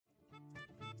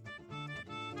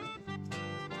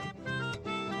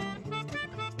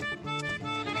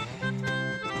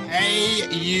Hey,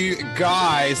 you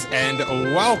guys, and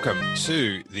welcome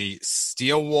to the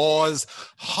Steel Wars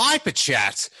Hyper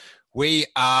Chat. We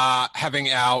are having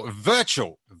our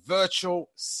virtual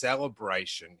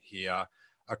celebration here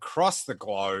across the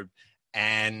globe,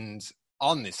 and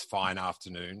on this fine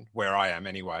afternoon, where I am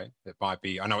anyway, it might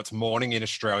be, I know it's morning in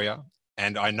Australia,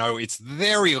 and I know it's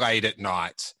very late at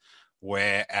night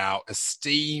where our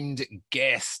esteemed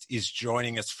guest is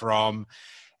joining us from,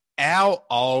 our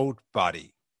old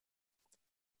buddy.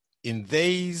 In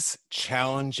these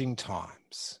challenging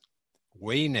times,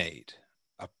 we need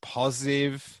a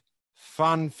positive,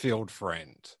 fun-filled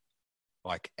friend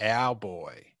like our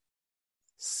boy,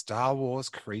 Star Wars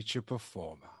creature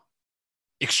performer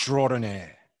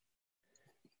extraordinaire.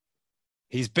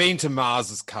 He's been to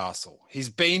Mars's castle. He's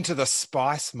been to the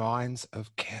spice mines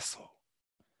of Kessel.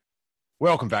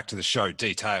 Welcome back to the show,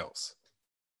 Details.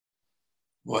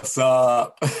 What's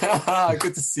up?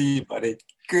 Good to see you, buddy.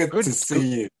 Good to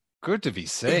see you. Good to be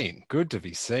seen. Good to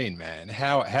be seen, man.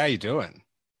 How are you doing?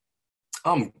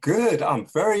 I'm good. I'm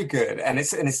very good. And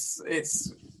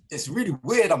it's really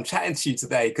weird I'm chatting to you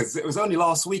today because it was only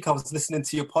last week I was listening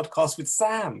to your podcast with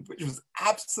Sam, which was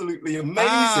absolutely amazing.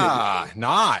 Ah,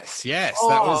 nice. Yes.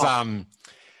 Oh.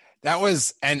 That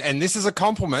was and this is a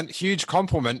compliment, huge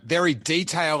compliment, very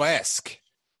detail-esque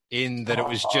in that it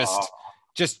was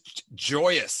just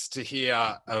joyous to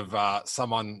hear of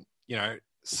someone, you know,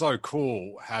 so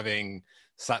cool having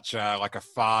such a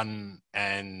fun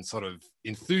and sort of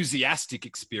enthusiastic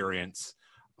experience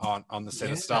on the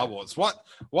set of Star Wars. What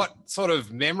sort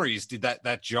of memories did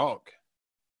that jog?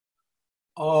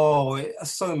 Oh,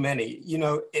 so many. You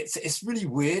know, it's really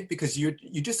weird because you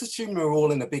just assume we're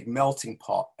all in a big melting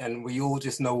pot and we all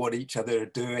just know what each other are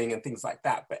doing and things like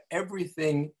that. But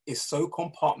everything is so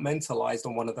compartmentalized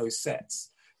on one of those sets.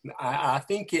 I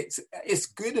think it's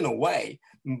good in a way,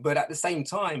 but at the same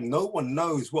time, no one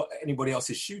knows what anybody else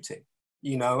is shooting,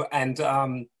 you know. And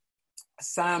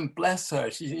Sam, bless her,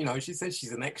 she says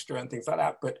she's an extra and things like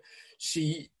that, but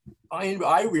I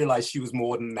realized she was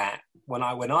more than that when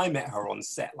I met her on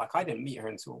set. Like, I didn't meet her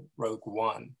until Rogue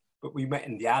One, but we met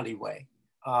in the alleyway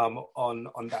on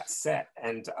that set,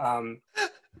 and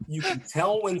you can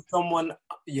tell when someone.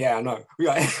 Yeah, I know.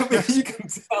 Yeah, you can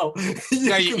tell.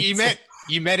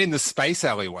 You met in the space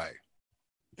alleyway.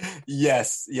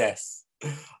 Yes.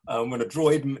 When a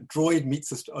droid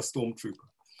meets a stormtrooper.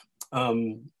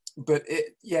 But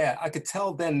I could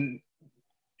tell then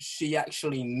she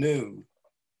actually knew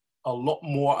a lot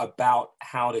more about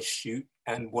how to shoot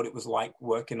and what it was like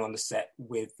working on the set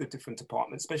with the different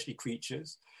departments, especially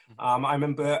creatures. I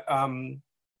remember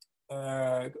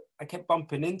I kept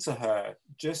bumping into her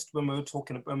just when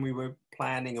we were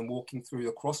planning and walking through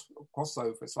the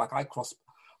crossovers. Like I crossed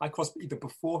either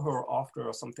before her or after her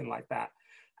or something like that.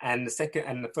 And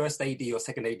the first AD or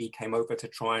second AD came over to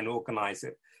try and organize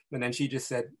it. And then she just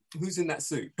said, "Who's in that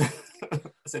suit?" I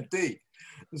said, "D."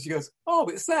 And she goes, "Oh,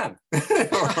 it's Sam."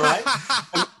 All right.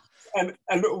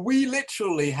 And we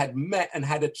literally had met and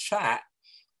had a chat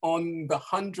on the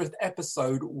 100th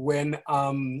episode when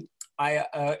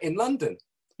I in London.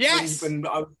 Yes. When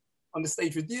I was on the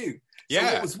stage with you. Yeah.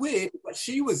 So it was weird, but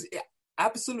she was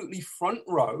absolutely front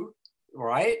row,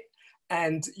 right?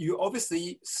 And you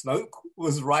obviously, Snoke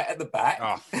was right at the back.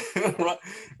 Oh. Right?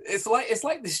 It's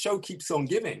like this show keeps on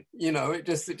giving, you know, it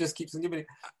just keeps on giving.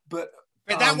 But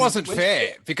that wasn't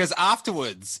fair because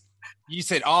afterwards you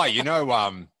said, "Oh, you know,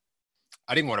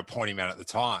 I didn't want to point him out at the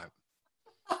time.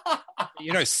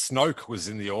 You know, Snoke was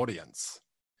in the audience."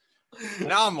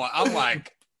 And I'm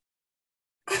like,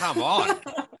 come on.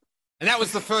 And that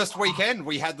was the first weekend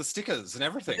we had the stickers and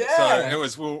everything. Yeah. So it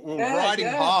was, we were riding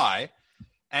high.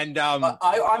 And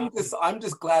I'm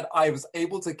just glad I was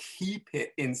able to keep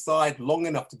it inside long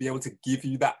enough to be able to give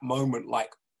you that moment.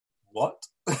 Like, what?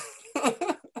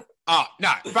 Oh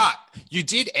no, but you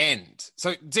did end.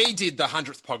 So Dee did the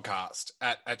 100th podcast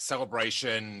at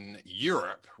Celebration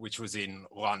Europe, which was in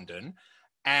London,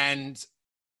 and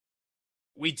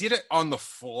we did it on the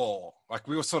floor. Like,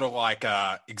 we were sort of like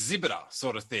a exhibitor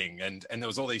sort of thing, and there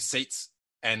was all these seats,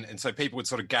 and so people would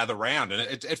sort of gather around, and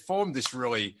it formed this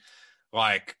really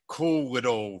like cool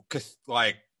little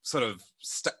like sort of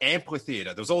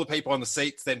amphitheater. There was all the people on the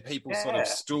seats, then people sort of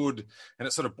stood, and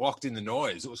it sort of blocked in the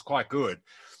noise. It was quite good.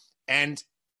 And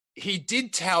he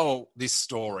did tell this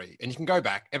story, and you can go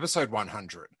back, episode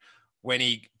 100, when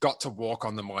he got to walk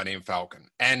on the Millennium Falcon,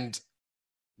 and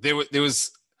there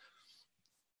was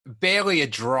barely a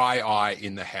dry eye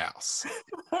in the house.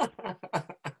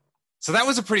 So that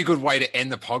was a pretty good way to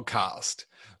end the podcast.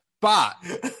 But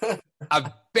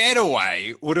a better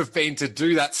way would have been to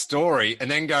do that story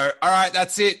and then go, all right,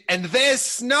 that's it. And there's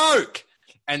Snoke.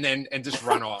 And just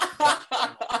run off.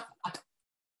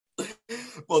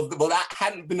 Well, that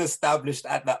hadn't been established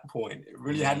at that point. It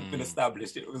really hadn't been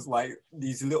established. It was like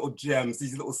these little gems,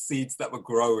 these little seeds that were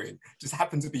growing, just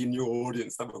happened to be in your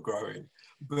audience that were growing.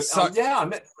 But I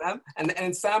met Sam,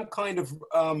 and Sam kind of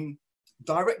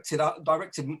directed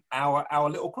our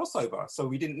little crossover. So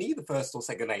we didn't need the first or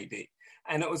second AD.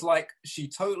 And it was like, she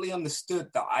totally understood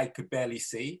that I could barely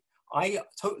see. I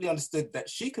totally understood that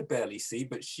she could barely see,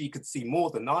 but she could see more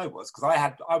than I was,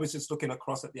 because I was just looking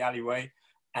across at the alleyway,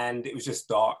 and it was just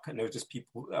dark, and there were just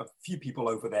a few people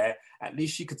over there. At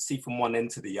least she could see from one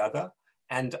end to the other,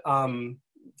 and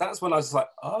that's when I was like,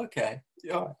 oh, okay,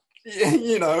 yeah,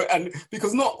 you know, and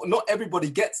because not everybody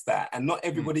gets that, and not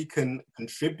everybody can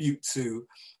contribute to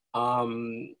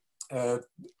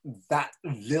that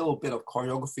little bit of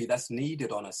choreography that's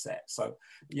needed on a set. So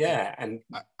yeah, and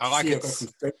I like it. Go from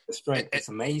strength to strength. It's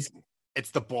amazing.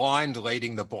 It's the blind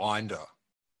leading the blinder.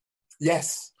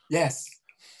 Yes. A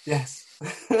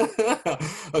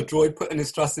droid putting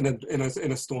his trust in a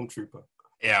stormtrooper.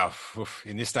 Yeah,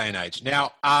 in this day and age.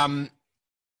 Now,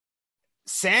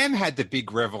 Sam had the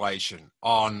big revelation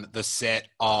on the set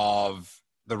of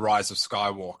The Rise of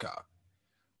Skywalker,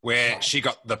 where she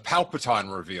got the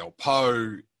Palpatine reveal.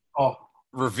 Poe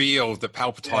revealed that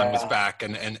Palpatine was back,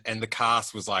 and the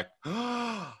cast was like,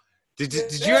 oh.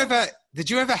 Did you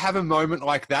ever have a moment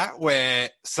like that where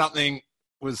something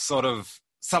was sort of,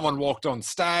 someone walked on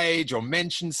stage or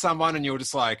mentioned someone and you were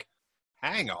just like,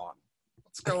 hang on,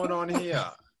 what's going on here?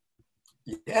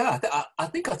 Yeah, I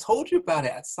think I told you about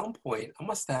it at some point. I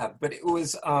must have, but it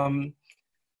was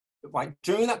like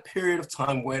during that period of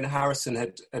time when Harrison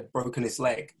had broken his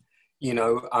leg. You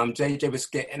know, JJ was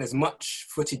getting as much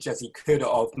footage as he could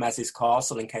of Maz's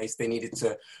castle in case they needed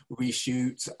to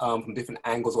reshoot from different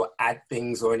angles or add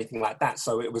things or anything like that.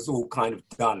 So it was all kind of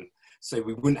done. So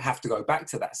we wouldn't have to go back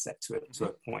to that set to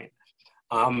a point.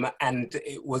 And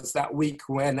it was that week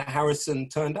when Harrison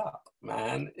turned up,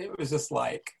 man. It was just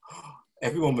like,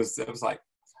 everyone was like, that's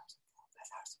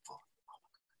Harrison Ford. Oh my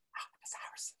God, that's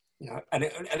Harrison. You know, and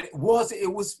it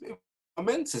was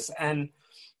momentous. And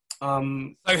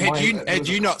so had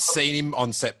you not seen him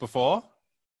on set before?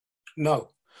 No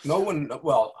one.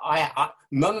 Well,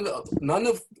 none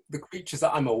of the creatures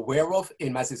that I'm aware of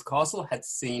in Maz's castle had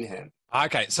seen him.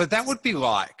 Okay, so that would be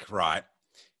like, right,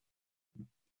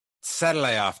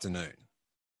 Saturday afternoon,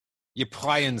 you're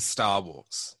playing Star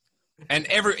Wars, and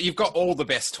you've got all the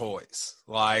best toys.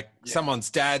 Like someone's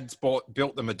dad's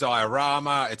built them a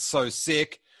diorama. It's so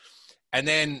sick, and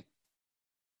then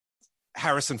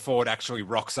Harrison Ford actually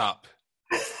rocks up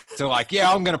to like, yeah,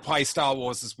 I'm going to play Star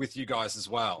Wars with you guys as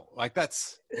well. Like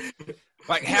that's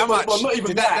like how much? Well, not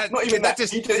even that. Not even that.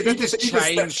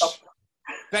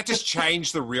 That just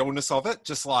changed the realness of it.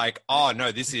 Just like, oh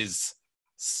no, this is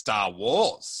Star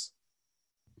Wars.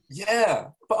 Yeah,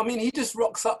 but I mean, he just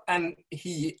rocks up and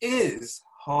he is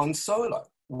Han Solo.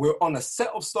 We're on a set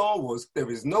of Star Wars. There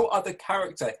is no other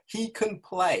character he can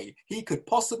play, he could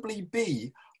possibly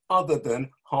be, other than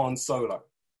Han Solo.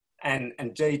 And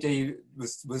JJ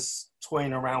was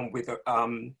toying around with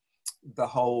the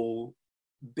whole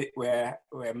bit where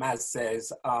Maz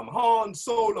says Han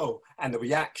Solo and the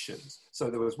reactions. So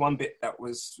there was one bit that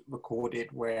was recorded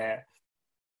where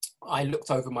I looked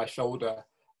over my shoulder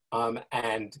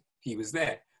and he was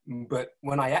there. But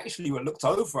when I actually looked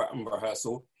over at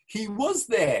rehearsal, he was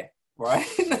there. Right,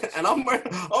 and I'm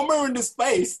wearing this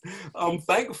face.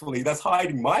 Thankfully, that's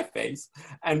hiding my face,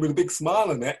 and with a big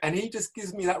smile on it. And he just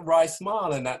gives me that wry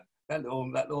smile and that little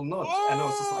nod. And I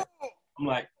was just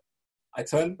like, I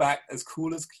turned back as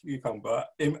cool as cucumber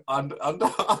under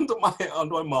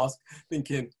my mask,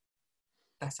 thinking,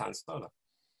 that's Han Solo.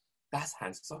 That's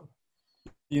Han Solo.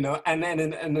 You know. And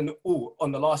then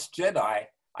on The Last Jedi,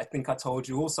 I think I told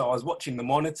you also. I was watching the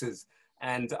monitors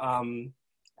and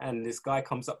this guy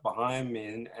comes up behind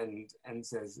me and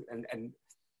says,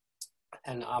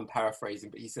 and I'm paraphrasing,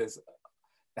 but he says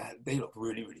that they look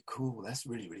really, really cool. That's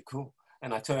really, really cool.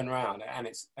 And I turn around and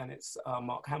it's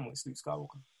Mark Hamill, it's Luke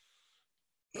Skywalker.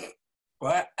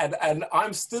 Right? And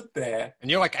I'm stood there.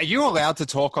 And you're like, are you allowed to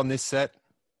talk on this set?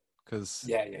 Because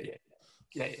yeah.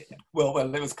 Well,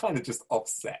 it was kind of just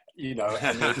offset, you know,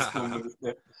 and they just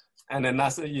And then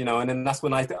that's, and then that's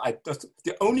when I just,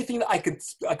 the only thing that I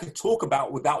could talk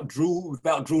about without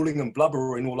drooling and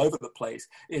blubbering all over the place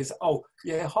is, oh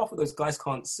yeah, half of those guys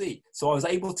can't see. So I was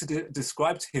able to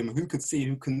describe to him who could see,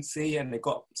 who couldn't see, and they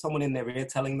got someone in their ear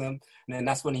telling them. And then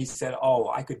that's when he said, oh,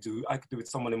 I could do with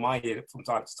someone in my ear from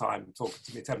time to time talking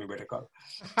to me, tell me where to go,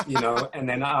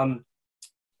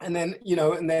 and then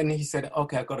he said,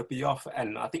 okay, I've got to be off.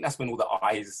 And I think that's when all the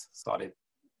eyes started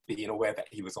being aware that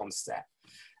he was on set.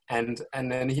 And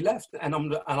then he left, and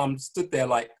I'm stood there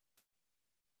like,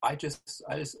 I just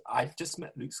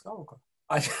met Luke Skywalker.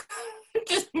 I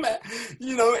just met,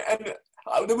 and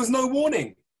there was no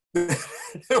warning. There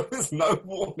was no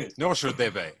warning. Nor should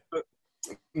there be.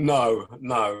 No.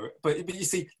 But you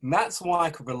see, that's why I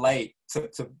could relate to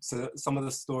some of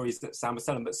the stories that Sam was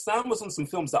telling. But Sam was on some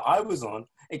films that I was on,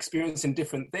 experiencing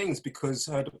different things because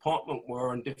her department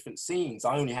were in different scenes.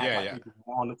 I only had maybe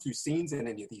 1 or 2 scenes in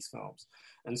any of these films.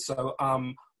 And so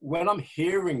when I'm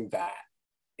hearing that,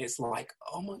 it's like,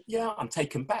 oh my, yeah, I'm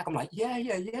taken back. I'm like,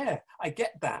 yeah, I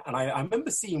get that. And I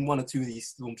remember seeing 1 or 2 of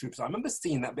these stormtroopers. I remember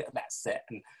seeing that bit of that set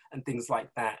and things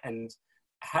like that. And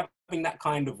having that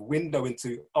kind of window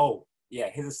into, oh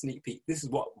yeah, here's a sneak peek. This is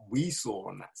what we saw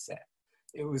on that set.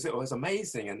 It was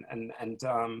amazing. And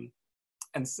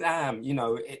Sam,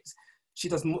 she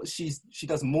does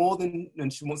more than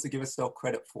she wants to give herself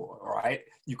credit for. All right,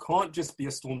 you can't just be a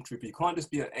stormtrooper. You can't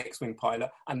just be an X-wing pilot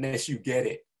unless you get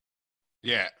it.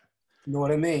 Yeah, you know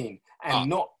what I mean. And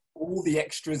not all the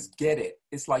extras get it.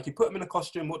 It's like you put them in a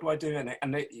costume. What do I do?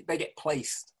 And they get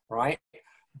placed, right?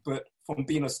 But from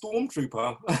being a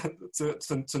stormtrooper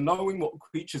to knowing what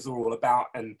creatures are all about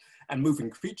and moving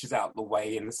creatures out of the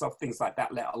way and stuff, things like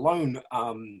that, let alone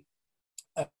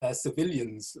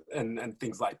civilians and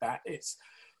things like that. It's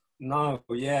yeah.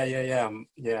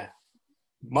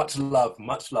 Much love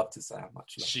to Sam.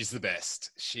 Much love. She's the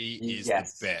best. She is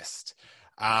the best.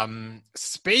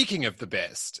 Speaking of the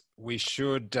best, we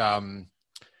should. I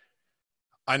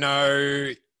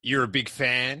know you're a big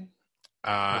fan.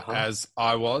 As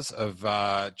I was of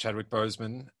Chadwick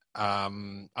Boseman.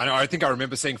 I think I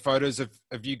remember seeing photos of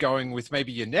you going with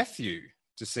maybe your nephew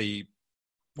to see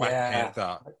Black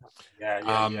Panther.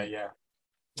 Yeah.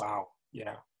 Wow.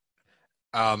 Yeah.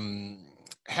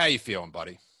 How you feeling,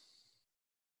 buddy?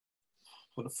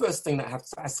 Well, the first thing that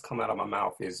has to come out of my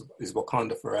mouth is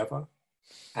Wakanda Forever,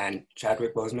 and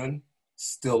Chadwick Boseman,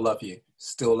 still love you.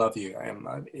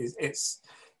 It's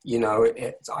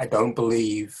I don't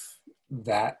believe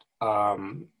that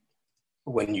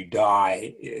when you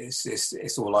die,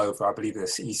 it's all over. I believe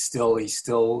this. He's still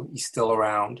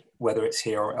around, whether it's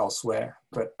here or elsewhere.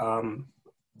 But a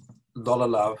lot of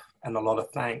love and a lot of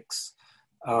thanks.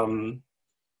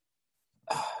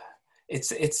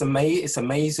 It's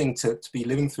amazing to be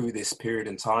living through this period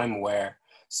in time where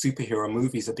superhero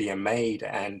movies are being made,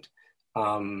 and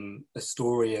a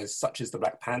story as such as the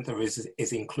Black Panther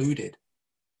is included.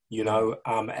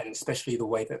 And especially the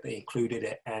way that they included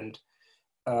it, and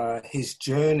his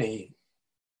journey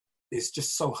is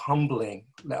just so humbling,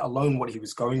 let alone what he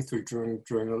was going through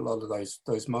during a lot of those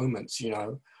moments,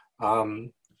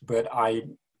 But I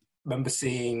remember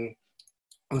seeing,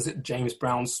 was it James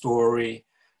Brown's Story,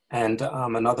 and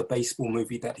another baseball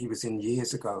movie that he was in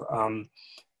years ago.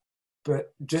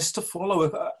 But just to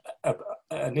follow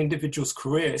an individual's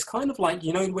career, it's kind of like,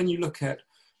 when you look at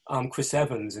Chris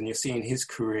Evans and you're seeing his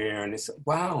career, and it's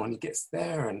wow, and he gets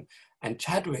there, and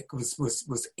Chadwick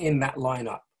was in that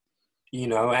lineup,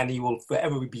 and he will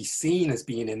forever be seen as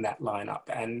being in that lineup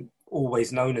and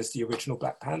always known as the original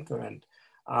Black Panther. And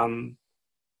I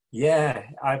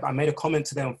made a comment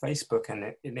today on Facebook,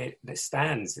 and it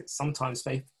stands. It's sometimes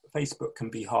Facebook can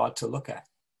be hard to look at.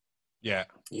 Yeah,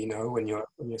 when you're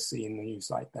seeing the news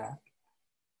like that.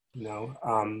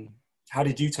 How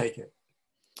did you take it?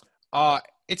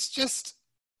 It's just,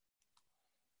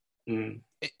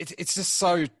 it's just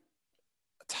so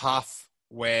tough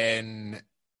when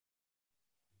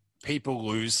people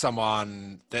lose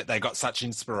someone that they got such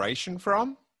inspiration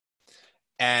from,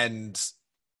 and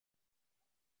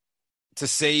to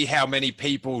see how many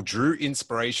people drew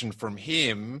inspiration from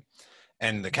him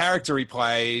and the character he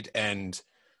played and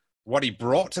what he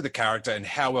brought to the character and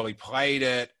how well he played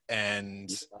it. And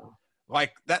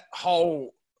like that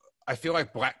whole, I feel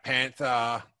like Black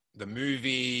Panther, the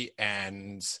movie,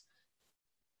 and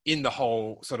in the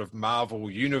whole sort of Marvel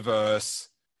universe,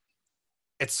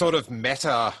 it's sort of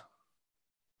meta.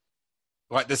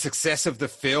 Like the success of the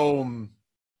film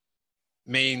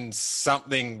means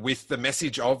something with the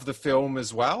message of the film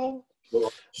as well.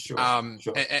 Sure.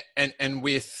 And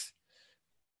with,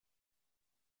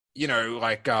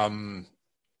 like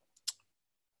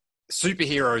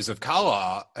superheroes of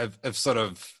color have sort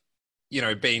of, you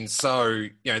know, been so,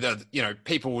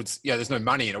 people would, there's no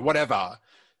money in it, whatever.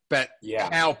 But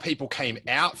how people came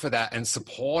out for that and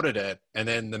supported it, and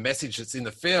then the message that's in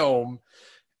the film,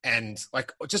 and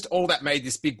like just all that made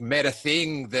this big meta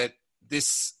thing that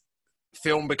this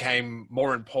film became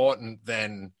more important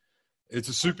than it's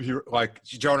a superhero. Like,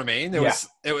 do you know what I mean?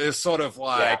 It was sort of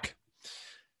like,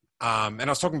 and I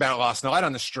was talking about it last night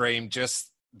on the stream, just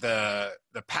the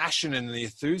passion and the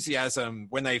enthusiasm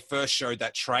when they first showed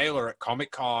that trailer at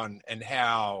Comic-Con, and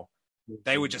how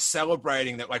they were just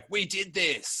celebrating that, like, we did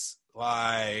this,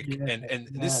 like, and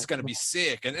this is going to be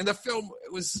sick. And the film,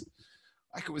 it was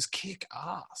kick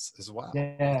ass as well.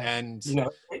 Yeah. And,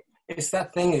 it's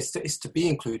that thing, is to be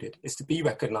included, is to be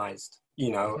recognized, he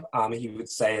would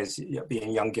say, as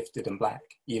being young, gifted and Black,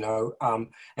 and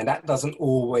that doesn't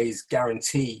always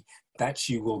guarantee that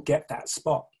you will get that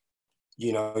spot.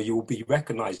 You will be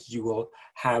recognized. You will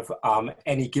have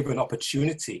any given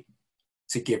opportunity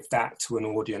to give that to an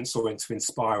audience or to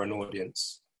inspire an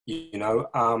audience. In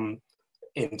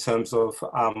terms of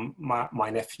my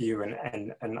nephew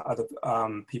and other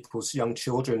people's young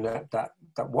children that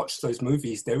watch those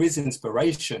movies, there is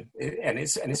inspiration, and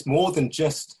it's more than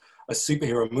just a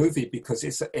superhero movie, because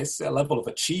it's a level of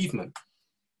achievement,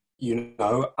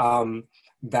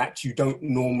 that you don't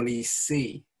normally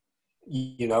see.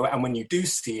 And when you do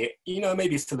see it,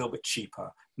 maybe it's a little bit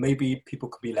cheaper. Maybe people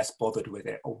could be less bothered with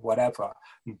it or whatever.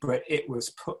 But it was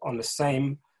put on the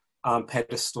same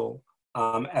pedestal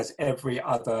as every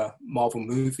other Marvel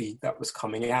movie that was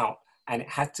coming out. And it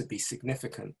had to be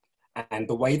significant. And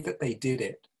the way that they did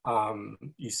it,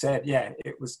 you said,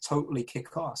 it was totally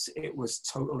kick-ass. It was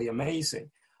totally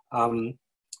amazing.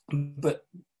 But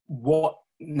what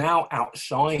now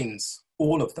outshines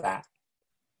all of that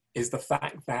is the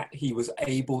fact that he was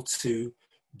able to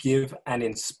give and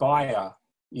inspire,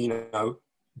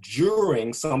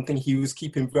 during something he was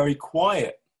keeping very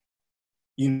quiet,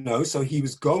 so he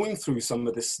was going through some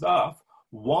of this stuff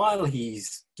while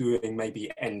he's doing maybe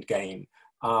Endgame,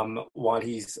 while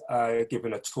he's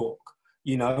giving a talk,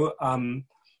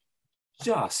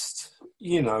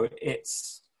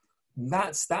 it's,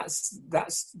 that's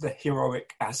the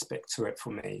heroic aspect to it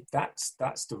for me. That's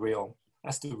the real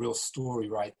story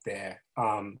right there.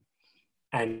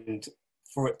 And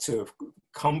for it to have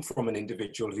come from an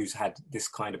individual who's had this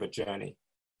kind of a journey,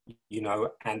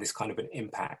 and this kind of an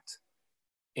impact,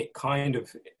 it kind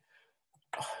of,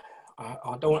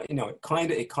 I don't,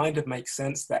 it kind of makes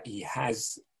sense that he had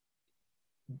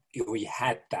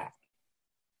that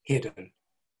hidden.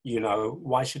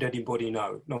 Why should anybody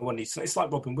know? No one needs to know. It's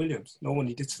like Robin Williams. No one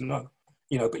needed to know,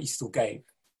 but he still gave.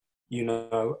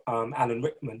 Alan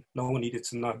Rickman, no one needed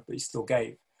to know, but he still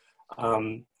gave.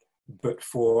 But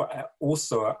for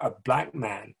also a Black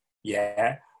man,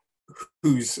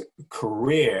 whose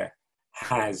career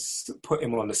has put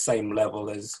him on the same level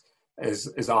as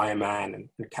Iron Man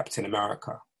and Captain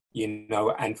America,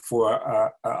 and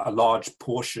for a large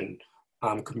portion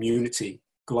community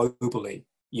globally,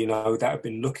 that have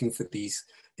been looking for these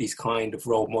kind of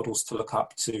role models to look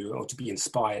up to or to be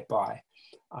inspired by.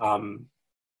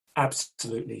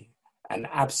 Absolutely. An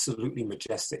absolutely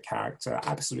majestic character,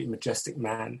 absolutely majestic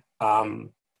man.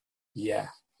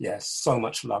 So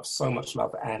much love.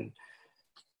 And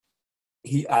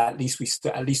he, at least we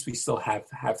still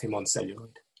have him on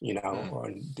celluloid, or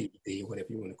on DVD, whatever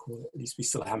you want to call it. At least we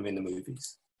still have him in the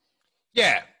movies.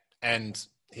 Yeah. And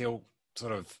he'll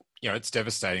sort of, it's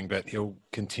devastating, but he'll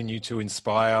continue to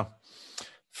inspire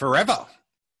forever.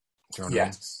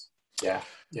 Yes. Yeah,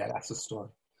 that's the story.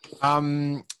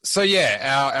 So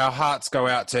our hearts go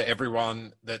out to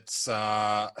everyone that's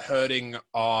hurting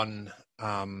on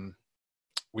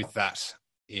with that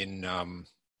in an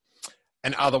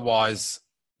otherwise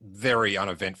very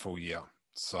uneventful year.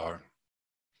 So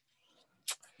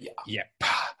yeah.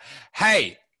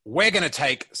 Hey, we're going to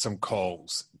take some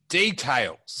calls.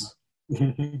 Details.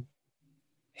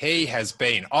 He has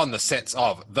been on the sets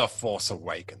of The Force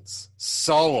Awakens,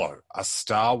 Solo, A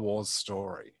Star Wars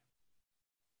Story,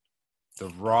 The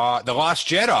Last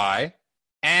Jedi,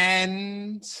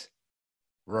 and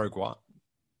Rogue One.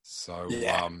 So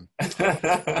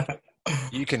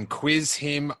you can quiz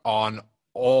him on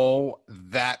all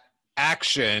that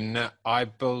action. I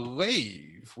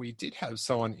believe we did have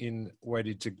someone in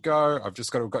ready to go.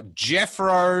 We've got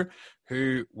Jeffro,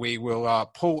 who we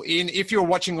will pull in. If you're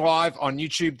watching live on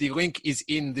YouTube, the link is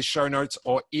in the show notes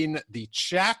or in the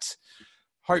chat.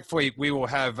 Hopefully we will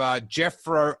have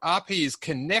Jeffro up. He is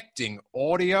connecting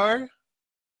audio.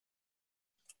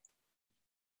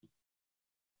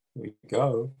 Here we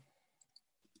go.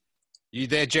 You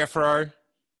there, Jeffro?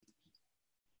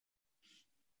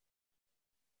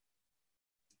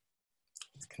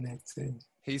 Connecting.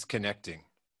 He's connecting.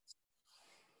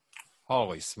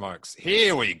 Holy smokes.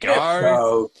 Here we go.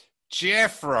 Jeffro.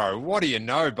 Jeffro, what do you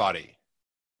know, buddy?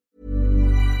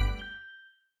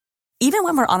 Even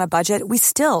when we're on a budget, we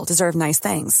still deserve nice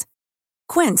things.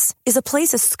 Quince is a place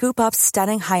to scoop up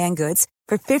stunning high-end goods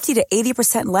for 50 to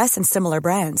 80% less than similar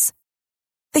brands.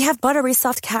 They have buttery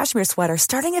soft cashmere sweaters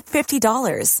starting at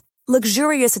 $50,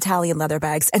 luxurious Italian leather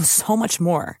bags, and so much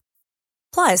more.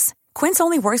 Plus, Quince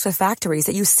only works with factories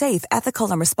that use safe,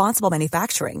 ethical, and responsible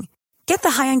manufacturing. Get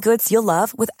the high-end goods you'll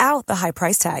love without the high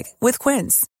price tag with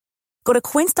Quince. Go to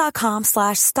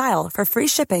quince.com/style for free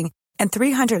shipping and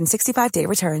 365-day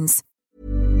returns.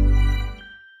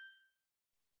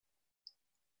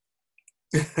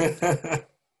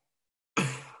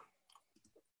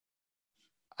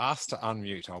 Ask to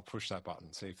unmute. I'll push that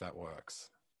button, see if that works.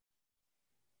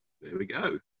 There we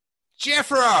go.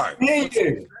 Jeffro! Hey,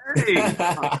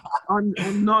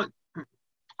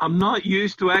 I'm not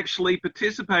used to actually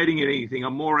participating in anything.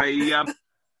 I'm more a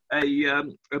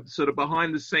sort of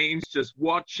behind the scenes, just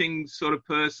watching sort of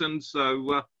person.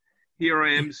 So here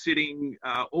I am sitting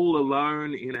all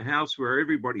alone in a house where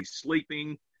everybody's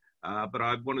sleeping. But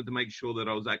I wanted to make sure that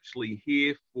I was actually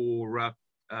here for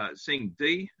seeing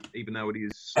Dee, even though it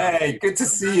is. Hey, good to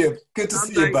see you. Good to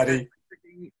see you, buddy.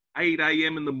 8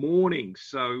 a.m. in the morning.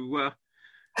 So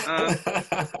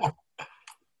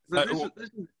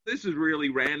this is really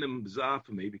random and bizarre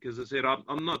for me because I said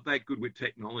I'm not that good with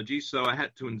technology, so I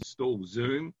had to install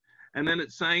Zoom. And then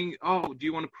it's saying, oh, do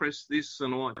you want to press this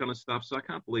and all that kind of stuff? So I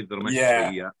can't believe that I'm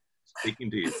actually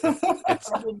speaking to you. It's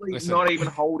probably not even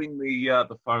holding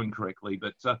the phone correctly,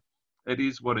 but it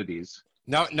is what it is.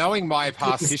 No, knowing my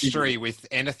past history with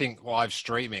anything live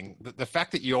streaming, the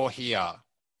fact that you're here,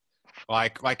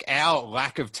 like our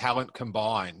lack of talent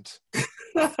combined,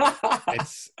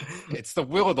 it's the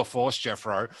will of the force,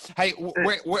 Jeffro. Hey,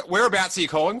 whereabouts are you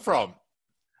calling from?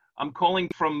 I'm calling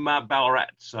from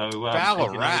Ballarat. So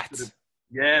Ballarat.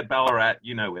 Ballarat.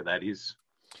 You know where that is.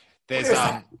 There's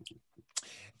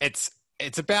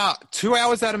it's about 2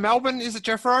 hours out of Melbourne, is it,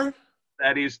 Jeffro?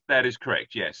 That is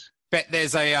correct. Yes. But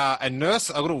there's a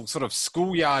little sort of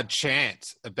schoolyard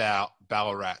chant about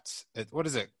Ballarat. What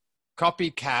is it?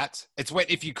 Copycat. It's when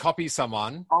if you copy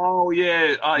someone. Oh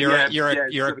yeah.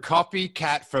 You're a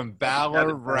copycat from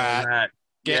Ballarat.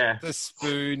 Get the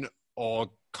spoon or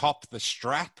cop the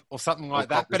strap or something like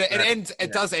that. But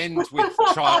it does end with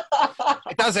child.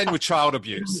 It does end with child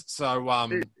abuse.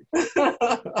 So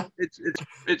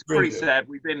it's pretty sad.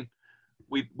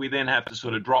 We then have to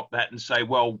sort of drop that and say,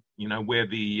 well, you know, we're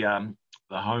the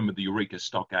home of the Eureka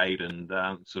Stockade and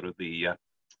sort of the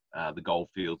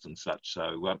goldfields and such.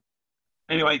 So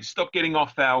anyway, stop getting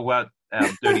off our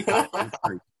dirty path.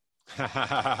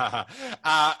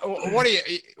 What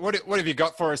have you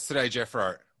got for us today,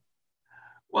 Jeffro?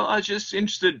 Well, I was just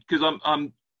interested because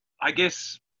I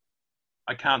guess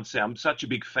I can't say I'm such a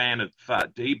big fan of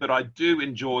Dee, but I do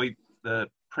enjoy the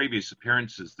previous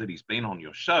appearances that he's been on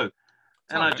your show.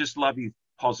 And I just love his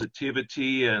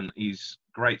positivity and his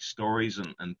great stories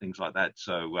and things like that.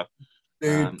 So,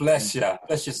 dude, bless you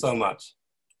so much.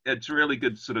 It's really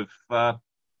good, sort of,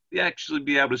 actually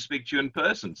be able to speak to you in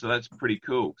person. So that's pretty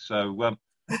cool. So,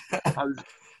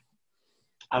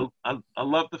 I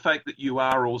love the fact that you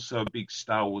are also a big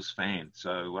Star Wars fan.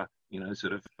 So,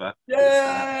 sort of.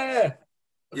 Yeah.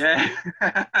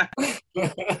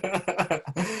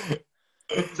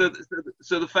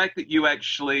 So the fact that you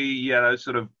actually,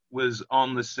 sort of was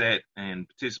on the set and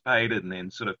participated, and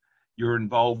then sort of you're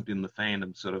involved in the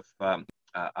fandom, sort of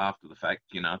after the fact,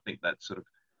 I think that's sort of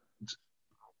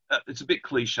it's a bit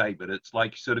cliche, but it's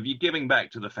like sort of you're giving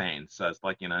back to the fans. So it's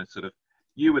like sort of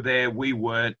you were there, we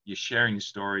weren't. You're sharing your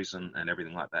stories and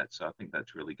everything like that. So I think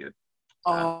that's really good.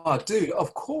 Oh, dude,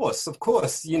 of course.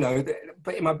 But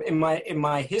in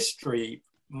my history.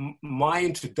 My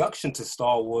introduction to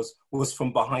Star Wars was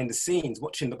from behind the scenes,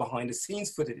 watching the behind the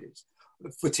scenes footage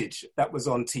that was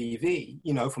on TV,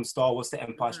 from Star Wars to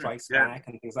Empire Strikes Back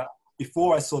and things like that,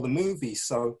 before I saw the movie.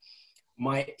 So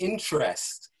my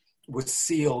interest was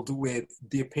sealed with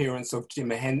the appearance of Jim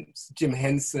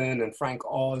Henson and Frank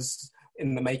Oz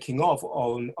in the making of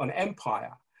on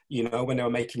Empire, when they were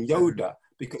making Yoda,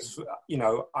 because,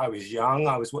 I was young,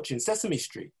 I was watching Sesame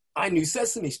Street. I knew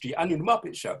Sesame Street, I knew the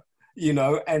Muppet Show.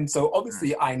 And so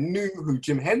obviously I knew who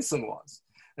Jim Henson was.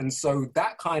 And so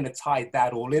that kind of tied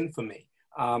that all in for me.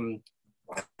 And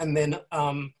then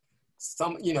and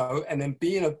then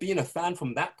being a fan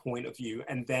from that point of view,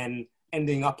 and then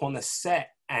ending up on a set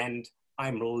and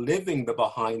I'm living the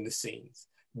behind the scenes.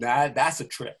 That's a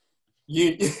trip.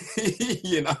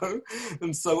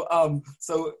 And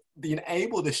so being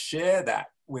able to share that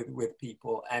with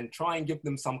people and try and give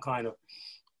them some kind of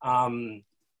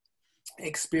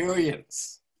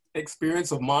experience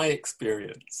of my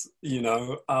experience, you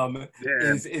know,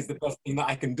 is the best thing that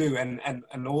I can do. And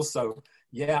also,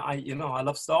 yeah, I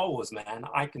love Star Wars, man.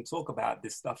 I can talk about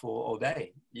this stuff all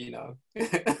day, you know.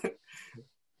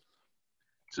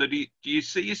 So do you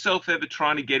see yourself ever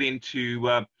trying to get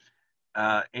into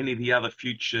any of the other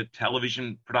future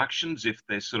television productions if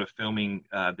they're sort of filming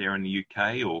there in the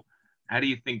UK? Or how do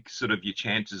you think sort of your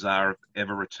chances are of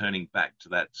ever returning back to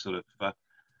that sort of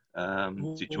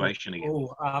situation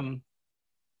again?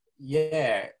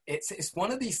 Yeah, it's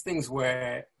one of these things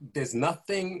where there's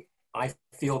nothing I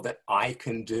feel that I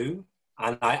can do.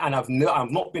 And I've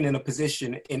not been in a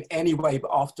position in any way,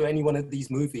 but after any one of these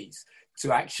movies,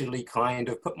 to actually kind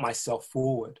of put myself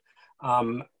forward.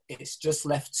 It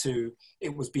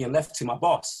was being left to my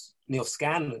boss, Neil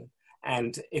Scanlon.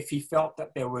 And if he felt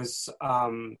that there was,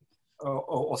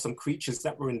 or some creatures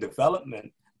that were in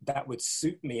development that would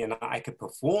suit me and I could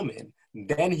perform in,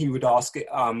 then he would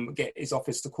get his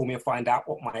office to call me and find out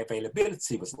what my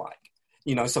availability was like.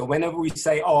 You know, so whenever we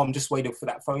say, oh, I'm just waiting for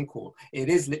that phone call, it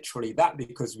is literally that,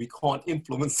 because we can't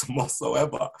influence them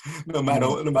whatsoever, no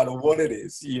matter what it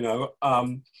is, you know.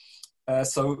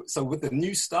 So with the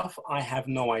new stuff, I have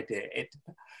no idea.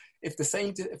 If the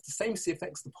same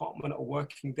CFX department are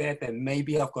working there, then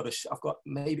maybe I've got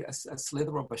maybe a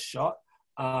slither of a shot.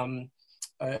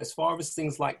 As far as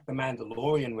things like The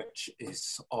Mandalorian, which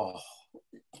is,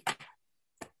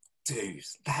 dude,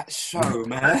 that show,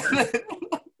 man.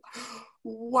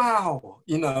 Wow,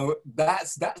 you know,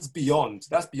 that's beyond,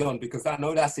 because I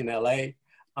know that's in LA.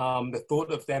 The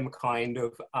thought of them kind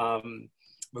of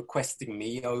requesting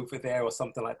me over there or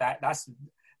something like that, that's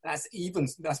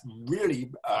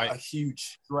really a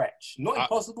huge stretch. Not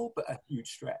impossible, but a huge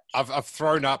stretch. I've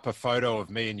thrown up a photo of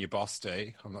me and your boss,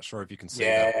 D. I'm not sure if you can see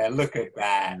that. Yeah, look at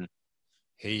that.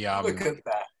 Look at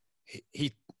that.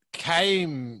 He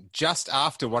came just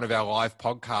after one of our live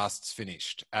podcasts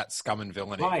finished at Scum and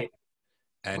Villainy. Right.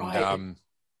 And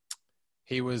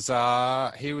he was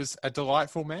a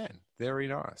delightful man. Very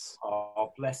nice.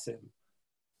 Oh, bless him.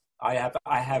 I have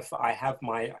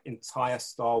my entire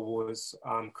Star Wars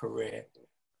career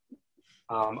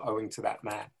owing to that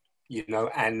man, you know,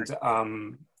 and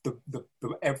the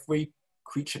every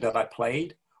creature that I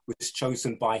played was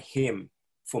chosen by him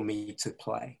for me to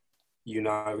play, you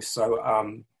know.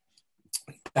 So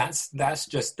that's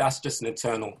just an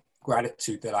eternal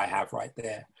gratitude that I have right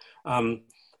there.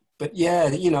 But yeah,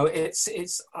 you know,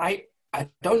 I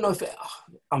don't know if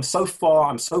I'm so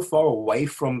far away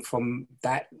from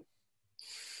that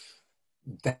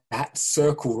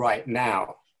circle right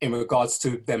now in regards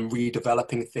to them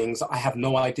redeveloping things. I have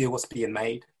no idea what's being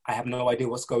made. I have no idea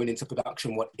what's going into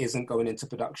production, what isn't going into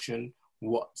production,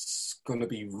 what's going to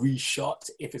be reshot.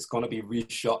 If it's going to be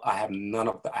reshot, I have none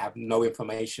of that. I have no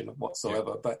information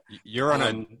whatsoever. But you're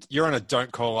on a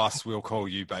don't call us, we'll call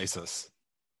you basis.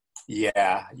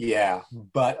 Yeah.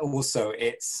 But also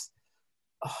it's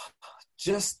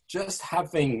just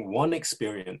having one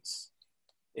experience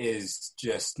is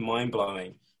just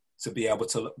mind-blowing to be able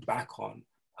to look back on.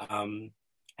 And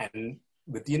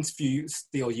with the interview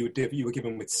still you were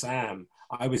given with Sam,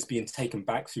 I was being taken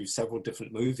back through several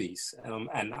different movies,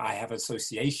 and I have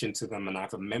association to them and I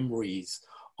have memories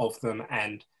of them,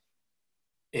 and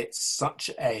it's such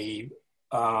a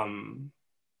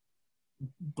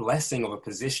blessing of a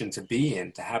position to be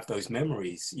in, to have those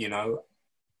memories. You know,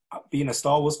 being a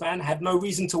Star Wars fan, had no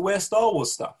reason to wear Star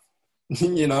Wars stuff.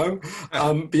 You know,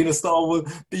 being a Star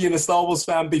Wars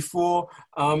fan before,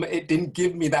 it didn't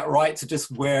give me that right to just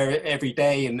wear it every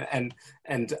day and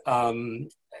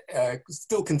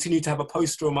still continue to have a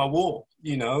poster on my wall,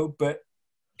 you know. But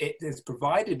it has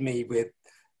provided me with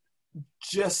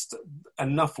just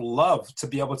enough love to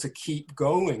be able to keep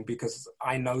going, because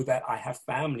I know that I have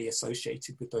family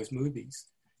associated with those movies,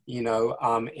 you know,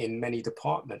 in many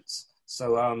departments.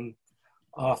 So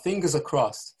fingers are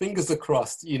crossed,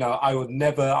 you know. I would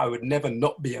never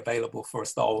not be available for a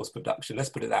Star Wars production. Let's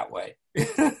put it that way.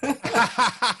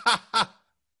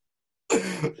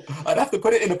 I'd have to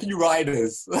put it in a few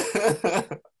riders.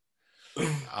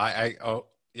 I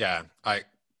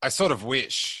sort of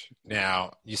wish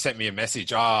now you sent me a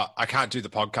message. I can't do the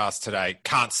podcast today.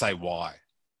 Can't say why.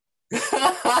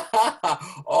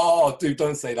 Oh, dude,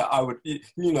 don't say that. I would,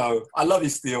 you know, I love you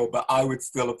still, but I would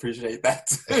still appreciate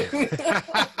that.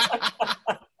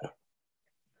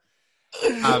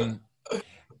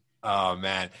 Oh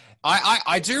man,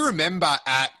 I do remember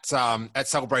at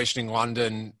Celebration in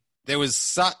London, there was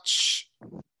such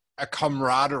a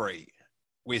camaraderie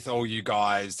with all you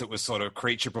guys that was sort of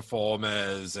creature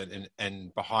performers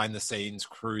and behind the scenes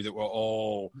crew that were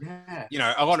all, you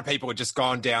know, a lot of people had just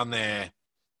gone down there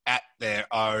at their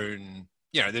own,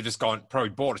 you know, they've just gone, probably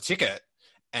bought a ticket.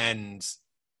 And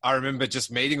I remember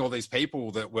just meeting all these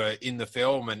people that were in the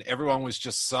film, and everyone was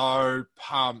just so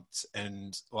pumped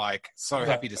and like so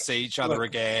happy to see each other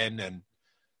again. And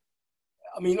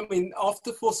I mean,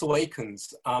 after Force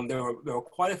Awakens, there were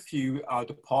quite a few art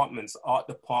departments,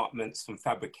 from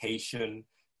fabrication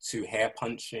to hair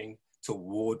punching to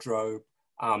wardrobe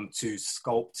to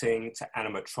sculpting to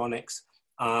animatronics,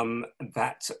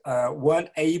 that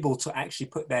weren't able to actually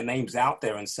put their names out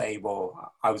there and say,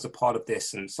 well, I was a part of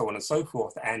this and so on and so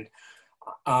forth. And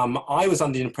I was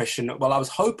under the impression, well, I was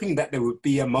hoping that there would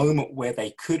be a moment where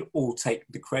they could all take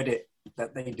the credit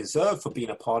that they deserve for being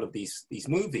a part of these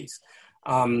movies.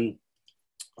 I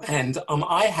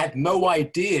had no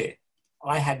idea.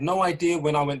 I had no idea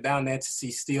when I went down there to see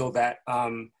Steel that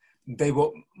they were,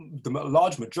 the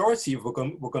large majority were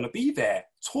going to be there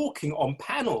talking on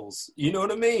panels. You know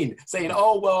what I mean? Saying,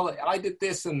 "Oh well, I did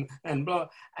this and blah,"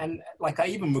 and like I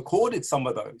even recorded some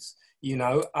of those. You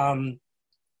know, and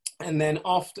then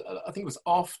after, I think it was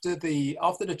after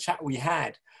the chat we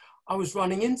had, I was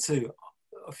running into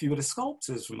a few of the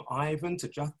sculptors, from Ivan to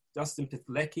Justin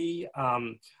Pithlecki.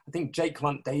 I think Jake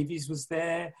Lunt Davies was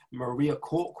there. Maria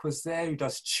Cork was there, who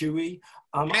does Chewie.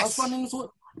 I was running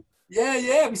into,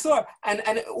 yeah, we saw it.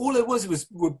 And all it was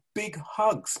were big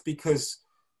hugs, because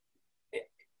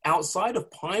outside of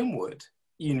Pinewood,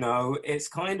 you know, it's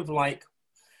kind of like,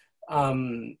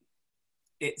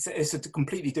 it's a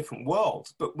completely different world.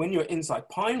 But when you're inside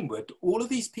Pinewood, all of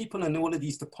these people and all of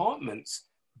these departments,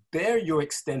 they're your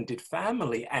extended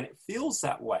family, and it feels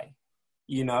that way,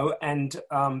 you know, and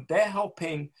they're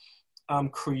helping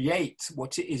create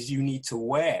what it is you need to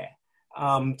wear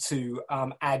to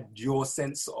add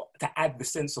the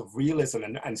sense of realism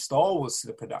and Star Wars to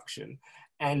the production.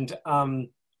 And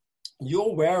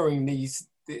you're wearing these,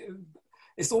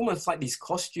 it's almost like these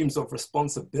costumes of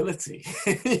responsibility,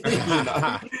 you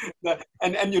know?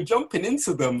 and you're jumping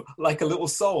into them like a little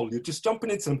soul. You're just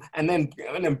jumping into them and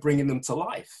then bringing them to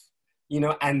life, you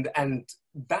know, and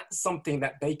that's something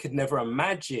that they could never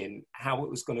imagine how it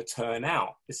was going to turn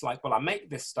out. It's like, well, I make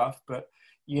this stuff, but,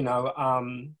 you know,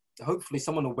 hopefully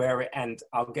someone will wear it and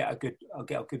I'll get a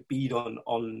good bead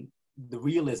on the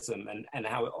realism and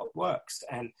how it works.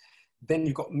 And then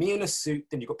you've got me in a suit.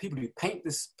 Then you've got people who paint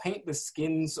the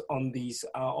skins on these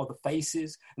or the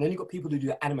faces, and then you've got people who do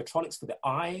the animatronics for the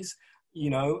eyes.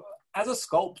 You know, as a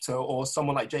sculptor or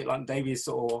someone like Jake Lunt Davies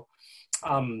or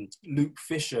Luke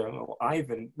Fisher or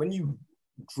Ivan, when you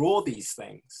draw these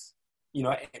things, you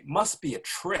know, it must be a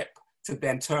trip to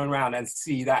then turn around and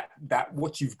see that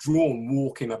what you've drawn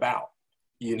walking about.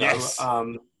 You know, yes.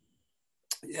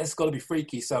 It's got to be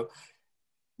freaky. So.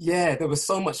 Yeah, there was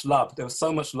so much love. There was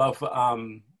so much love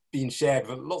being shared,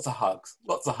 with lots of hugs.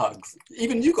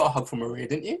 Even you got a hug from Maria,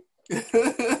 didn't you?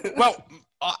 Well,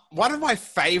 one of my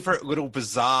favorite little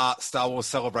bizarre Star Wars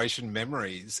Celebration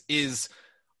memories is,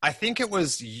 I think it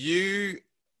was you,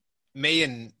 me,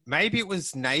 and maybe it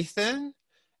was Nathan,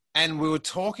 and we were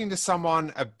talking to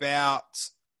someone about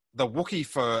the Wookiee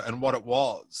fur and what it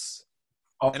was.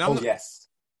 Yes.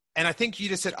 And I think you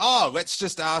just said, "Oh, let's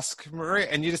just ask Maria."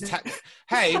 And you just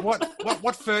 "Hey,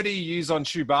 what fur do you use on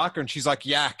Chewbacca?" And she's like,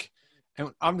 "Yak."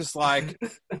 And I'm just like,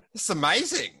 "This is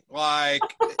amazing! Like,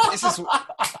 this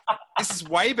is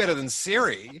way better than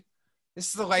Siri. This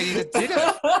is the lady that did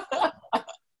it."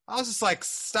 I was just like,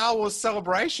 Star Wars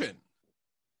Celebration.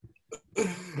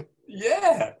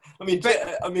 Yeah, I mean,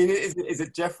 is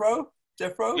it Jeffro?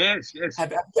 Jeffro? Yes.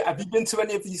 Have you been to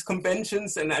any of these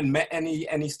conventions and met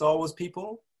any Star Wars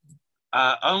people?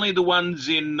 Only the ones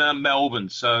in Melbourne,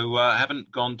 so I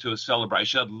haven't gone to a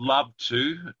celebration. I'd love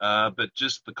to, but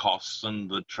just the costs and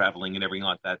the travelling and everything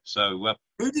like that. So,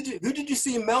 who did you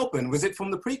see in Melbourne? Was it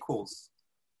from the prequels?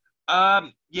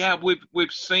 Yeah,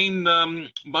 we've seen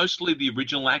mostly the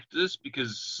original actors,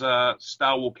 because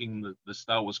Star Walking, the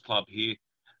Star Wars Club here,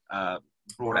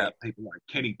 brought out people like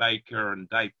Kenny Baker and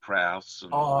Dave Prowse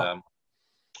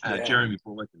and Jeremy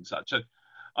Bullock and such. So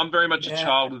I'm very much a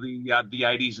child of the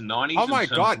 80s and 90s. Oh my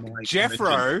God,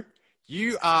 Jeffro,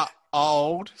 you are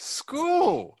old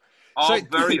school.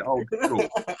 Very old school.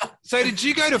 So did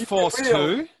you go to Force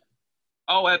 2?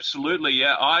 Oh, absolutely,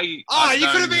 yeah. You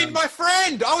could have been my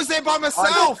friend. I was there by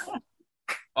myself.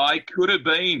 I could have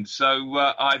been. So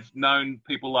I've known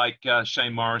people like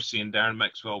Shane Morrissey and Darren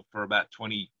Maxwell for about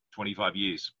 20, 25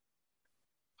 years.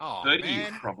 30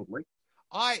 years, probably.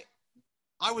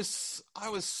 I was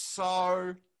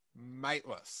so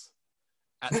mateless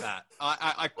at that.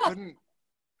 I couldn't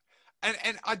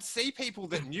and I'd see people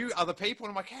that knew other people,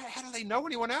 and I'm like, how do they know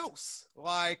anyone else?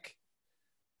 Like,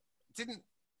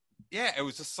 it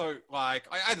was just so, like,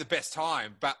 I had the best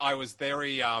time, but I was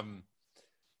very,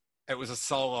 it was a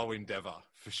solo endeavor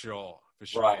for sure.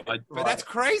 Right. But that's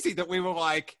crazy that we were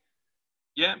like,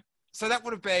 yeah. So that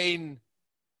would have been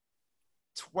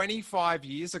 25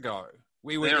 years ago.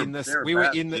 We were in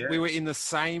the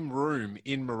same room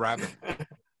in Moorabbin.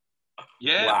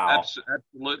 Yeah, wow.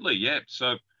 Absolutely. Yeah.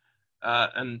 So,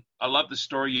 and I love the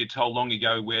story you told long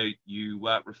ago where you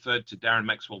referred to Darren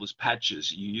Maxwell as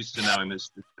Patches. You used to know him as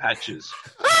Patches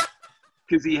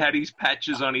because he had his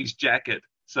patches on his jacket.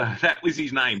 So that was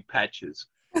his name, Patches.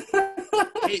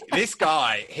 This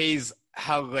guy, he's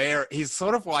hilarious. He's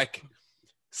sort of like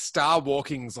Star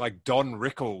Walking's like Don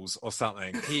Rickles or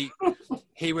something.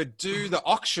 He would do the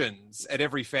auctions at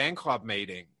every fan club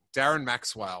meeting, Darren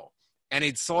Maxwell, and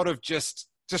he'd sort of just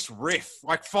riff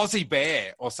like Fozzie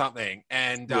Bear or something.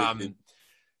 And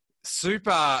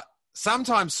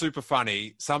sometimes super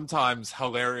funny, sometimes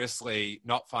hilariously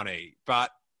not funny,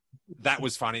 but that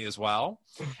was funny as well.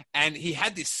 And he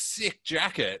had this sick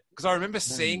jacket because I remember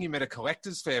seeing him at a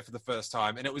collector's fair for the first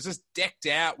time, and it was just decked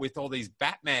out with all these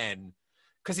Batman,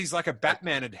 because he's like a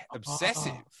Batman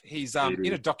obsessive. He's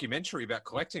in a documentary about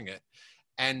collecting it.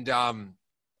 And so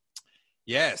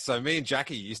me and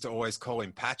Jackie used to always call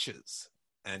him Patches.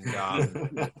 And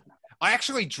I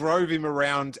actually drove him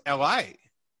around LA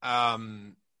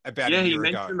about a year ago. Yeah, he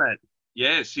mentioned that.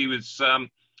 Yes, he was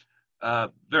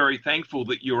very thankful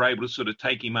that you were able to sort of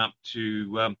take him up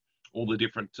to all the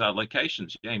different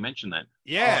locations. Yeah, he mentioned that.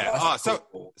 Yeah.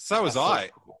 Cool. So was I.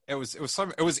 Cool. It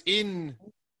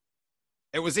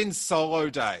was in Solo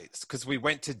days because we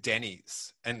went to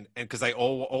Denny's and because they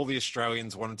all the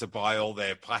Australians wanted to buy all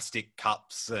their plastic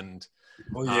cups and.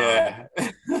 Oh yeah.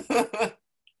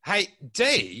 Hey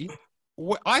D,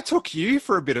 I took you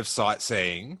for a bit of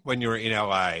sightseeing when you were in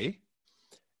LA.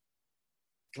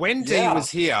 When D was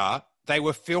here, they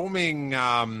were filming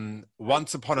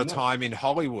Once Upon a Time in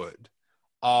Hollywood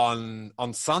on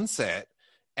Sunset.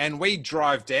 And we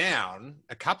drive down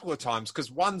a couple of times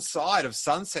because one side of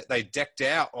Sunset, they decked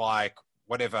out like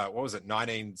whatever, what was it,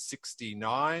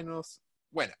 1969 or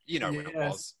when it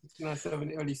was.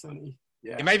 1970, early 70s.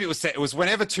 Yeah. And maybe it was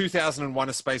whenever 2001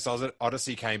 A Space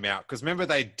Odyssey came out. Because remember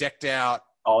they decked out...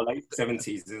 late 70s,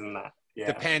 isn't that? Yeah.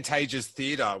 The Pantages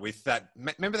Theatre with that...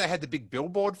 Remember they had the big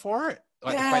billboard for it?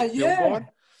 Like the fake billboard?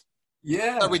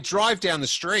 Yeah. So we'd drive down the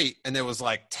street and there was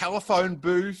like telephone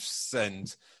booths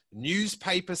and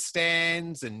newspaper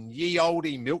stands and ye olde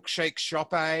milkshake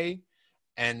shop, eh?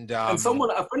 And a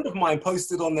friend of mine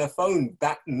posted on their phone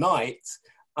that night,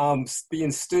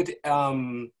 being stood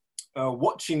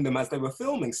watching them as they were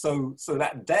filming. So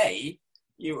that day,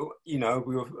 we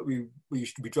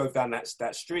drove down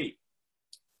that street.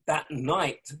 That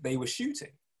night they were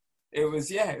shooting. It was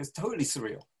totally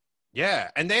surreal.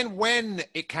 Yeah, and then when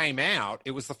it came out,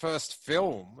 it was the first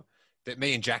film that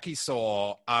me and Jackie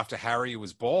saw after Harry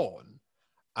was born,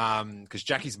 because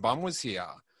Jackie's mum was here.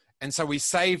 And so we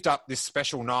saved up this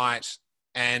special night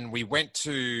and we went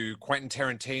to Quentin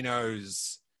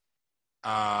Tarantino's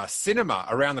cinema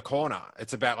around the corner.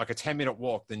 It's about like a 10-minute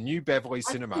walk, the New Beverly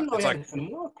Cinema. It's like,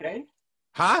 cinema, okay.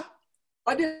 Huh?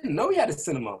 I didn't know he had a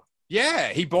cinema. Yeah,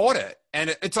 he bought it.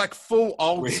 And it's like full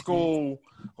old school,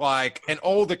 like, and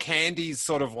all the candies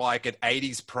sort of like at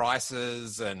 80s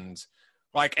prices and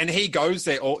like, and he goes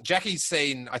there. Jackie's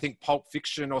seen, I think, Pulp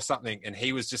Fiction or something, and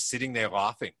he was just sitting there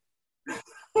laughing.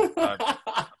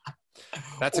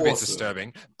 That's a bit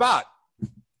disturbing. But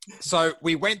so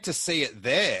we went to see it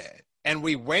there, and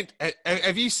we went.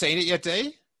 Have you seen it yet,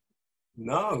 D?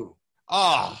 No.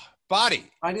 Oh,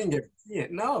 buddy, I didn't get to see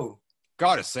it. No.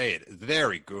 Got to see it.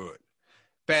 Very good.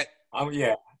 But I'm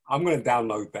going to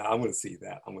download that. I'm going to see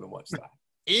that. I'm going to watch that.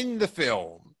 In the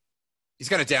film, he's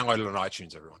going to download it on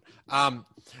iTunes. Everyone.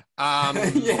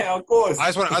 Yeah, of course.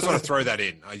 I just want to throw that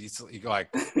in.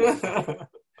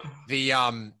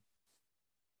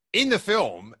 In the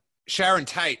film, Sharon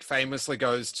Tate famously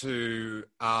goes to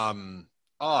what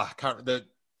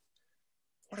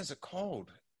is it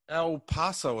called? El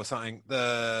Paso or something,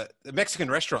 the Mexican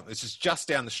restaurant that's just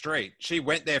down the street. She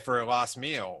went there for her last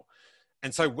meal.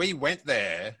 And so we went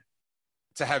there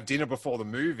to have dinner before the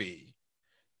movie.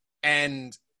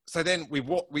 And so then we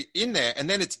in there, and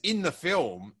then it's in the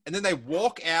film. And then they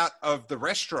walk out of the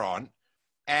restaurant,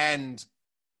 and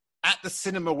at the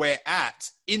cinema we're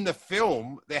at, in the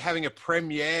film, they're having a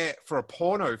premiere for a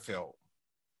porno film.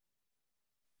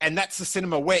 And that's the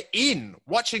cinema we're in,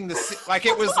 watching like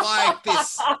it was like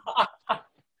this,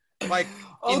 like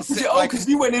because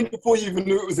you went in before you even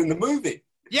knew it was in the movie.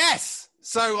 Yes,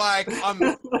 So like, I'm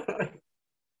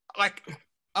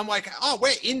like, oh,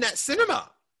 we're in that cinema,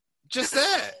 just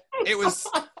there. It was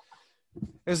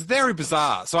very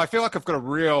bizarre. So I feel like I've got a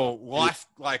real life,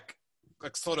 like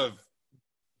sort of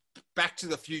Back to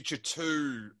the Future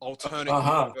 2 alternate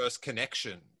universe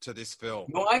connection to this film.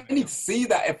 No, I need to see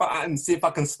that and see if I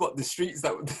can spot the streets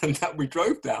that we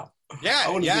drove down. Yeah.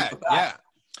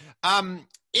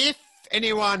 If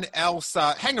anyone else,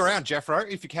 hang around, Jeffro,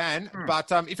 if you can. But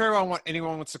if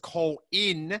anyone wants to call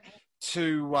in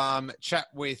to chat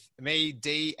with me,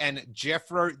 Dee, and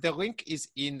Jeffro, the link is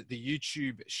in the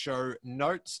YouTube show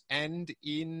notes and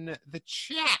in the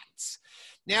chat.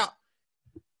 Now,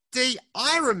 Dee,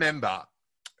 I remember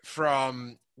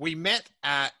we met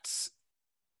at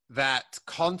that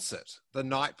concert the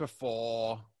night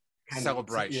before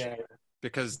Celebration,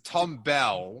 because Tom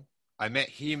Bell, I met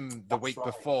him the week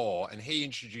before, and he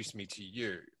introduced me to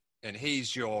you, and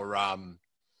he's your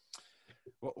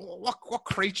what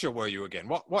creature were you again?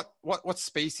 What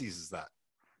species is that?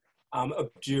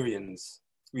 Obdurians.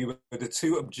 We were the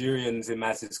two Obdurians in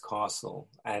Maz's castle,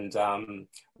 and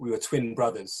we were twin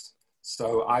brothers.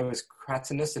 So I was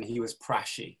Cratinus and he was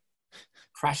Prashi.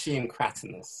 Prashi and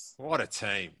Cratinus. What a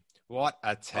team. What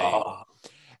a team. Oh,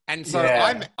 and so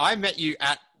I met you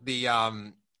at the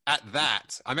at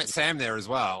that. I met Sam there as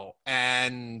well.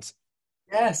 And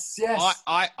yes.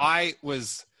 I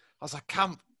was like,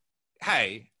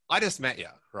 hey, I just met you,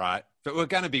 right? But we're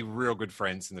going to be real good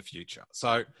friends in the future.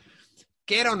 So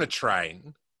get on a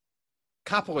train,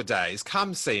 couple of days,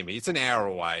 come see me. It's an hour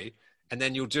away. And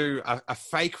then you'll do a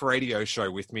fake radio show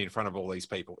with me in front of all these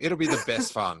people. It'll be the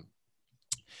best fun.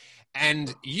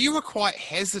 And you were quite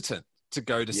hesitant to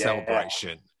go to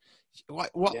Celebration.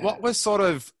 What was sort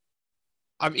of,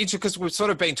 I'm interested because we've sort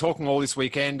of been talking all this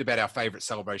weekend about our favorite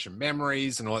Celebration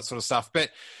memories and all that sort of stuff. But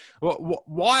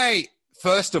why,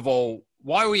 first of all,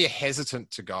 why were you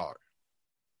hesitant to go?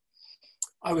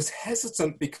 I was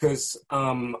hesitant because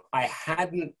I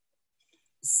hadn't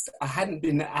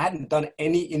done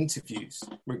any interviews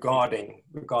regarding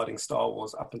Star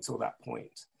Wars up until that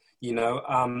point, you know.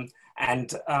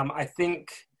 I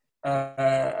think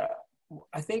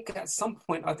at some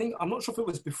point, I'm not sure if it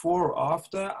was before or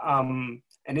after, an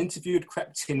interview had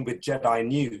crept in with Jedi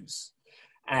News,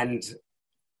 and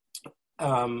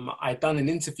I'd done an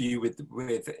interview with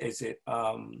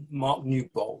Mark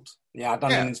Newbold. Yeah, I'd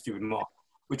done an interview with Mark,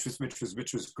 which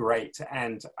was great,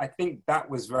 and I think that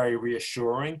was very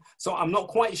reassuring. So I'm not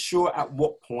quite sure at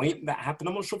what point that happened.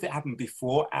 I'm not sure if it happened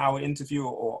before our interview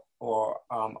or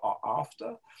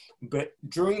after, but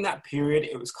during that period,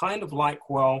 it was kind of like,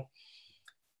 well,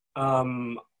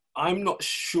 I'm not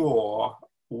sure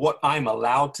what I'm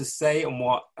allowed to say and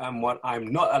what I'm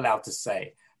not allowed to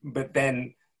say. But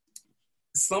then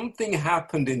something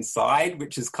happened inside,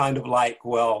 which is kind of like,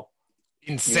 well,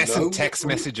 incessant text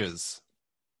messages.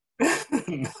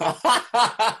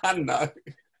 No.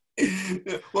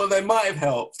 Well, they might have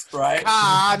helped, right?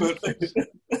 I've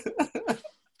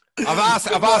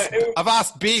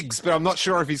asked Biggs, but I'm not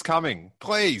sure if he's coming.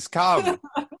 Please come.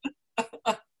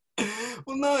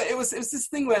 Well, no, it was this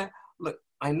thing where, look,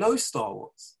 I know Star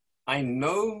Wars. I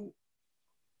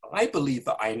believe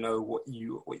that I know what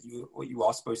you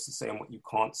are supposed to say and what you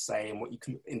can't say, and what you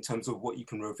can, in terms of what you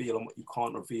can reveal and what you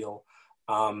can't reveal,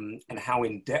 and how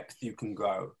in depth you can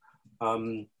go.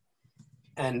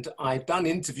 And I've done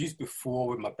interviews before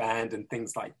with my band and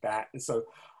things like that. And so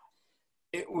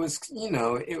it was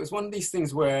one of these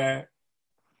things where,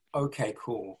 okay,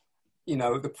 cool. You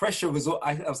know, the pressure was,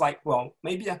 I was like, well,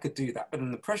 maybe I could do that. But then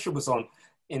the pressure was on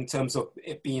in terms of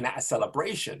it being at a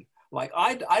celebration. Like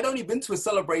I'd only been to a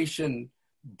celebration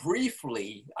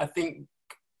briefly, I think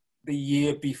the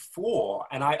year before.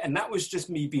 And that was just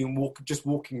me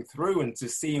walking through and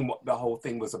just seeing what the whole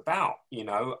thing was about. You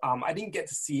know, I didn't get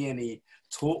to see any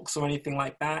talks or anything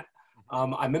like that.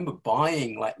 I remember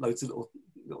buying like loads of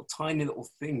little tiny little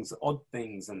things, odd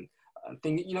things, and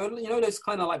things, you know those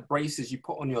kind of like braces you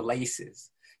put on your laces,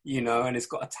 you know, and it's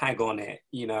got a tag on it,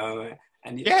 you know,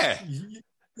 and yeah.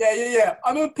 I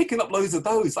remember picking up loads of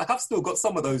those. Like I've still got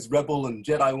some of those Rebel and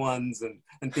Jedi ones and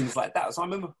things like that. So I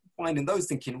remember finding those,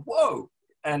 thinking, whoa.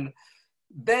 And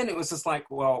then it was just like,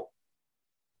 well,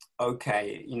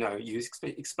 okay, you know, you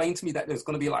explained to me that there's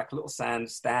going to be like a little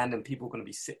stand and people are going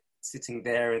to be sitting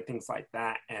there and things like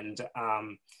that. And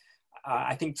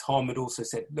I think Tom had also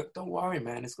said, look, don't worry,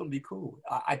 man, it's going to be cool.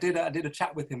 I did a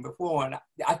chat with him before, and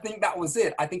I think that was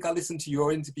it. I think I listened to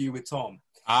your interview with Tom.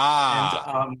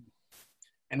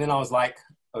 And then I was like,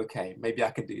 okay, maybe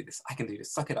I can do this. I can do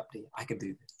this. Suck it up, D. I can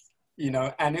do this. You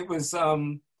know, and it was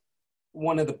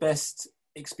one of the best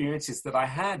experiences that I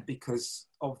had because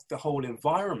of the whole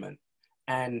environment.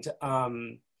 And,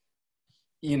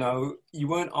 you know, you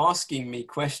weren't asking me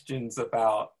questions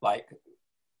about like,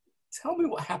 tell me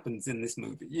what happens in this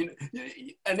movie. You know,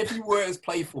 and if you were as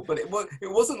playful, but it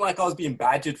wasn't like I was being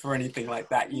badgered for anything like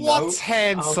that. You know, what's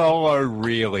Han Solo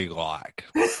really like?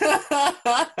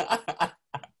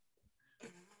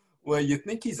 Well, you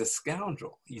think he's a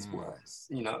scoundrel. He's worse.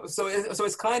 You know, so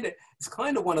it's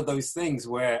kind of one of those things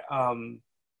where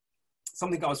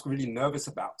something I was really nervous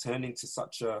about turned into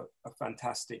such a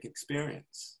fantastic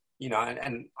experience. You know,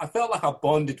 and I felt like I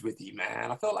bonded with you, man.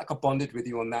 I felt like I bonded with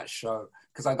you on that show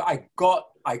because I got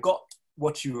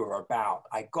what you were about.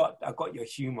 I got your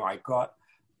humor. I got,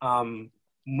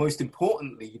 most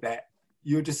importantly, that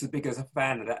you're just as big as a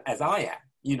fan as I am.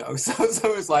 You know, so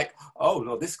it's like, oh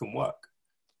no, this can work.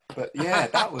 But yeah,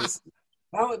 that was,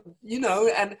 you know,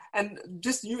 and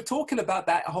just you were talking about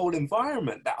that whole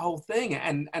environment, that whole thing,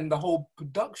 and the whole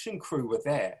production crew were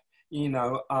there. You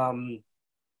know.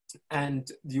 And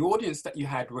the audience that you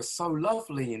had was so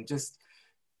lovely and just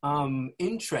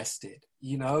interested.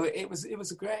 You know, it was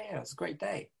a great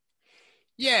day.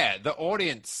 Yeah, the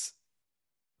audience,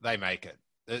 they make it.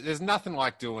 There's nothing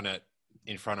like doing it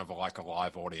in front of like a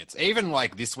live audience. Even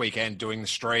like this weekend, doing the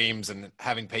streams and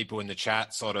having people in the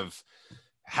chat sort of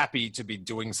happy to be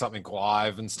doing something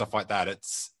live and stuff like that. It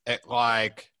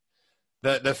like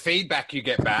the feedback you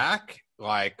get back,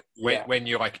 like when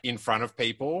you're like in front of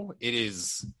people, it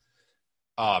is.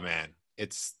 Oh man,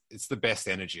 it's the best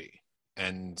energy.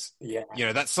 And you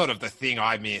know, that's sort of the thing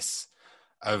I miss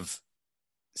of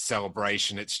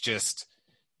Celebration. It's just,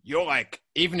 you're like,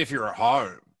 even if you're at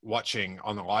home watching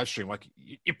on the live stream, like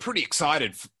you're pretty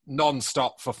excited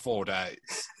non-stop for 4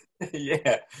 days.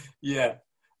 Yeah.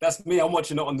 That's me. I'm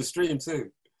watching it on the stream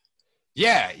too.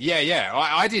 Yeah.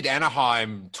 I did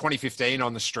Anaheim 2015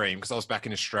 on the stream because I was back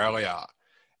in Australia,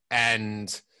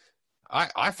 and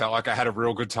I felt like I had a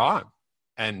real good time.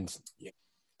 And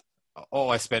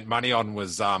all I spent money on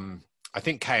was, I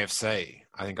think KFC.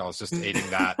 I think I was just eating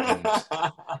that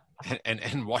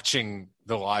and watching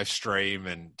the live stream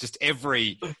and just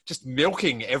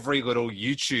milking every little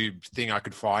YouTube thing I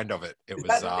could find of it. Is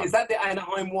that the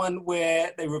Anaheim one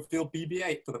where they revealed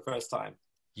BB-8 for the first time?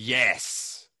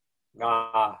 Yes.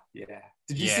 Yeah.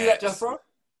 Did you see that, Jethro?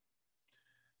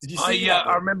 Did you see that?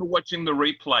 I remember watching the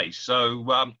replay. So,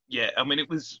 I mean, it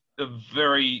was a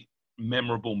very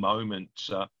memorable moment,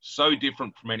 so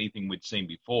different from anything we'd seen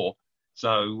before.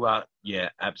 So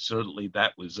absolutely,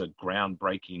 that was a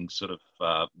groundbreaking sort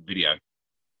of video.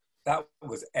 That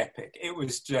was epic. It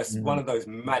was just one of those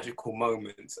magical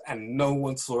moments, and no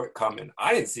one saw it coming.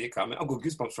 I didn't see it coming. I've got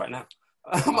goosebumps right now.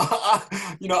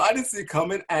 You know, I didn't see it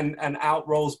coming, and out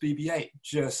rolls BB-8.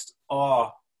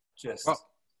 Well,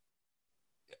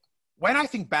 when I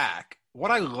think back,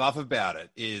 what I love about it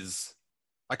is,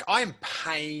 like, I am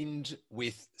pained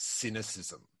with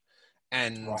cynicism.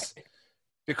 And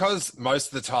because most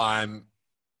of the time,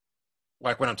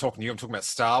 like when I'm talking to you, I'm talking about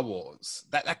Star Wars.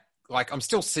 That like, I'm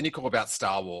still cynical about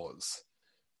Star Wars,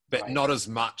 but not as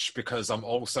much because I'm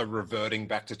also reverting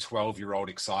back to 12-year-old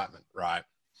excitement, right?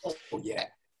 Oh, yeah.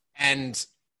 And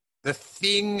the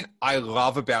thing I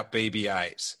love about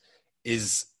BB-8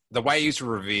 is the way he's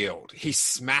revealed. He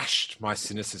smashed my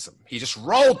cynicism. He just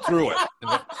rolled through it.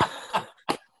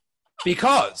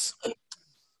 Because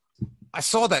I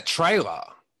saw that trailer,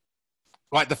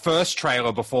 like the first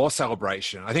trailer before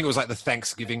Celebration. I think it was like the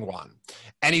Thanksgiving one.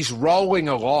 And he's rolling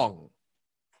along,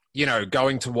 you know,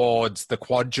 going towards the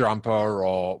quad jumper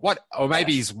or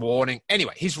maybe he's warning.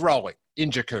 Anyway, he's rolling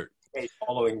in Jakku. He's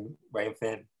following Ray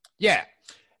Finn. Yeah.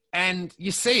 And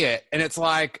you see it and it's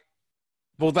like,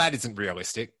 well, that isn't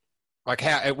realistic. Like,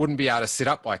 how it wouldn't be able to sit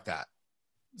up like that.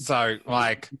 So,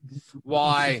 like,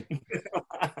 why?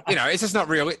 You know, it's just not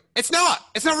real. It's not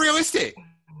realistic.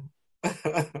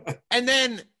 And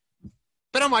then,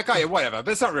 but I'm like, oh yeah, whatever.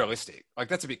 But it's not realistic. Like,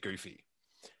 that's a bit goofy.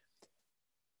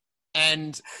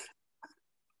 And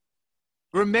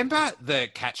remember the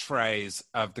catchphrase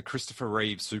of the Christopher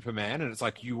Reeve Superman? And it's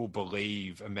like, you will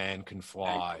believe a man can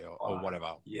fly or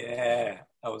whatever. Yeah,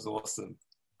 that was awesome.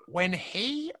 When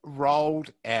he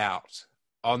rolled out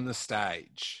on the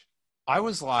stage, I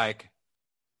was like,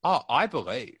 oh, I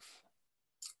believe.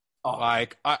 Oh.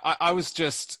 Like, I was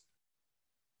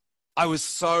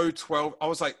so 12. I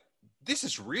was like, this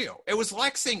is real. It was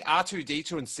like seeing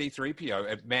R2-D2 and C-3PO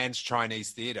at Man's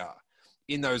Chinese Theater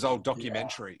in those old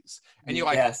documentaries. Yeah. And you're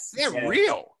like, they're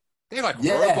real. They're like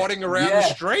roboting around the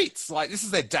streets. Like, this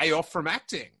is their day off from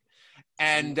acting.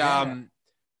 And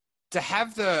to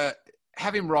have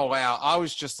him roll out, I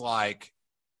was just like,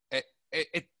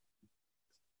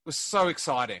 was so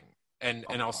exciting. And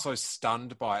I was so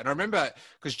stunned by it. And I remember,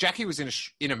 because Jackie was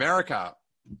in America,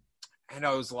 and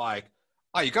I was like,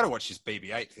 oh, you got to watch this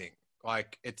BB-8 thing.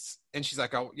 Like, and she's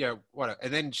like, oh, yeah, what?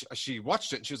 And then she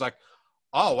watched it, and she was like,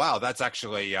 oh, wow, that's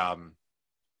actually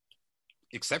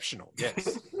exceptional.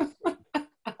 Yes.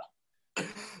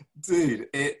 Dude,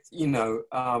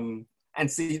 and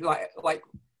see,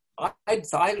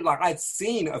 I'd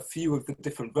seen a few of the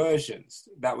different versions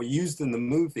that were used in the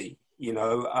movie,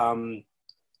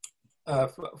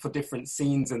 for different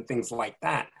scenes and things like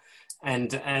that.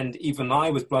 And even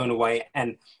I was blown away,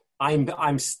 and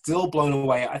I'm still blown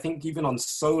away. I think even on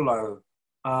Solo,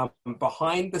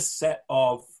 behind the set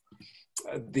of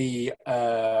the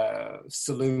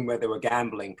saloon where they were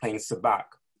gambling, playing sabacc,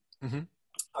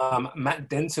 Matt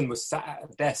Denton was sat at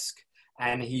a desk,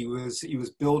 and he was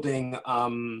building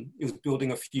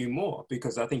a few more,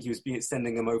 because I think he was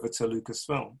sending them over to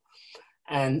Lucasfilm,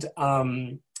 and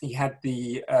he had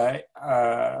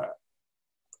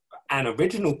an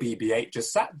original BB-8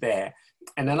 just sat there,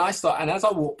 and then as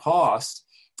I walked past,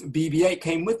 BB-8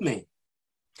 came with me,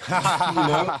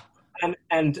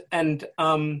 and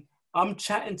I'm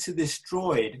chatting to this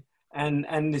droid,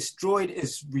 and this droid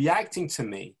is reacting to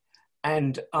me,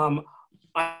 and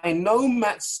I know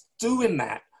Matt's doing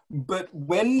that, but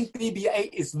when BB-8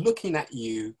 is looking at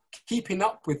you, keeping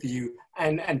up with you,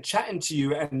 and chatting to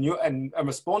you, and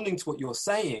responding to what you're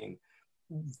saying,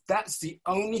 that's the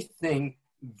only thing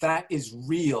that is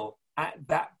real at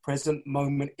that present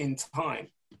moment in time.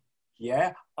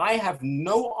 Yeah, I have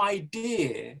no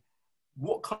idea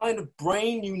what kind of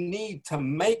brain you need to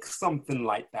make something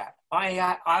like that.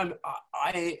 I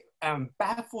am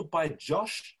baffled by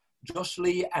Josh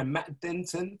Lee and Matt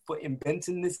Denton for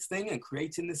inventing this thing and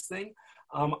creating this thing.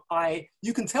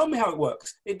 You can tell me how it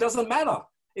works. It doesn't matter.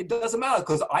 It doesn't matter,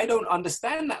 because I don't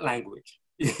understand that language.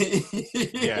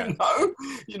 Yeah.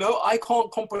 I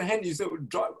can't comprehend you. So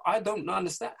I don't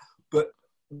understand. But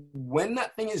when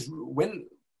that thing is,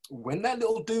 when that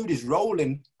little dude is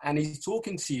rolling and he's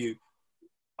talking to you,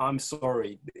 I'm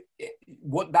sorry.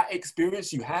 What that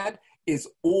experience you had is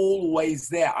always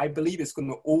there. I believe it's going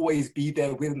to always be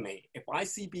there with me. If I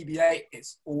see BB-8,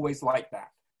 it's always like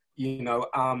that,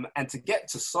 and to get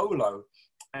to Solo,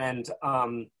 and,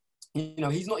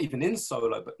 he's not even in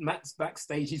Solo, but Matt's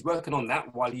backstage. He's working on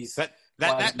that while he's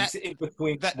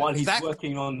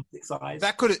working on Six Eyes.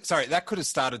 That could have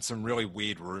started some really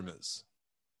weird rumors.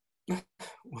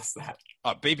 What's that?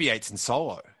 Oh, BB-8's in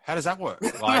Solo. How does that work?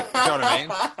 Like, you know what I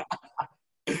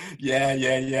mean?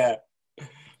 Yeah.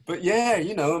 But yeah,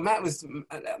 Matt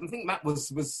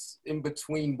was in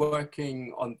between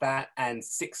working on that and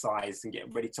Six Eyes and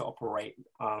getting ready to operate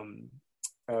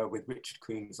with Richard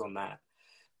Coombs on that.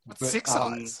 Six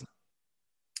Eyes?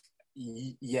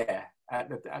 Yeah, at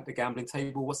the gambling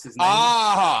table. What's his name?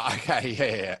 Ah, okay,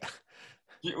 yeah.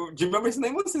 Do you remember his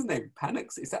name? What's his name?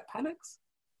 Panix? Is that Panix?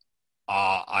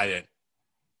 I don't.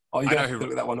 Oh, you have to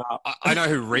look that one up. I know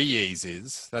who Reyes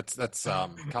is. That's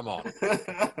come on.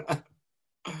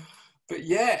 But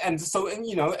yeah, and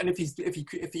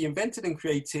if he invented and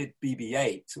created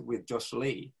BB-8 with Josh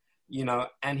Lee,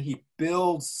 and he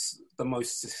builds the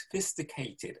most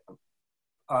sophisticated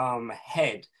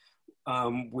head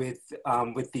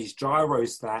with these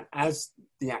gyros that, as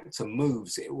the actor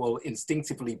moves, it will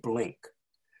instinctively blink.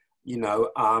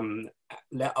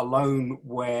 Let alone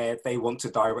where they want to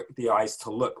direct the eyes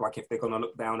to look, like if they're going to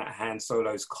look down at Han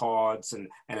Solo's cards and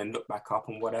then look back up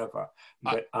and whatever.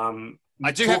 But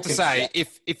I do have to say,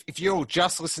 if you're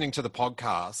just listening to the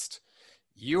podcast,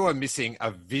 you are missing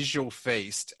a visual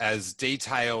feast, as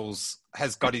Details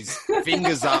has got his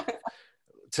fingers up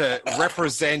to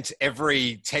represent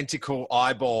every tentacle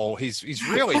eyeball. He's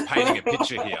really painting a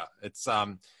picture here. It's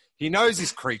he knows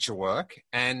his creature work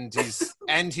and his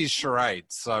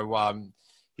charades. So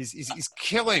he's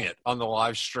killing it on the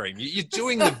live stream. You're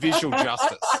doing the visual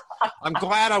justice. I'm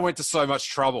glad I went to so much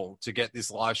trouble to get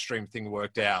this live stream thing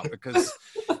worked out, because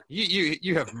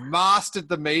you have mastered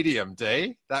the medium,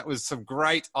 D. That was some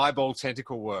great eyeball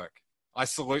tentacle work. I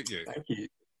salute you.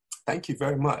 Thank you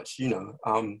very much.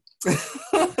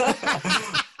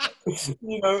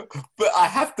 But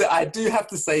I do have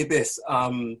to say this.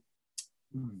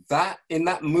 That in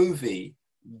that movie,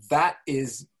 that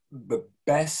is the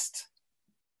best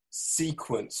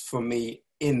sequence for me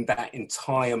in that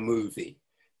entire movie,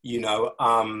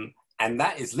 and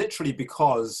that is literally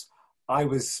because I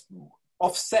was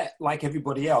offset like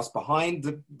everybody else behind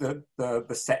the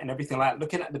set and everything like that,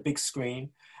 looking at the big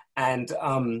screen, and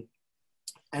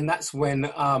that's when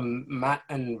Matt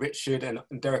and Richard and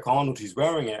Derek Arnold, who's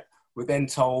wearing it, were then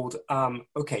told,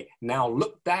 okay, now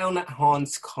look down at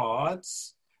Han's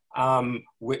cards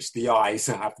which the eyes,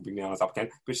 I have to bring the eyes up again,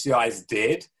 which the eyes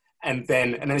did. And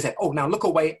then he said, oh, now look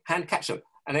away, hand catch him.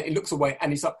 And then he looks away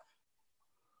and he's like,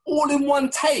 all in one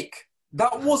take.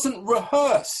 That wasn't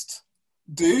rehearsed,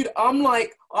 dude. I'm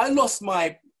like, I lost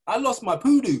my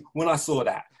poodoo when I saw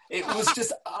that. It was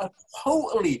just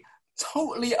totally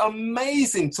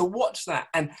amazing to watch that.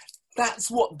 And that's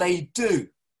what they do.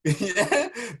 Yeah?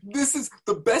 This is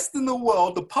the best in the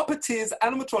world. The puppeteers,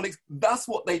 animatronics, that's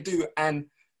what they do. And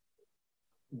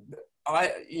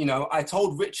I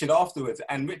told Richard afterwards,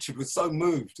 and Richard was so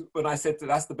moved when I said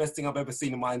that's the best thing I've ever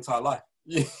seen in my entire life.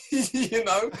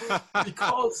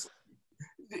 Because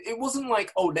it wasn't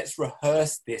like, oh, let's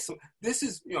rehearse this. This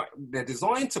is, they're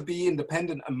designed to be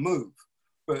independent and move,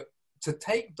 but to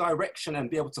take direction and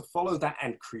be able to follow that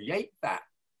and create that,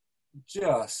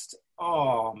 just,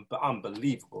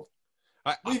 unbelievable.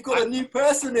 We've got a new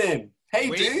person in. Hey,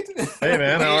 dude. Hey,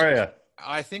 man, how are you?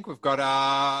 I think we've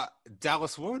got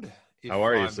Dallas Wood. How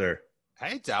are you, sir?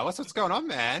 Hey, Dallas, what's going on,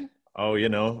 man? Oh,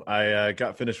 I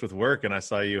got finished with work and I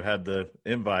saw you had the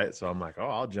invite, so I'm like, oh,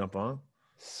 I'll jump on.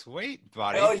 Sweet,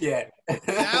 buddy. Oh, yeah.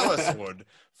 Dallas Wood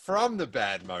from the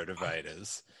Bad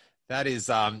Motivators. That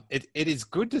is, it is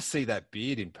good to see that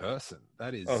beard in person.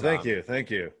 That is. Oh, thank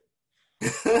you.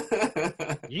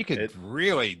 You could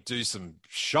really do some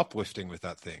shoplifting with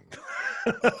that thing.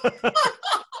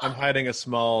 I'm hiding a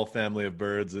small family of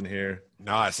birds in here.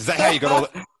 Nice. Is that how you got all?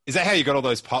 Is that how you got all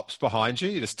those pups behind you?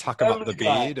 You just tuck them up the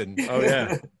beard and.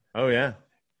 Oh yeah.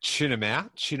 Chin them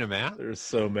out. There's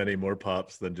so many more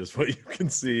pops than just what you can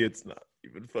see. It's not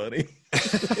even funny.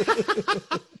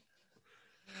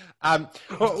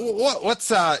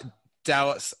 What's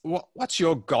Dallas? What's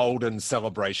your golden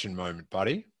celebration moment,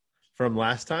 buddy? From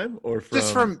last time, or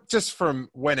from just from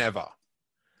whenever?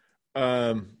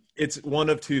 It's one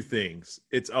of two things.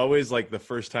 It's always like the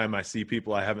first time I see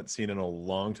people I haven't seen in a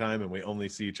long time, and we only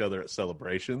see each other at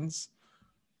celebrations.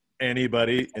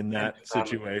 Anybody in that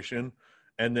situation.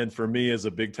 And then for me as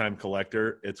a big time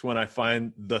collector, it's when I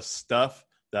find the stuff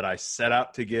that I set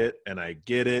out to get and I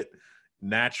get it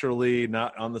naturally,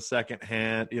 not on the second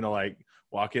hand, like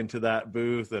walk into that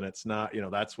booth and it's not,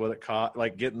 that's what it cost,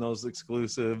 like getting those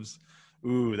exclusives.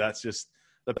 Ooh, that's just,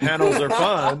 the panels are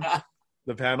fun.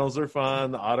 The panels are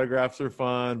fun. The autographs are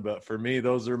fun. But for me,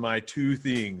 those are my two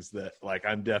things that like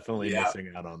I'm definitely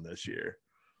missing out on this year.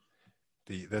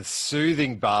 The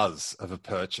soothing buzz of a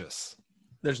purchase.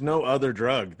 There's no other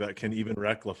drug that can even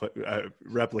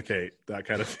replicate that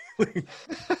kind of feeling.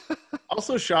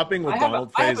 Also, shopping with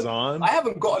Donald Faison. I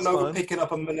haven't gotten over picking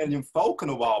up a Millennium Falcon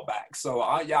a while back, so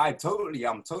I'm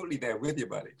totally there with you,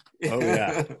 buddy.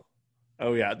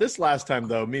 Oh yeah. This last time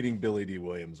though, meeting Billy D.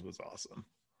 Williams was awesome.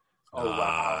 Oh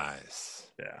wow. Nice.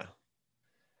 Yeah.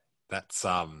 That's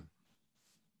I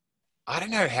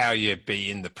don't know how you be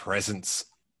in the presence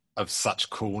of such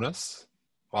coolness.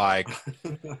 Like,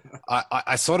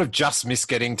 I sort of just missed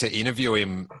getting to interview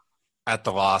him at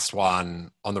the last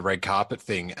one on the red carpet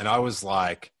thing. And I was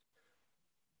like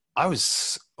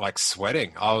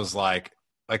sweating. I was like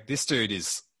this dude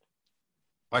is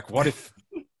like, what if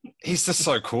he's just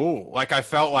so cool? Like, I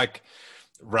felt like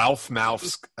Ralph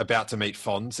Malph's about to meet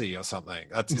Fonzie or something.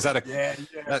 That's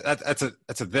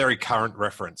a very current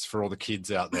reference for all the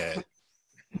kids out there.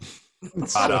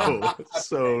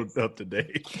 So up to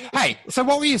date. Hey, so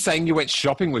what were you saying? You went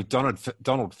shopping with Donald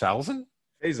Faison?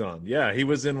 Faison, yeah, he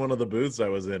was in one of the booths I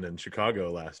was in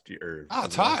Chicago last year. Oh,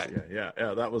 tight. Yeah,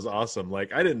 that was awesome.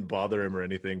 Like, I didn't bother him or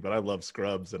anything, but I love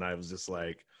Scrubs, and I was just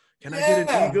like, "Can I get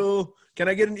an eagle? Can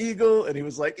I get an eagle?" And he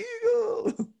was like,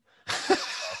 "Eagle."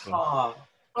 Awesome.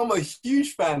 I'm a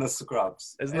huge fan of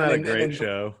Scrubs. Isn't that a great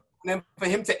show? And then for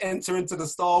him to enter into the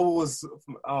Star Wars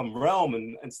realm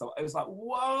and stuff, it was like,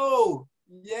 whoa,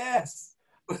 yes.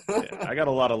 I got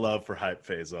a lot of love for Hype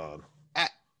Faison.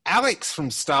 Alex from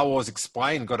Star Wars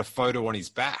Explained got a photo on his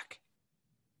back,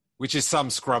 which is some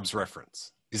Scrubs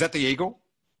reference. Is that the eagle?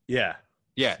 Yeah.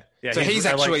 So he's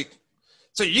actually...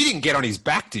 So you didn't get on his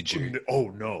back, did you? Oh,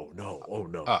 no. Oh,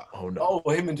 no.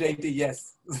 Oh, him and JD,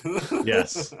 yes.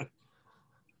 Yes.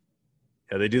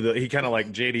 Yeah, they do he kind of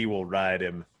like JD will ride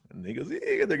him. And he goes,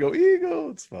 Eagle. They go,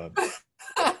 Eagle. It's fun.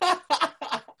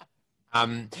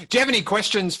 Do you have any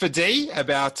questions for D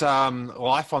about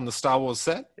life on the Star Wars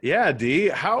set? Yeah, D.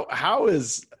 How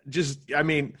is just, I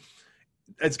mean,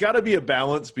 it's got to be a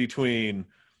balance between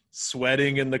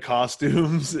sweating in the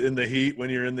costumes in the heat when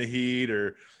you're in the heat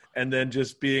and then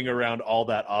just being around all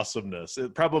that awesomeness.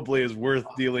 It probably is worth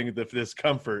dealing with the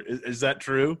discomfort. Is that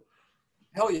true?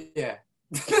 Hell yeah.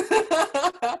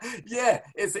 Yeah,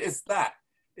 it's that.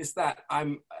 It's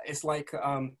like there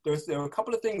are a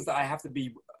couple of things that I have to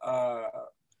be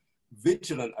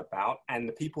vigilant about, and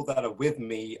the people that are with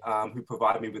me, who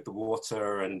provide me with the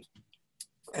water and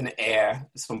air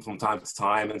from time to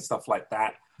time and stuff like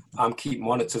that, keep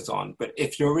monitors on. But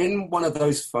if you're in one of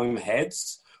those foam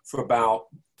heads for about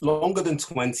longer than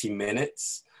 20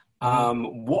 minutes,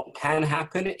 what can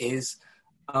happen is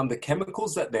the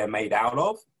chemicals that they're made out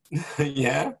of,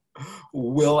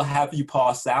 will have you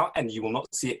pass out and you will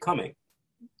not see it coming.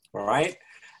 All right.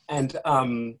 And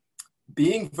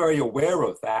being very aware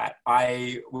of that,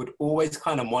 I would always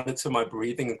kind of monitor my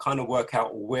breathing and kind of work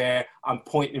out where I'm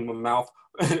pointing my mouth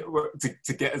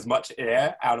to get as much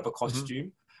air out of a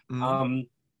costume.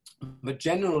 But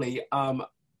generally,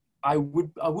 I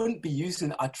wouldn't be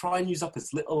using, I try and use up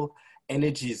as little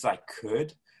energy as I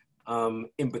could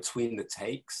in between the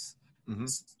takes,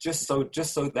 just so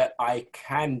that I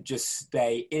can just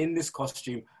stay in this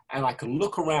costume and I can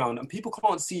look around, and people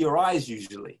can't see your eyes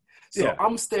usually. So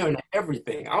I'm staring at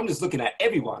everything. I'm just looking at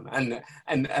everyone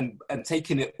and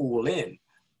taking it all in.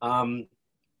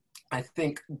 I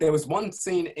think there was one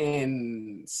scene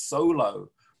in Solo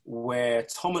where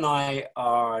Tom and I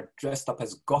are dressed up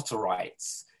as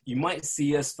Gotterites. You might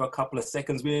see us for a couple of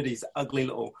seconds. We're these ugly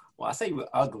little, well, I say we're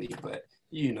ugly, but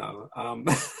you know,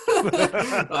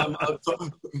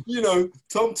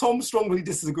 Tom strongly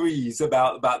disagrees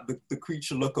about the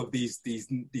creature look of these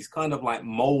kind of like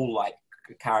mole-like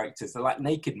characters. They're like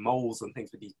naked moles and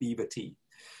things with these beaver teeth.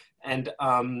 And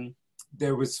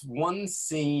there was one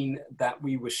scene that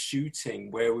we were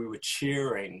shooting where we were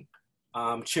cheering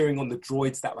on the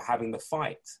droids that were having the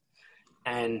fight.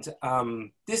 And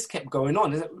this kept going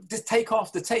on. Just take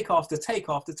after take after take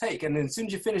after take. And then as soon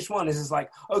as you finish one, it's just like,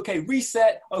 okay,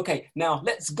 reset. Okay, now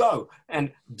let's go.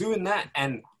 And doing that,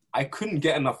 and I couldn't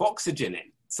get enough oxygen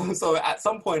in. So at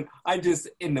some point, I just,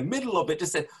 in the middle of it,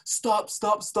 just said, stop.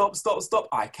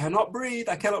 I cannot breathe.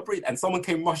 And someone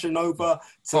came rushing over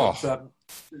to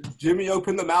Jimmy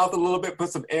opened the mouth a little bit, put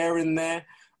some air in there.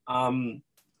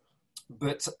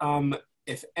 But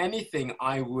if anything,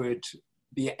 I would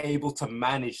be able to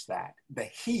manage that. The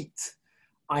heat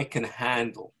I can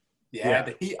handle.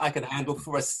 The heat I can handle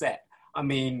for a set. I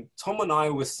mean, Tom and I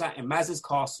were sat in Maz's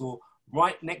castle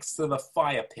right next to the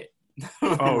fire pit.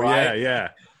 Right?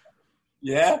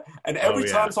 Yeah. And every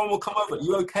time someone will come over,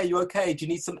 you okay? Do you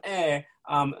need some air?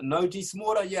 No, do you need some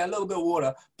water? Yeah, a little bit of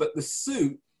water. But the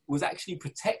suit was actually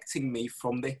protecting me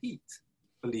from the heat,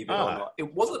 believe it or not.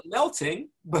 It wasn't melting,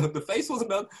 but the face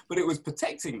wasn't melting, but it was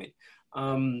protecting me.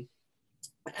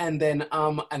 And then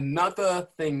another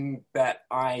thing that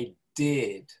I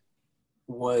did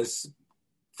was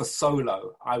for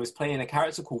Solo. I was playing a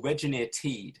character called Regineer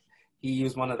Teed. He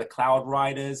was one of the Cloud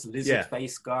Riders, lizard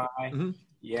face guy.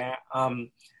 Yeah.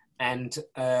 And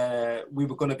we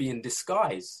were going to be in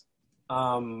disguise,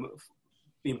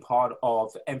 being part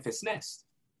of Enfys Nest.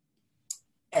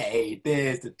 Hey,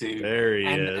 there's the dude. There he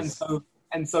is.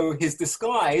 And so his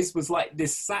disguise was like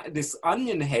this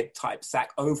onion head type sack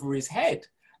over his head.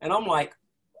 And I'm like,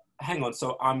 hang on,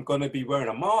 so I'm going to be wearing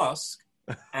a mask,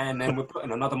 and then we're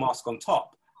putting another mask on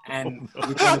top. And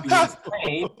we're going to be in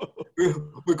Spain.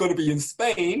 We're going to be in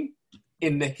Spain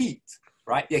in the heat,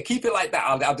 right? Yeah, keep it like that.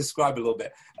 I'll describe it a little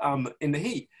bit. In the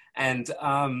heat. And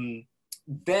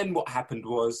then what happened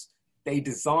was they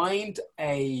designed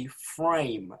a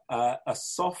frame, a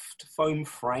soft foam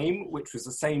frame, which was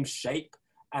the same shape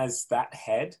as that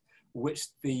head, which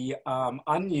the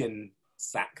onion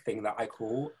sack thing that I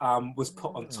call was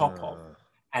put on top of.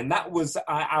 And that was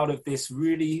out of this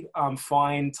really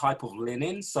fine type of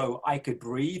linen, so I could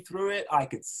breathe through it. I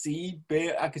could see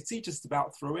just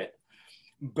about through it.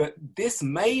 But this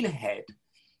main head,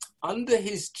 under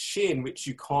his chin, which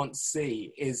you can't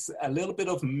see, is a little bit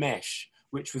of mesh,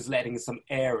 which was letting some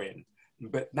air in.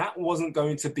 But that wasn't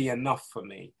going to be enough for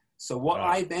me. So what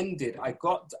I then did, I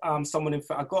got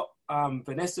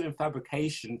Vanessa in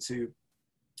fabrication to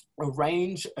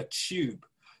arrange a tube.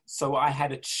 So I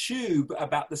had a tube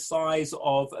about the size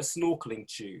of a snorkeling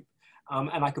tube,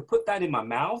 and I could put that in my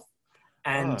mouth,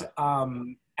 and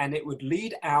it would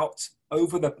lead out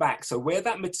over the back. So where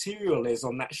that material is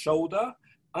on that shoulder,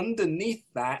 underneath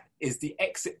that is the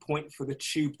exit point for the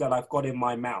tube that I've got in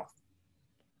my mouth,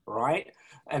 right?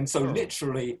 And so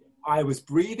literally, I was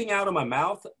breathing out of my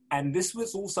mouth, and this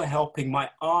was also helping my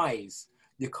eyes.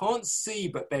 You can't see,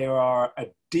 but they are a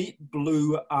deep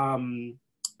blue,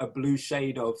 a blue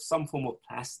shade of some form of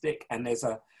plastic, and there's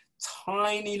a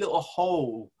tiny little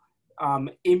hole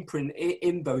imprint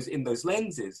in those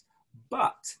lenses.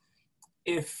 But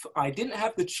if I didn't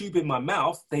have the tube in my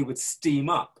mouth, they would steam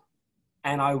up,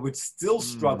 and I would still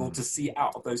struggle to see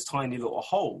out of those tiny little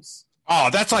holes. Oh,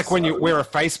 that's like when you wear a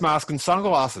face mask and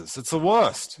sunglasses. It's the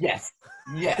worst. Yes.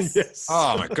 Yes. Yes.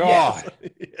 Oh my God.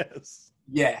 Yes.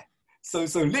 Yeah. So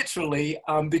literally,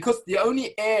 because the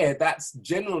only air that's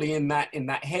generally in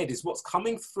that head is what's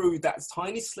coming through that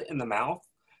tiny slit in the mouth,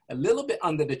 a little bit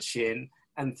under the chin,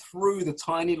 and through the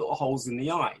tiny little holes in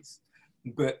the eyes.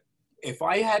 But if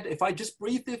I just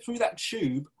breathed it through that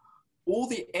tube, all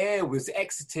the air was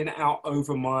exiting out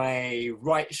over my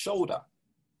right shoulder.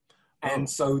 And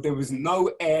so there was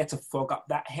no air to fog up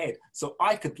that head. So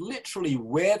I could literally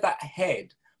wear that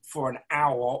head for an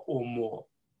hour or more.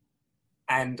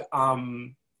 And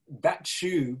that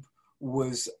tube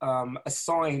was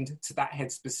assigned to that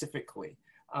head specifically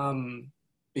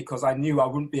because I knew I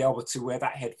wouldn't be able to wear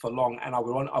that head for long. And I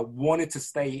wanted to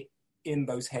stay in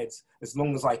those heads as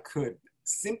long as I could,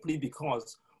 simply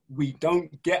because we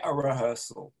don't get a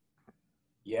rehearsal.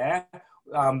 Yeah.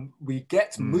 We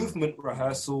get movement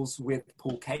rehearsals with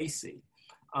Paul Casey.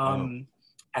 And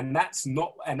that's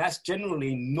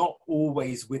generally not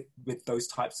always with those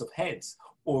types of heads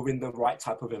or in the right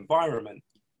type of environment.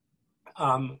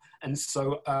 And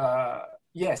so,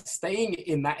 staying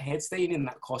in that head, staying in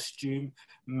that costume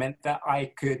meant that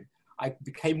I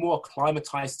became more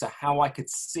acclimatized to how I could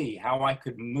see, how I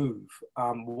could move,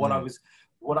 what I was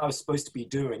supposed to be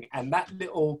doing. And that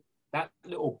little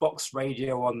box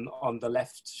radio on the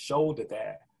left shoulder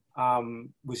there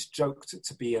was joked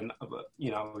to be I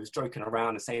was joking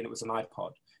around and saying it was an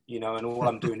iPod, and all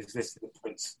I'm doing is listening to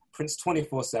Prince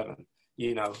 24/7,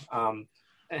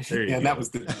 and that was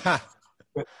the,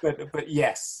 but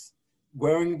yes,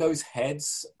 wearing those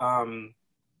heads,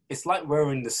 it's like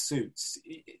wearing the suits.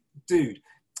 Dude,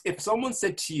 if someone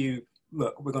said to you,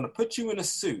 look, we're going to put you in a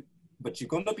suit, but you're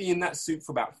going to be in that suit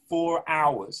for about 4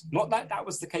 hours. Not that that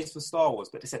was the case for Star Wars,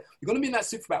 but they said, you're going to be in that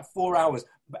suit for about 4 hours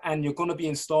and you're going to be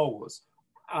in Star Wars.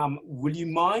 Will you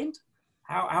mind?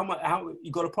 How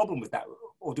you got a problem with that?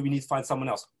 Or do we need to find someone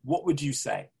else? What would you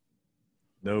say?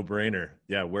 No brainer.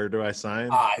 Yeah. Where do I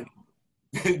sign?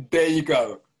 There you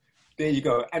go. There you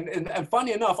go. And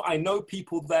funny enough, I know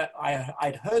people that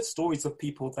I'd heard stories of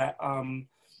people that,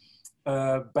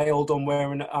 bailed on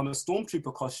wearing a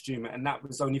stormtrooper costume, and that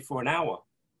was only for an hour.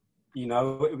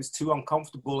 It was too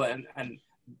uncomfortable, and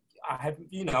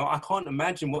I can't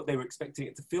imagine what they were expecting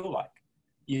it to feel like.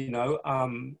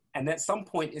 And at some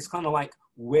point, it's kind of like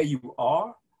where you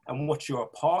are and what you're a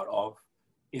part of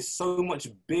is so much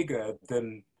bigger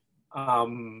than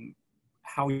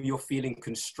how you're feeling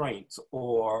constraint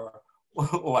or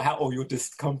your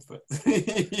discomfort.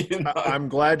 I'm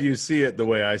glad you see it the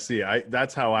way I see it.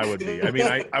 That's how I would be. I mean,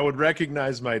 I would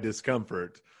recognize my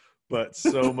discomfort, but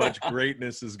so much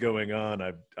greatness is going on.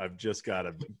 I've just got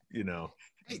to,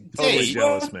 totally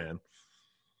jealous, man.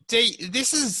 D,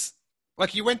 this is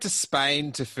like you went to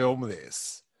Spain to film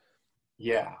this.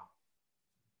 Yeah.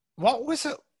 What was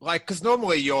it like? Because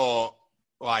normally you're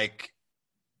like,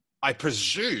 I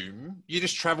presume you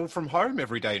just travel from home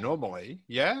every day normally,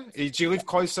 yeah? Do you live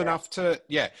close enough to,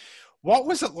 yeah. What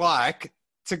was it like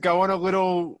to go on a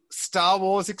little Star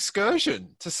Wars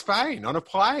excursion to Spain on a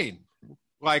plane?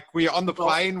 Like, were you on the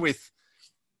plane with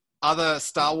other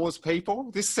Star Wars people?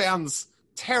 This sounds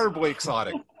terribly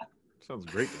exciting. Sounds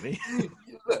great to me.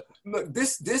 Look,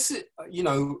 this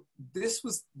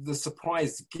was the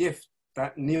surprise gift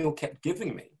that Neil kept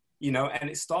giving me, and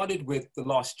it started with The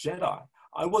Last Jedi.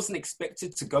 I wasn't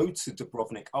expected to go to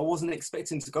Dubrovnik. I wasn't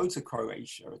expecting to go to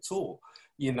Croatia at all,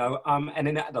 and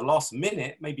then at the last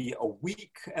minute, maybe a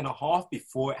week and a half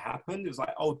before it happened, it was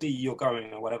like, oh, D, you're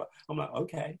going or whatever. I'm like,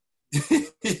 okay,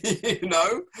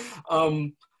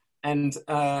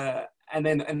 and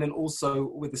then also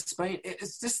with the Spain,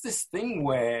 it's just this thing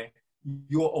where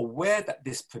you're aware that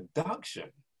this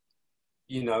production,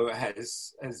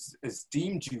 has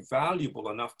deemed you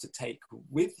valuable enough to take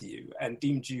with you and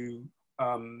deemed you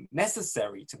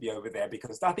necessary to be over there,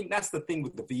 because I think that's the thing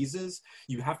with the visas.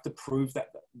 You have to prove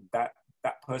that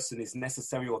person is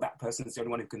necessary, or that person is the only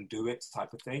one who can do it,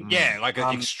 type of thing. Yeah, like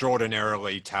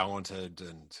extraordinarily talented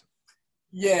and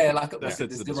like that's the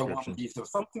 01 visa,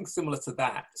 something similar to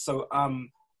that. So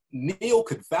Neil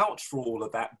could vouch for all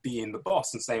of that, being the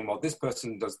boss and saying, well, this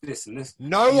person does this and this.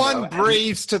 No one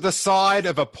breathes to the side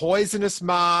of a poisonous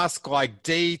mask like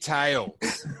Details.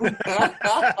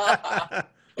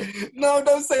 No,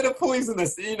 don't say the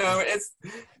poisonous. It's,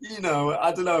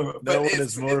 I don't know. But no one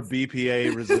is more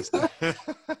BPA resistant.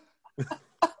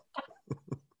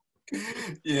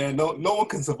 Yeah, no one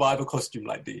can survive a costume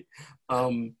like D.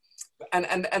 And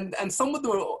some of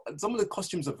the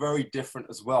costumes are very different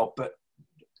as well. But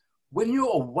when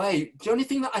you're away, the only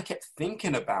thing that I kept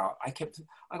thinking about,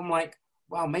 I'm like,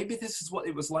 wow, maybe this is what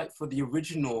it was like for the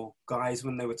original guys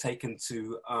when they were taken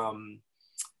to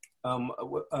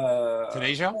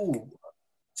Tunisia?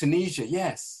 Tunisia,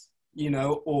 yes.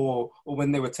 Or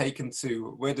when they were taken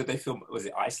to, where did they film? Was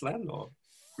it Iceland or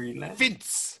Greenland?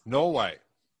 Finns, Norway.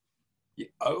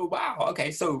 Oh wow,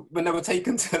 okay. So when they were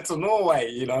taken to Norway,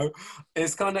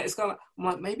 it's kind of. I'm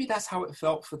like, maybe that's how it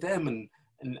felt for them,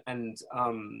 and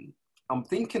I'm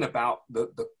thinking about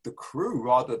the crew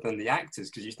rather than the actors,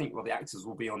 because you think, well, the actors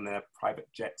will be on their private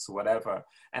jets or whatever,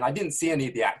 and I didn't see any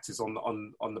of the actors on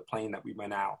the plane that we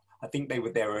went out. I think they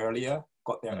were there earlier,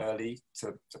 got there early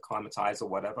to acclimatize or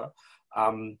whatever,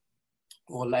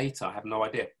 or later. I have no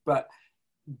idea, but.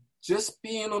 Just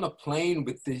being on a plane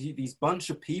with these bunch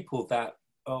of people that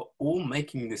are all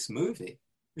making this movie,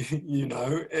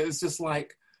 it was just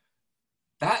like,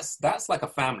 that's like a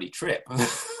family trip,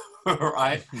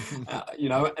 right?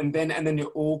 And then you're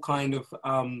all kind of,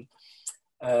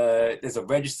 there's a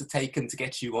register taken to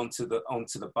get you onto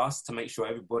the bus to make sure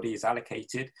everybody is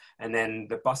allocated. And then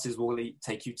the buses will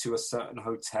take you to a certain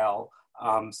hotel.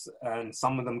 And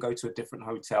some of them go to a different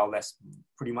hotel that's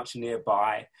pretty much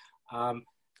nearby.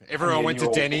 Everyone went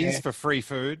to Denny's for free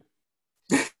food.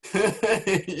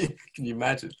 Can you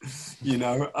imagine?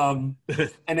 And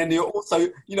then you're also,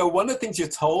 one of the things you're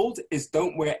told is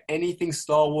don't wear anything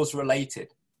Star Wars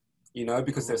related,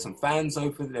 because there's some fans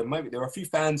over there. There are a few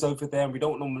fans over there, and we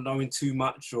don't want them knowing too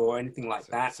much or anything like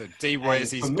that. So D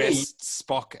wears his best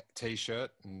Spock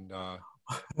t-shirt and yeah,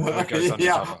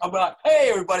 I'm like, hey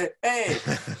everybody, hey,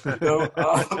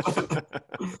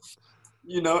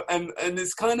 and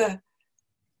it's kind of.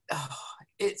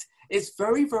 It's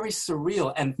very, very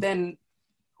surreal. And then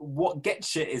what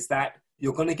gets you is that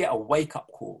you're going to get a wake-up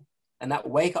call. And that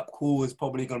wake-up call is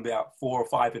probably going to be about 4 or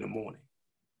 5 in the morning,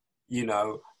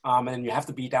 and you have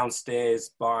to be downstairs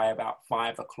by about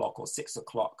 5 o'clock or 6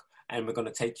 o'clock. And we're going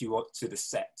to take you up to the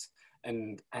set.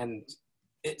 And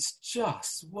it's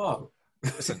just, whoa.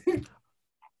 Listen,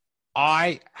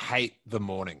 I hate the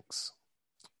mornings.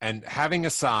 And having a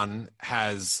son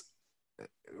has...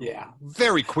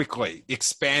 very quickly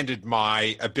expanded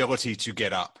my ability to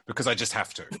get up because I just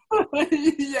have to.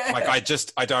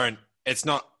 I don't, it's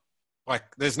not like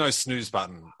there's no snooze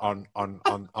button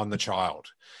on the child.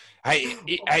 Hey,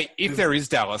 if there is,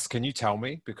 Dallas, can you tell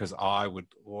me? Because I would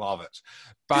love it.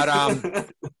 But,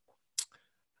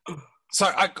 so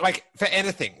I like for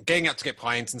anything, getting up to get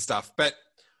planes and stuff, but.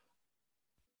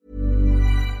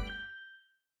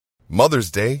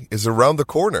 Mother's Day is around the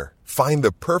corner. Find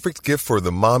the perfect gift for the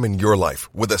mom in your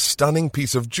life with a stunning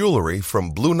piece of jewelry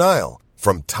from Blue Nile.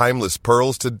 From timeless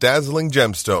pearls to dazzling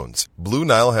gemstones, Blue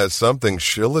Nile has something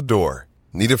she'll adore.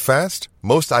 Need it fast?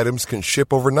 Most items can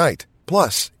ship overnight.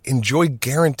 Plus, enjoy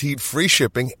guaranteed free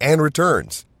shipping and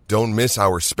returns. Don't miss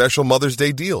our special Mother's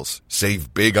Day deals.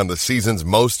 Save big on the season's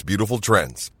most beautiful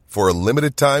trends. For a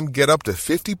limited time, get up to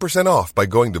 50% off by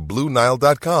going to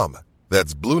BlueNile.com.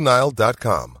 That's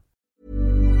BlueNile.com.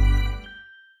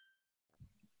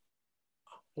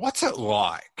 What's it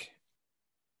like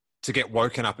to get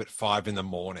woken up at 5 in the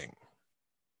morning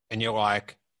and you're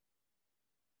like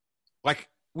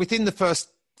within the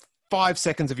first 5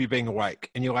 seconds of you being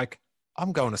awake and you're like,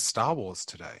 I'm going to Star Wars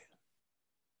today.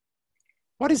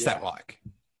 What is that like?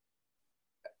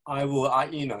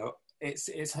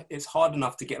 It's hard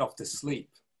enough to get off to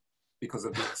sleep because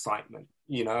of the excitement,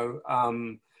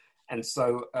 and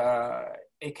so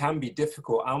it can be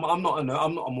difficult. I'm not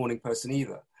a morning person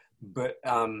either. But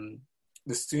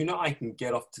the sooner I can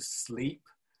get off to sleep,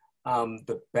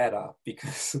 the better,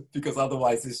 because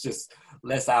otherwise it's just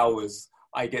less hours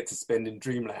I get to spend in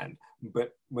dreamland.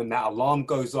 But when that alarm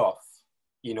goes off,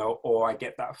 or I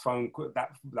get that phone call, that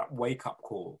wake up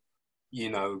call,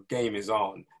 game is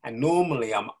on. And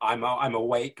normally I'm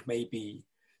awake maybe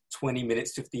 20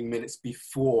 minutes, 15 minutes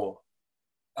before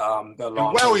the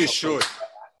alarm. Well, you should.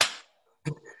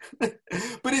 But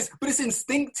it's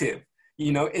instinctive.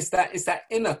 It's that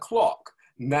inner clock,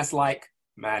 and that's like,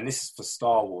 man, this is for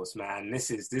Star Wars, man.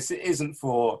 This isn't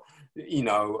for,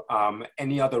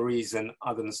 any other reason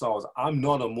other than Star Wars. I'm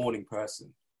not a morning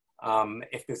person.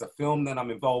 If there's a film that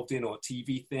I'm involved in or a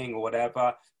TV thing or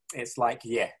whatever, it's like,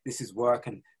 yeah, this is work,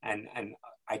 and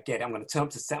I get it. I'm going to turn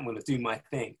up to set. I'm going to do my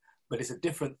thing. But it's a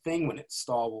different thing when it's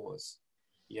Star Wars.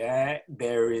 Yeah,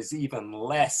 there is even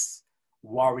less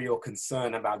worry or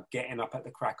concern about getting up at the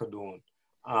crack of dawn.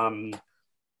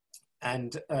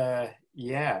 And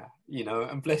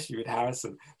bless you with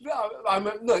Harrison.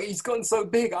 Look, he's gotten so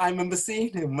big. I remember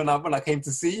seeing him when I came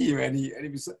to see you, and he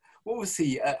was, what was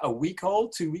he, a week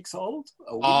old, 2 weeks old?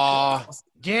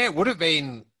 Yeah, it would have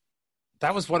been.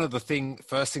 That was one of the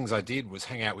first things I did was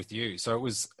hang out with you. So it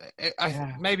was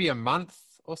maybe a month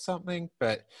or something.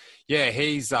 But yeah,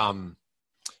 he's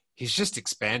he's just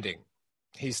expanding.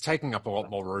 He's taking up a lot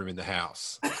more room in the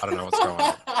house. I don't know what's going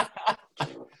on.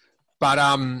 But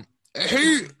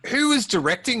who was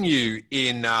directing you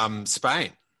in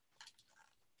Spain?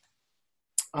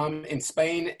 In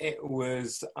Spain, it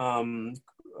was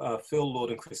Phil Lord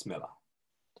and Chris Miller.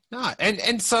 No,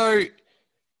 and so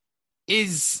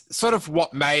is sort of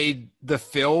what made the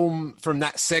film from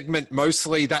that segment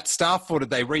mostly that stuff, or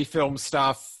did they refilm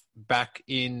stuff back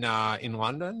in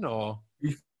London? Or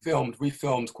We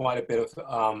filmed quite a bit of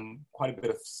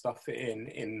stuff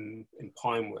in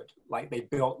Pinewood. Like they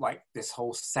built like this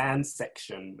whole sand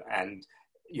section, and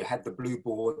you had the blue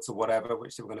boards or whatever,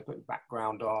 which they were going to put the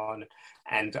background on,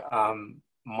 and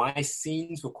my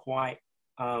scenes were quite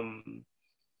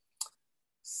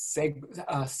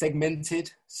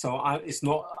segmented, so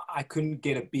I couldn't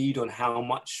get a bead on how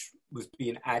much was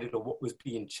being added or what was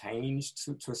being changed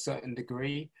to a certain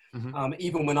degree. Mm-hmm.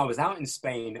 Even when I was out in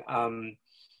Spain,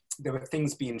 there were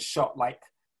things being shot like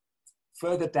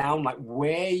further down, like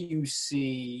where you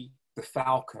see the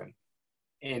Falcon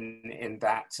in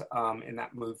that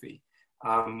movie.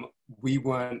 We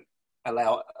weren't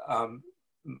allowed.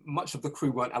 Much of the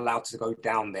crew weren't allowed to go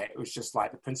down there. It was just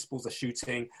like the principals are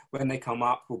shooting. When they come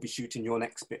up, we'll be shooting your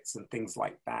next bits and things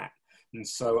like that. And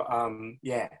so,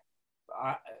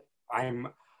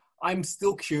 I'm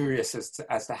still curious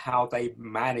as to how they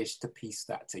managed to piece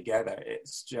that together.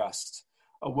 It's just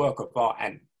a work of art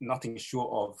and nothing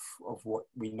short of what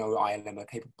we know ILM are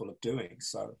capable of doing.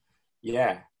 So,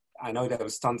 yeah, I know there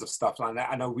was tons of stuff like that.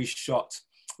 I know we shot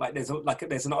there's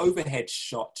an overhead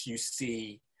shot you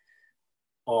see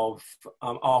of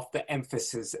after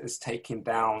Emphasis is taking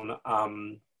down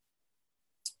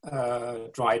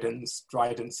Dryden's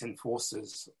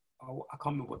enforcers. Oh, I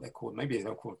can't remember what they're called. Maybe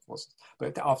they're called enforcers.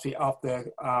 But after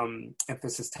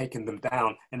Emphasis taking them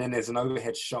down, and then there's an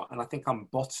overhead shot, and I think I'm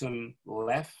bottom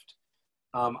left.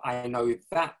 I know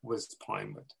that was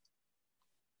Pinewood.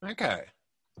 Okay.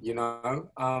 You know,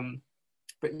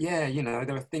 but yeah, you know,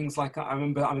 there are things like I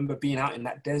remember being out in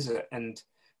that desert and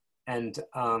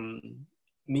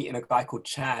meeting a guy called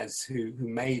Chaz who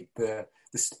made the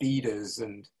speeders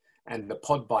and the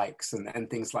pod bikes and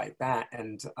things like that,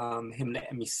 and him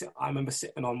letting me sit. I remember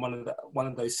sitting on one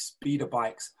of those speeder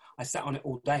bikes. I sat on it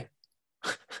all day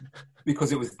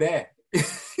because it was there.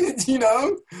 You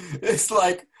know, it's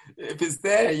like if it's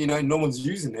there, you know, no one's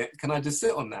using it. Can I just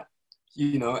sit on that?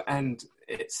 You know, and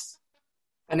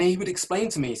he would explain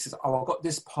to me. He says, "Oh, I got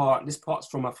this part. This part's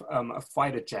from a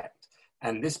fighter jet,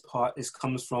 and this part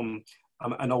comes from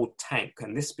an old tank,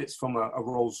 and this bit's from a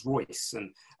Rolls Royce,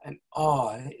 and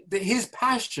his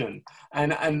passion,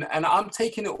 and I'm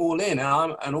taking it all in,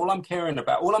 and all I'm caring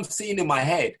about, all I'm seeing in my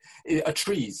head are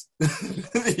trees.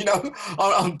 You know,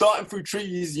 I'm darting through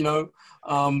trees. You know,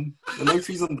 no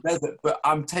trees on the desert, but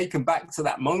I'm taken back to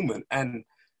that moment, and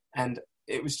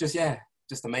it was just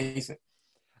amazing.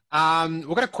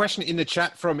 We've got a question in the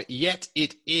chat from Yet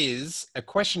It Is, a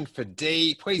question for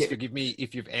D. Please forgive me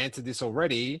if you've answered this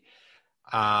already.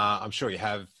 I'm sure you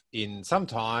have in some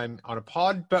time on a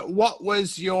pod, but what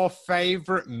was your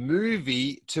favorite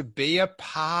movie to be a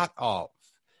part of?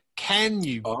 Can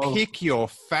you pick your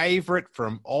favorite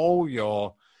from all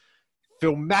your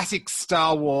filmatic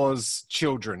Star Wars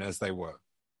children as they were?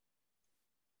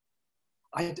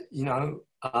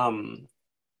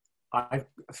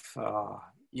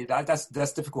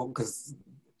 That's difficult because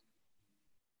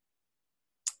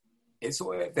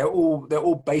they're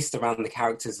all based around the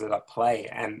characters that I play,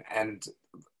 and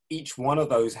each one of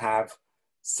those have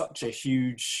such a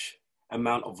huge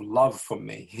amount of love from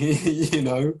me. You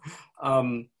know,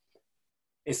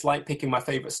 it's like picking my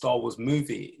favorite Star Wars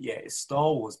movie. Yeah, it's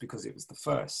Star Wars because it was the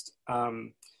first,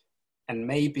 and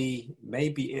maybe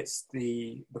it's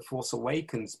the Force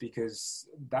Awakens because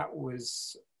that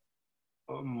was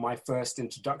my first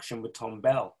introduction with Tom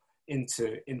Bell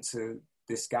into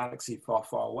this galaxy far,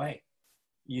 far away.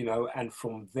 You know, and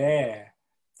from there,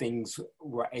 things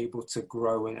were able to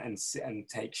grow and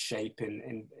take shape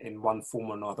in one form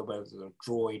or another, whether it was a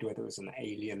droid, whether it was an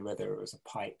alien, whether it was a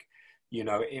Pike. You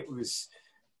know,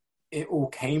 it all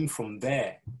came from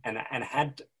there. And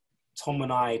had Tom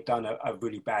and I done a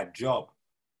really bad job,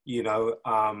 you know,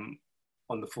 on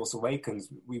The Force Awakens,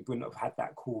 we wouldn't have had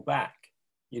that call back.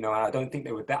 You know, I don't think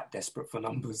they were that desperate for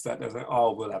numbers that they're like,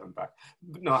 oh, we'll have them back.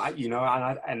 But no, you know,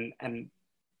 and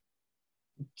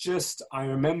just, I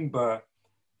remember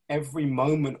every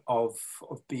moment of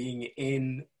being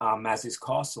in Maz's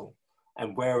castle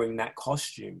and wearing that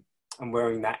costume and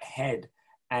wearing that head,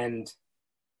 and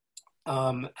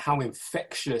how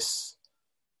infectious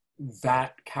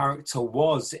that character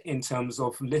was in terms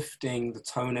of lifting the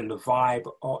tone and the vibe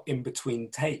or in between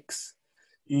takes.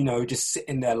 You know, just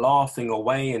sitting there laughing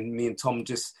away and me and Tom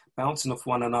just bouncing off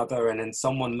one another, and then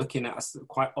someone looking at us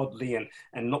quite oddly and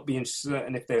not being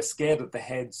certain if they're scared of the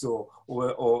heads or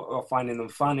finding them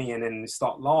funny, and then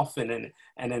start laughing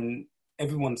and then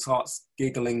everyone starts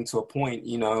giggling to a point,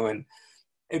 you know, and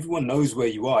everyone knows where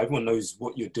you are, everyone knows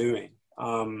what you're doing.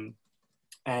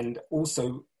 And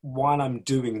also while I'm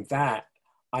doing that,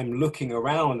 I'm looking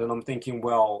around and I'm thinking,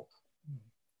 well,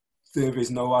 there is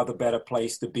no other better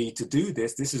place to be to do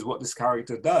this. This is what this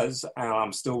character does, and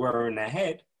I'm still wearing their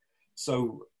head.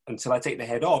 So until I take the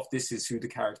head off, this is who the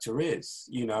character is,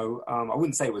 you know. I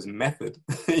wouldn't say it was method,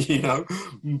 you know,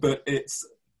 but it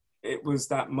was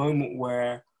that moment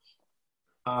where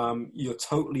you're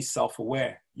totally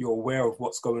self-aware. You're aware of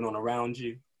what's going on around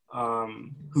you,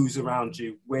 who's around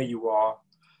you, where you are,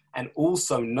 and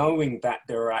also knowing that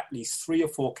there are at least 3 or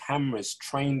 4 cameras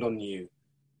trained on you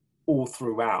all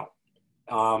throughout.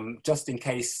 Just in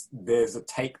case there's a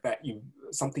take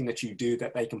something that you do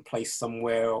that they can place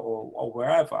somewhere or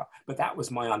wherever. But that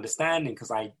was my understanding,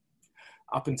 because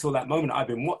up until that moment, I've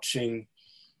been watching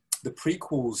the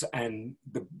prequels and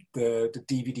the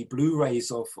DVD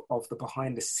Blu-rays of the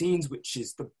behind the scenes, which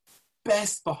is the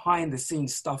best behind the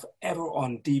scenes stuff ever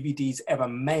on DVDs ever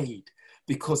made,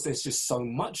 because there's just so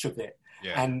much of it.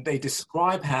 Yeah. And they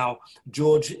describe how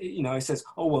George, you know, he says,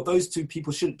 oh, well, those 2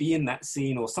 people shouldn't be in that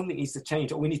scene, or something needs to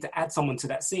change, or we need to add someone to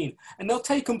that scene. And they'll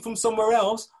take them from somewhere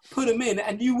else, put them in,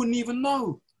 and you wouldn't even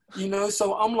know, you know?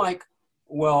 So I'm like,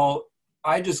 well,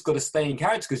 I just got to stay in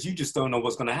character because you just don't know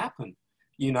what's going to happen,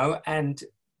 you know? And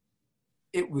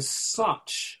it was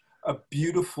such a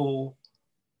beautiful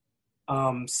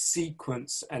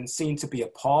sequence and scene to be a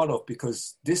part of,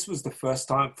 because this was the first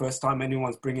time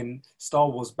anyone's bringing Star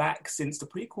Wars back since the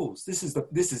prequels. This is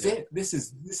it. This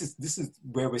is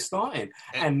where we're starting.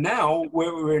 And now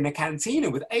we're in a cantina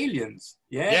with aliens.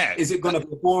 Yeah. Is it going to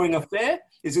be a boring affair?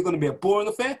 Is it going to be a boring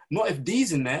affair? Not if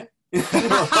Dee's in there.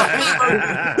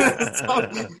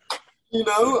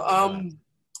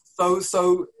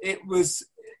 So it was.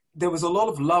 There was a lot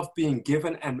of love being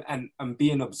given and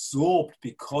being absorbed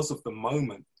because of the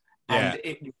moment. And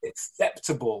it was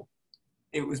acceptable.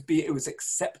 It was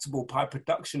acceptable by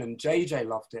production, and JJ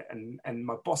loved it, and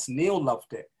my boss Neil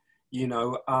loved it. You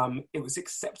know, it was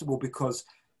acceptable because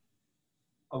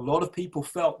a lot of people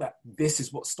felt that this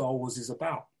is what Star Wars is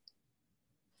about.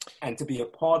 And to be a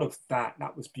part of that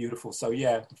was beautiful. So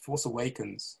The Force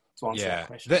Awakens, to answer that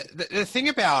question. The thing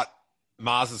about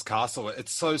Mars's Castle,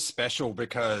 it's so special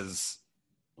because,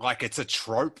 like, it's a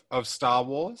trope of Star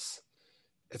Wars.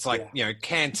 It's like, you know,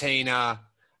 Cantina,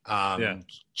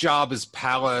 Jabba's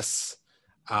palace,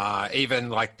 even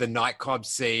like the nightclub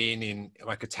scene in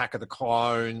like Attack of the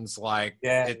Clones. Like,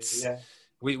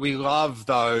 we love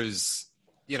those,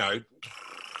 you know,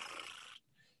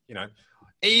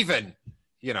 even,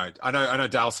 you know, I know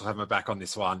Dallas will have my back on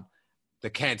this one. The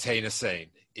Cantina scene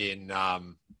in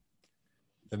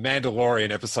The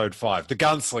Mandalorian Episode 5, The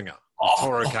Gunslinger,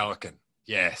 Toro Calican.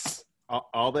 Yes.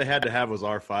 All they had to have was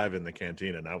R5 in the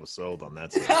cantina, and I was sold on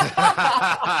that scene.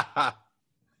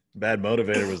 Bad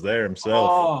Motivator was there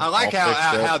himself. I like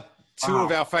how 2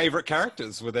 of our favorite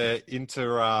characters were there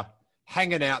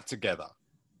hanging out together.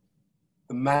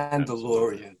 The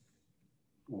Mandalorian.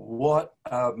 What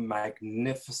a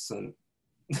magnificent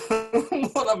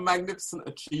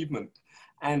achievement.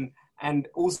 And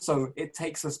also, it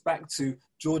takes us back to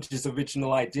George's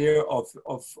original idea of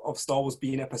Star Wars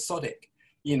being episodic.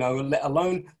 You know, let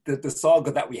alone the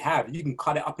saga that we have. You can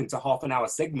cut it up into half-an-hour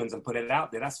segments and put it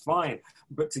out there. That's fine.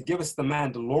 But to give us The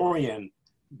Mandalorian,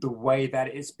 the way that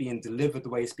it's being delivered, the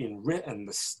way it's being written,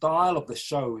 the style of the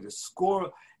show, the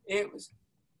score,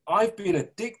 I've been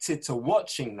addicted to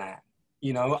watching that.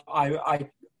 You know,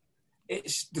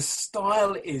 the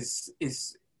style is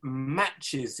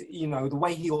matches, you know, the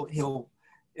way he'll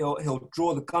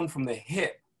draw the gun from the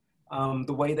hip,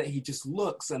 the way that he just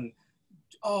looks, and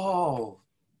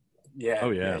yeah.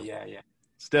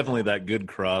 It's definitely that good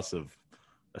cross of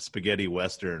a spaghetti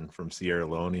western from Sierra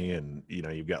Leone, and you know,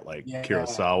 you've got like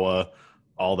Kurosawa,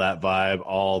 all that vibe,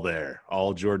 all there,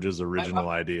 all George's original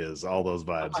ideas, all those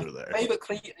vibes are there. My favorite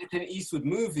Clint Eastwood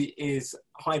movie is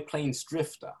High Plains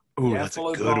Drifter. Ooh, that's a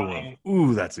good one.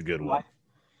 Ooh, that's a good one.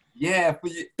 Yeah,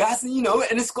 but that's, you know,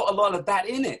 and it's got a lot of that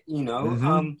in it, you know.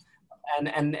 Mm-hmm.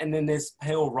 And then there's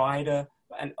Pale Rider,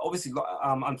 and obviously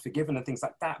Unforgiven and things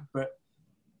like that. But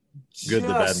Good, the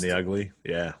Bad, and the Ugly.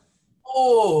 Yeah.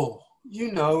 Oh,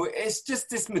 you know, it's just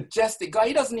this majestic guy.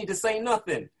 He doesn't need to say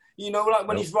nothing. You know, like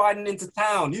when he's riding into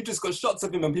town, you just got shots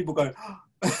of him and people going,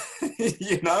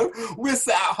 you know, we're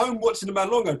sat at home watching the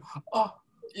Mandalorian going, oh,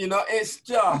 you know, it's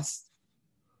just,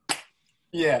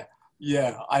 yeah.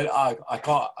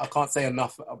 I can't say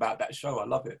enough about that show. I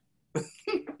love it. If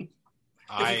you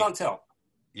can't tell.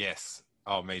 Yes.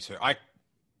 Oh, me too. I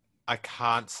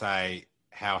can't say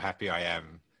how happy I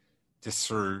am just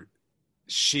through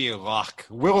sheer luck,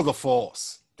 will of the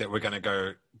force, that we're going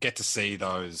to get to see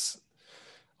those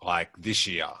like this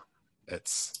year.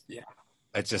 It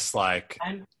just like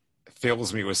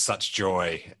fills me with such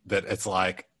joy that it's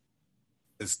like,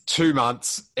 it's 2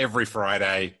 months every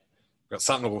Friday. Got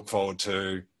something to look forward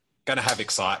to. Going to have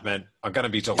excitement. I'm going to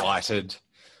be delighted.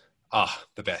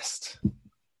 The best.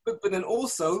 But then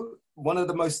also one of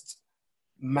the most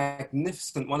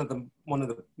magnificent, one of the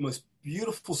most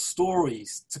beautiful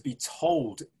stories to be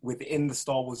told within the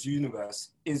Star Wars universe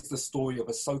is the story of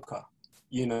Ahsoka.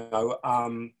 You know,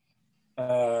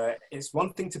 it's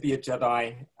one thing to be a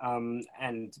Jedi,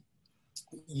 and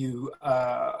you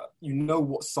know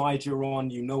what side you're on.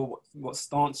 You know what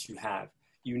stance you have.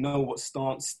 You know what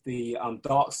stance the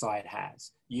dark side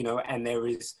has. You know, and there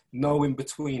is no in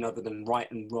between other than right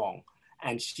and wrong.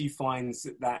 And she finds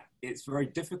that it's very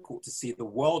difficult to see the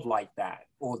world like that,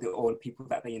 or the people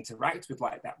that they interact with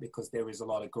like that, because there is a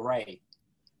lot of grey,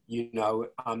 you know,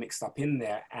 mixed up in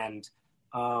there. And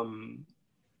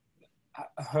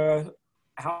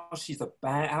how she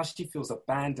feels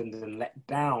abandoned and let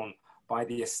down by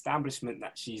the establishment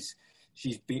that she's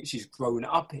grown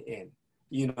up in,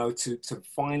 you know, to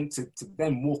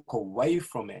then walk away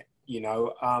from it, you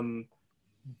know.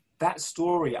 That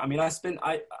story, I mean,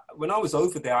 when I was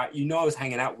over there, I was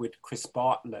hanging out with Chris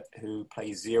Bartlett, who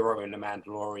plays Zero in The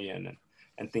Mandalorian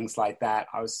and things like that.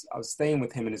 I was staying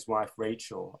with him and his wife,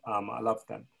 Rachel. I love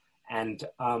them. And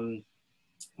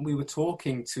we were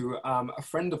talking to a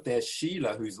friend of theirs,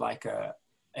 Sheila, who's like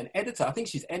an editor. I think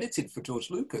she's edited for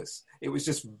George Lucas. It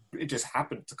just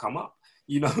happened to come up,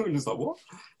 you know, and it was like, what?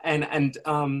 And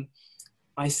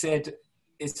I said,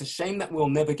 it's a shame that we'll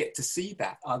never get to see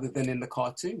that other than in the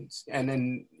cartoons. And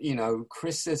then, you know,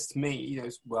 Chris says to me, he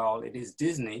goes, well, it is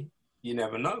Disney. You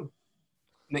never know.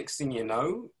 Next thing you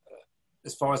know,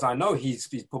 as far as I know, he's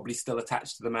probably still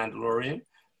attached to The Mandalorian.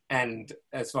 And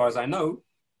as far as I know,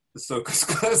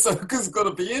 Ahsoka's got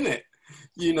to be in it.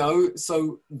 You know,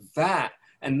 so that,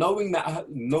 and knowing that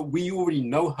we already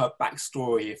know her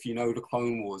backstory. If you know the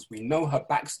Clone Wars, we know her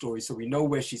backstory, so we know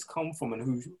where she's come from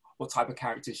and what type of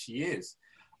character she is.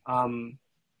 And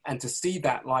to see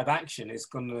that live action is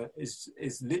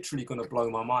literally gonna blow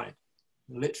my mind.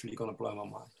 Literally gonna blow my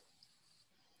mind.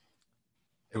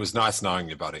 It was nice knowing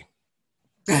you, buddy.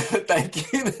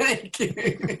 Thank you.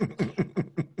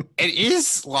 It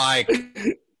is like,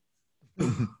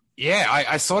 yeah,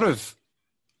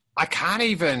 I can't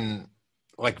even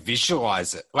like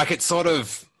visualize it. Like it's sort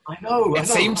of,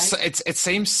 it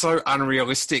seems so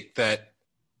unrealistic that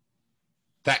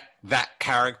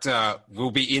character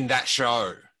will be in that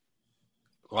show,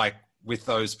 like with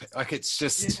those, like it's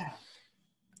just,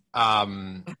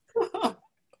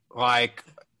 like,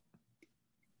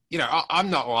 you know,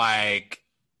 I'm not like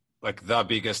the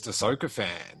biggest Ahsoka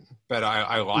fan, but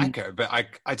I like her, but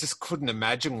I just couldn't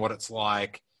imagine what it's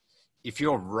like if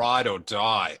you're ride or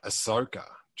die Ahsoka.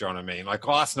 Do you know what I mean? Like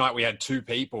last night we had 2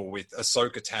 people with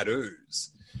Ahsoka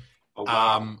tattoos. Oh,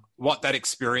 wow. What that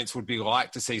experience would be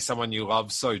like to see someone you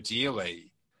love so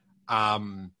dearly.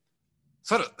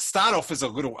 Sort of start off as a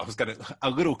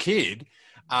little kid,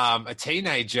 a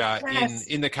teenager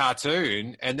in the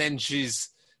cartoon, and then she's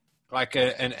like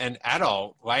an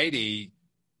adult lady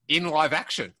in live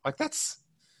action. Like that's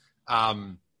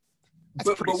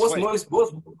but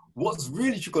what's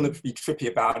really going to be trippy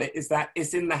about it is that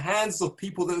it's in the hands of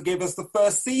people that gave us the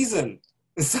first season.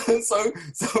 So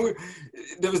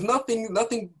there was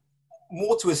nothing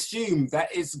more to assume that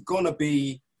it's going to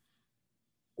be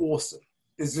awesome.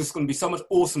 There's just going to be so much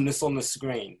awesomeness on the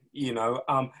screen, you know,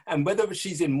 and whether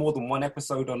she's in more than one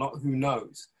episode or not, who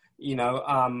knows, you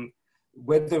know,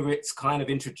 whether it's kind of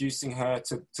introducing her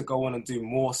to go on and do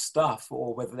more stuff,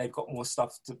 or whether they've got more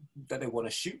stuff that they want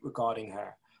to shoot regarding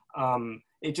her.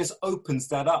 It just opens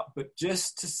that up. But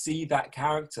just to see that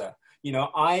character,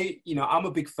 I'm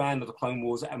a big fan of the Clone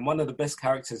Wars, and one of the best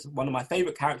characters, one of my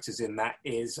favorite characters in that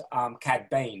is Cad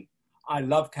Bane. I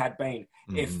love Cad Bane.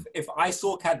 Mm-hmm. If I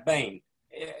saw Cad Bane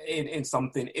in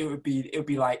something, it would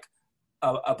be like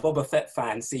a Boba Fett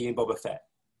fan seeing Boba Fett.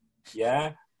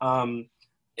 Yeah.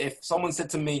 If someone said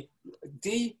to me,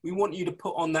 D, we want you to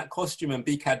put on that costume and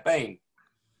be Cad Bane,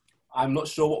 I'm not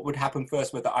sure what would happen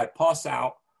first, whether I'd pass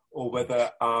out or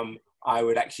whether I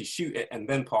would actually shoot it and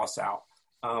then pass out.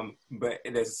 But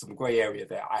there's some gray area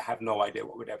there. I have no idea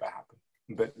what would ever happen.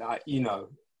 But,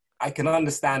 I can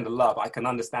understand the love. I can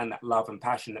understand that love and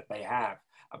passion that they have.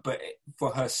 But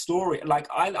for her story, like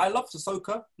I love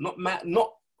Ahsoka, not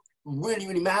really,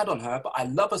 really mad on her, but I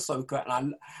love Ahsoka,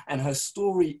 and her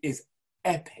story is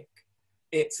epic.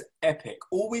 It's epic.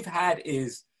 All we've had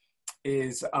is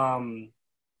the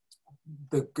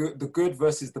good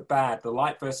versus the bad, the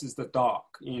light versus the dark,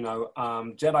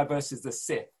 Jedi versus the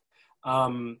Sith.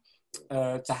 To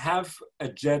have a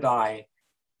Jedi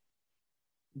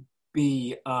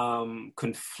be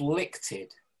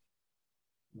conflicted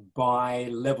by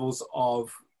levels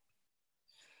of,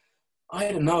 I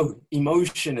don't know,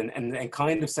 emotion and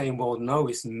kind of saying, well, no,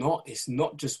 it's not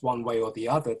just one way or the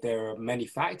other. There are many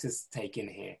factors to take in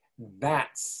here.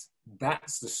 That's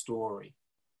the story.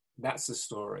 That's the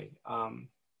story.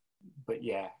 But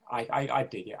yeah, I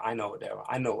dig it. I know what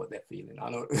they're feeling. I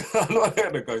know what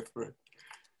they're going to go through.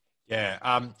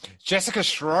 Yeah. Jessica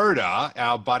Schroeder,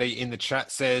 our buddy in the chat,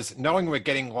 says, knowing we're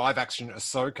getting live action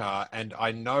Ahsoka, and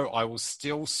I know I will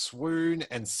still swoon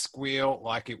and squeal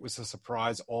like it was a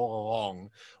surprise all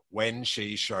along when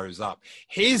she shows up.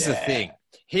 Here's the thing.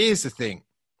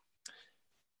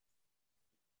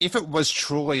 If it was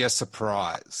truly a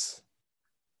surprise,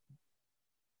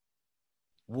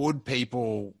 would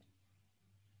people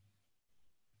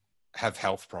have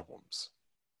health problems?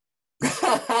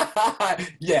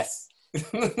 Yes. Do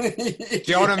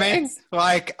you know what I mean?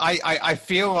 Like, I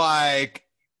feel like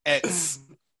it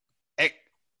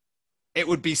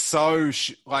would be so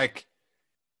it's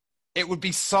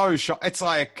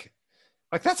like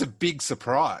that's a big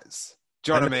surprise.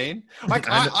 Do you know what I mean? Like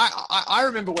I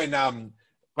remember when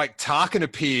like Tarkin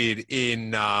appeared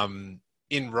in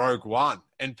Rogue One,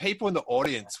 and people in the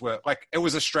audience were like, it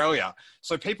was Australia,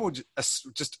 so people were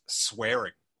just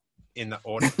swearing in the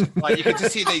audience. Like, you could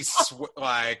just hear these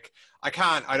I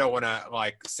don't want to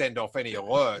like send off any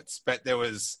alerts, but there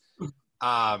was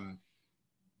all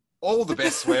the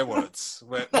best swear words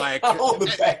were like all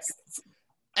the best.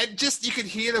 And just you could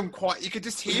hear them you could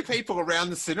just hear people around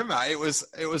the cinema. It was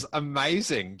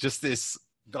amazing, just this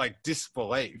like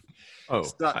disbelief.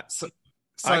 So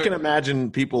I can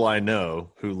imagine people I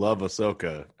know who love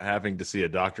Ahsoka having to see a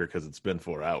doctor because it's been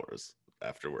 4 hours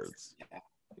afterwards.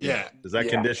 Yeah. Because that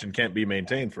condition can't be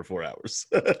maintained for 4 hours.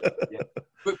 Yeah.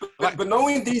 But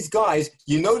knowing these guys,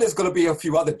 there's going to be a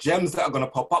few other gems that are going to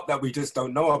pop up that we just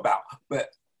don't know about. But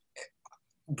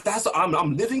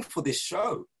I'm living for this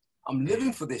show.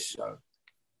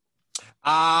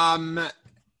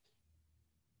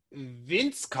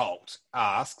 Vince Colt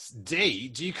asks, D,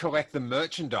 do you collect the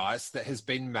merchandise that has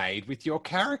been made with your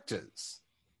characters?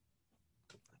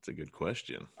 That's a good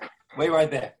question. Wait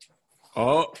right there.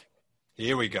 Oh,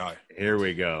 here we go. All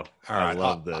right. I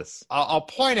love this. I'll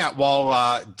point out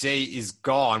while D is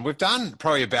gone, we've done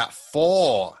probably about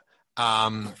 4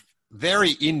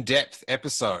 very in-depth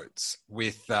episodes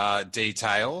with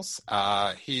details.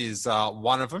 Here's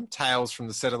one of them, Tales from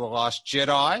the Set of the Last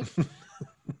Jedi,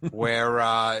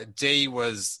 where D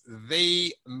was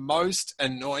the most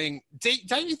annoying. D,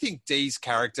 don't you think D's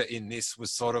character in this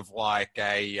was sort of like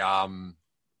a...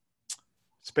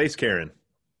 Space Karen.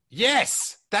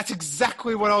 Yes, that's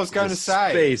exactly what I was going to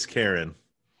say. Space Karen.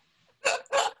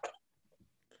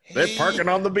 They're parking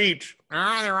on the beach.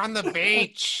 They're on the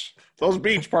beach. Those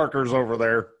beach parkers over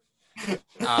there.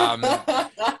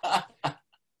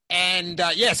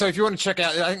 So if you want to check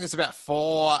out, I think there's about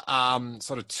 4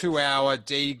 sort of 2-hour.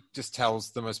 D just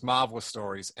tells the most marvelous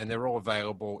stories, and they're all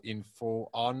available in full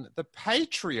on the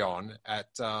Patreon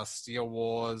at Steele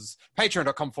Wars,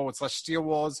 patreon.com/Steele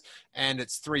Wars, and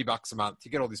it's $3 a month.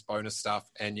 You get all this bonus stuff,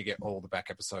 and you get all the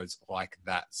back episodes like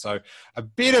that. So a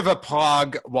bit of a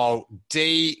plug while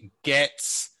D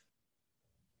gets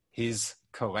his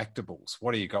collectibles.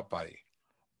 What do you got, buddy?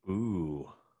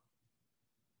 Ooh.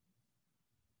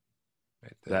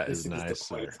 That is nice,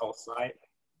 sir.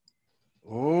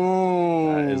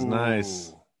 Oh, that is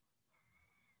nice.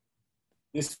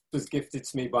 This was gifted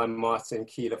to me by Martin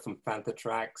Keeler from Fanta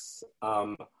Tracks.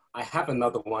 I have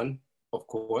another one, of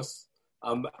course.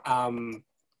 But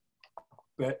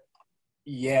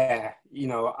yeah,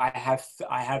 I have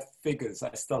figures.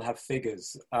 I still have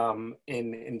figures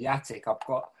in the attic.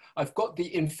 I've got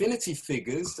the Infinity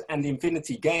figures and the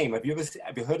Infinity game. Have you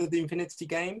heard of the Infinity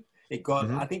game? It got,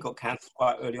 I think, got cancelled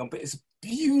quite early on, but it's a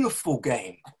beautiful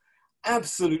game.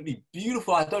 Absolutely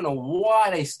beautiful. I don't know why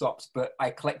they stopped, but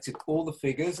I collected all the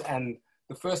figures, and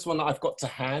the first one that I've got to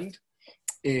hand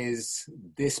is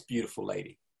this beautiful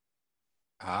lady.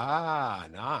 Ah,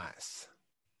 nice.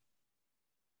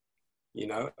 you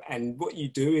know. And what you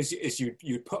do is you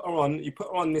put her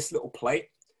on this little plate,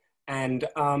 and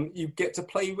you get to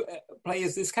play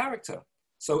as this character.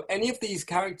 So any of these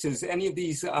characters, any of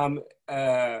these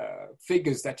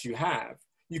figures that you have,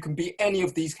 you can be any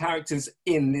of these characters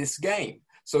in this game.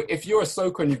 So if you're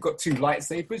Ahsoka and you've got 2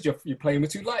 lightsabers, you're playing with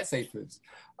 2 lightsabers.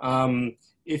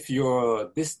 If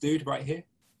you're this dude right here,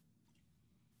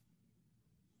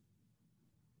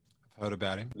 I've heard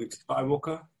about him. Luke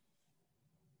Skywalker,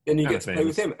 then you get to play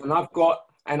with him.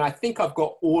 And I think I've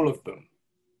got all of them,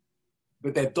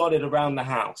 but they're dotted around the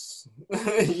house,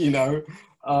 you know.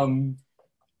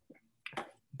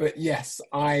 But yes,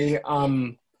 I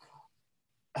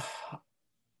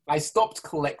stopped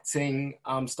collecting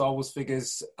Star Wars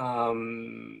figures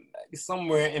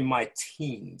somewhere in my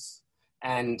teens,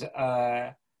 and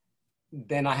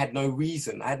then I had no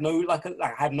reason. I had no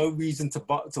reason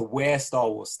to wear Star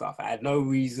Wars stuff. I had no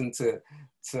reason to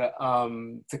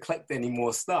collect any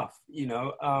more stuff, you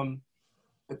know.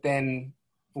 But then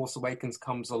Force Awakens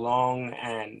comes along,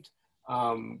 and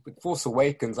with Force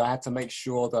Awakens, I had to make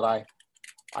sure that I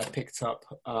picked up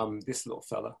this little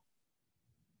fella.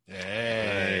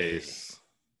 Nice.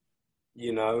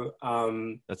 You know,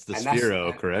 that's the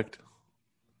Sphero, correct?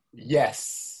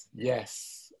 Yes.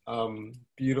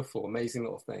 Beautiful, amazing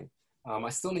little thing. I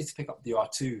still need to pick up the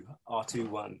R2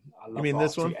 one. I love you mean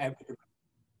this one?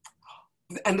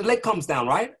 And the leg comes down,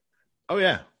 right? Oh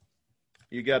yeah.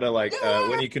 You gotta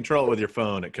when you control it with your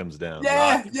phone, it comes down.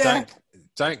 Yeah, right? yeah.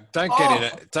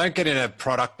 Don't get in a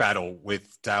product battle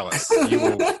with Dallas.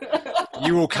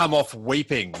 You will come off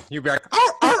weeping. You'll be like,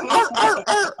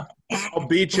 I'll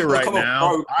beat you right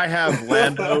now. I have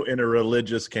Lando in a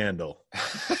religious candle.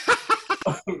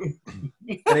 And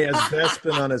he has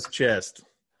Bespin on his chest.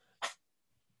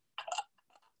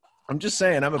 I'm just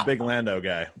saying, I'm a big Lando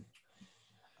guy.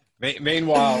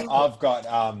 Meanwhile, I've got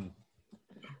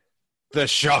the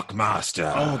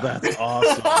Shockmaster. Oh, that's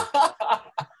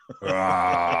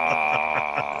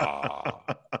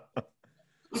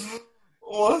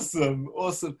awesome.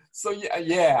 Awesome. So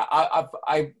yeah. I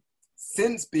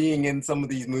since being in some of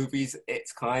these movies,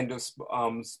 it's kind of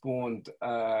spawned.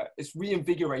 It's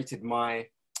reinvigorated my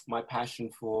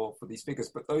passion for these figures.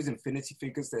 But those Infinity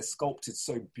figures, they're sculpted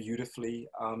so beautifully.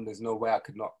 There's no way I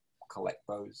could not collect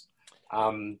those.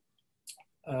 I've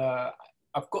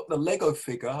got the Lego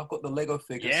figure.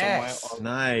 Yes. somewhere.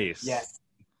 Nice. Yes.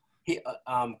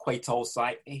 Quaitol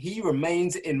site. He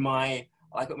remains in my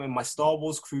Star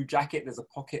Wars crew jacket. There's a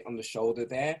pocket on the shoulder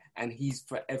there, and he's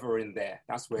forever in there.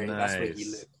 That's where he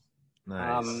lives.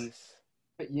 Nice.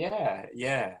 But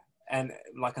yeah. And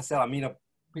like I said, I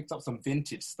picked up some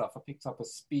vintage stuff. I picked up a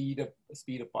speeder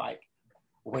bike.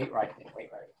 Wait right there.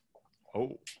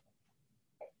 Oh.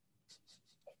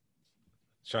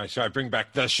 Should I bring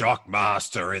back the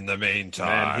Shockmaster in the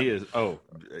meantime? Man, he is. Oh,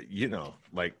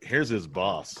 here's his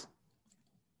boss.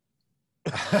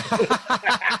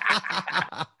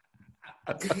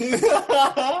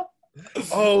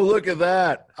 Oh, look at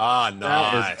that. Ah,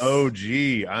 nice. That is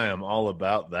OG. I am all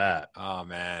about that. Oh,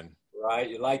 man. Right,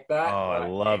 you like that? Oh, I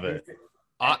love it.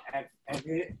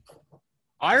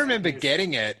 I remember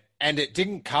getting it, and it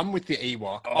didn't come with the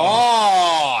Ewok.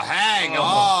 Oh, hang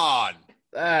on.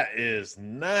 That is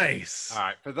nice. All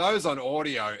right, for those on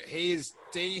audio,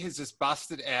 D has just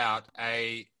busted out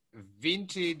a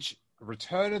vintage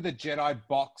Return of the Jedi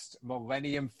boxed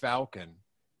Millennium Falcon.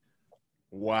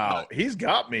 Wow, he's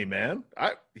got me, man.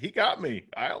 He got me.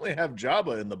 I only have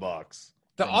Jabba in the box.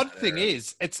 The odd thing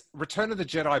is, it's Return of the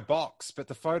Jedi box, but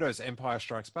the photo's Empire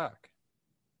Strikes Back.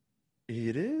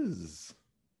 It is.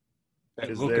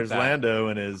 Look There's at that. Lando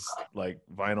in his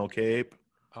vinyl cape.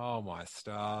 Oh my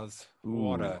stars! Ooh.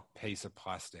 What a piece of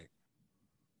plastic!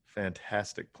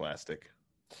 Fantastic plastic.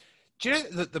 Do you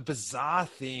know the bizarre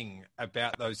thing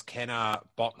about those Kenner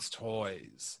box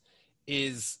toys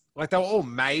is they were all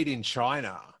made in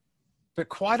China, but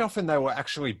quite often they were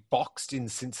actually boxed in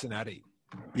Cincinnati.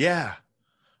 Yeah,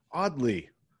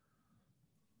 oddly.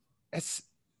 It's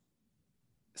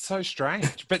so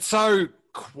strange, but so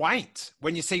quaint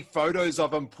when you see photos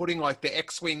of them putting the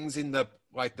X-Wings in the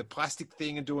plastic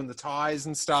thing and doing the ties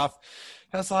and stuff.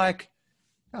 I was like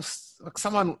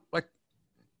someone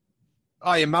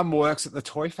oh, your mum works at the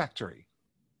toy factory.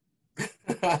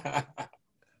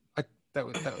 That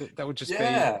would just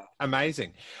be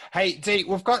amazing. Hey, Dee,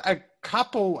 we've got a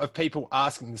couple of people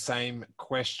asking the same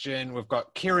question. We've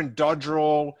got Kieran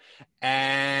Dodrell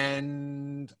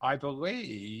and I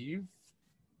believe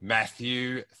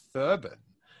Matthew Thurbin.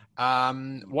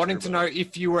 Wanting to know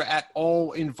if you were at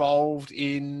all involved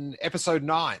in episode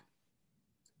 9.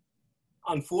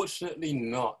 Unfortunately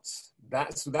not.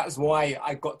 That's why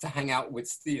I got to hang out with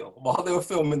Steele. While they were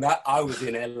filming that, I was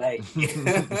in LA.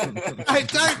 Hey,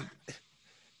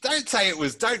 don't say it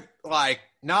was, don't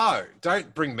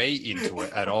bring me into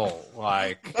it at all.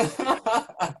 Like,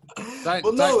 it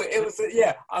was,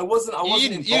 I wasn't. You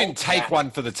didn't take one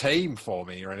for the team for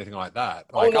me or anything like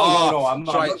that. Like,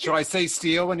 no. Should I see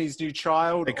Steele and his new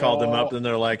child? They called him up and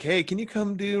they're like, "Hey, can you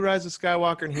come do Rise of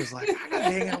Skywalker?" And he was like, "I gotta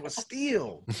hang out with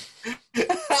Steele. This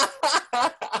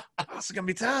is gonna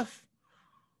be tough."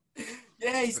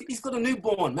 Yeah, he's got a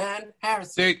newborn, man.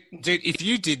 Harrison. Dude, if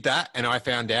you did that and I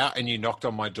found out and you knocked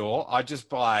on my door, I'd just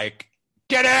be like,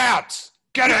 get out!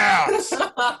 Get out!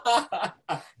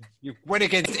 You went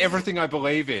against everything I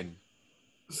believe in.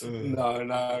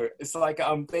 No. It's like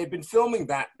they've been filming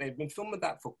that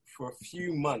for a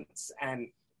few months, and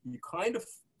you kind of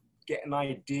get an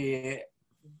idea,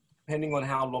 depending on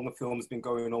how long a film's been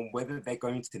going on, whether they're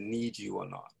going to need you or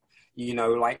not. You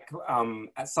know, like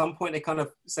at some point they kind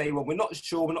of say, well, we're not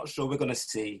sure, we're going to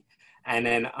see. And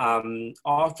then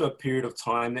after a period of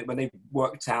time, when they've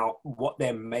worked out what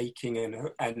they're making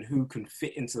and who can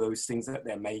fit into those things that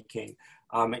they're making,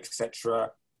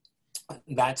 etc.,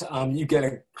 that you get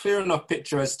a clear enough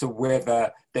picture as to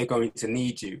whether they're going to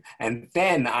need you. And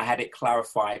then I had it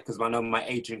clarified, because I know my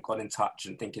agent got in touch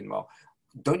and thinking, well,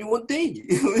 don't you want D?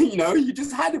 You know, you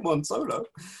just had him on Solo,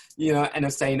 you know, and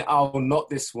they're saying, oh, not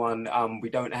this one. We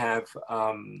don't have,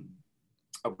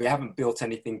 we haven't built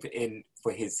anything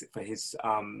for his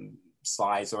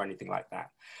size or anything like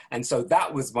that. And so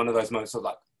that was one of those moments of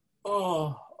like,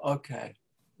 oh, okay,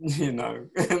 you know.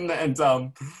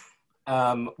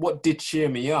 And what did cheer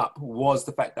me up was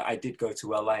the fact that I did go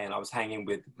to LA and I was hanging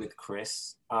with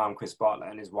Chris Bartlett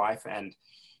and his wife, and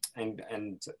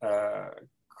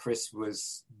Chris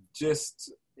was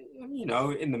just, you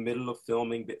know, in the middle of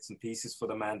filming bits and pieces for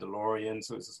The Mandalorian.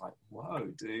 So it's just like, whoa,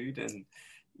 dude. And,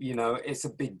 you know, it's a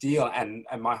big deal. And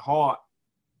my heart,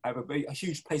 I have a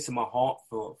huge place in my heart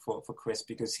for Chris,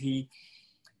 because he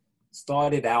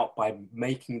started out by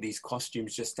making these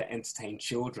costumes just to entertain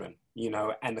children, you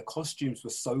know, and the costumes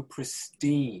were so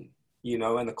pristine, you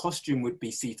know, and the costume would be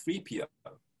C-3PO.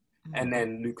 Mm-hmm. And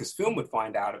then Lucasfilm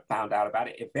found out about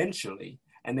it eventually,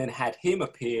 and then had him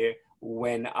appear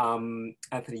when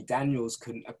Anthony Daniels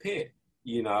couldn't appear,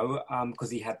 you know,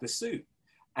 because he had the suit.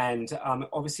 And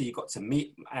obviously you got to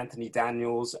meet Anthony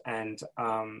Daniels and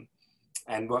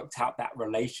worked out that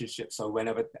relationship. So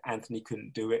whenever Anthony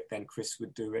couldn't do it, then Chris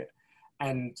would do it.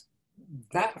 And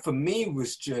that for me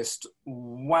was just,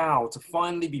 wow, to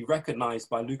finally be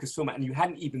recognized by Lucasfilm. And you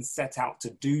hadn't even set out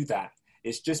to do that.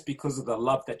 It's just because of the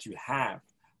love that you have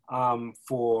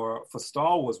for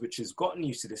Star Wars, which has gotten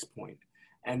you to this point.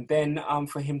 And then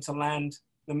for him to land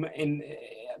in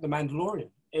The Mandalorian,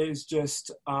 it was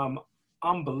just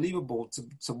unbelievable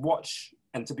to watch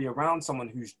and to be around someone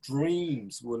whose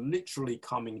dreams were literally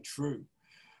coming true.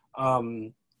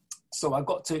 So I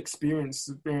got to experience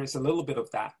a little bit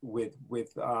of that with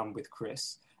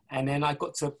Chris. And then I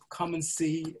got to come and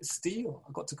see Steele.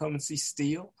 I got to come and see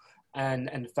Steele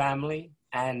and family,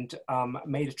 and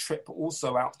made a trip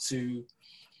also out to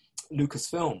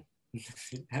Lucasfilm.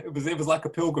 It was like a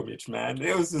pilgrimage, man.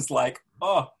 It was just like,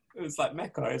 it was like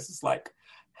Mecca. It's just like,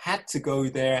 had to go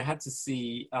there, had to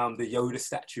see the Yoda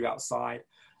statue outside,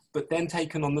 but then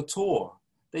taken on the tour.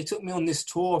 They took me on this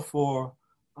tour for,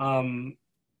 I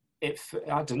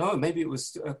don't know, maybe it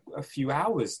was a few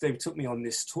hours. They took me on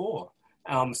this tour.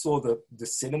 Saw the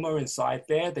cinema inside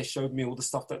there. They showed me all the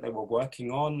stuff that they were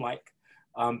working on, like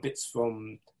bits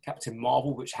from Captain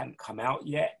Marvel, which hadn't come out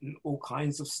yet, and all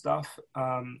kinds of stuff.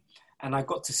 And I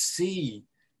got to see,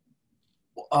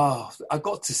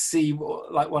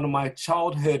 like one of my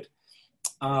childhood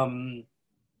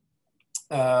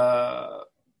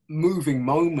moving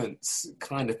moments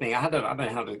kind of thing. I don't know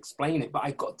how to explain it, but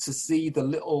I got to see the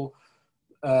little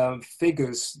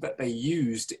figures that they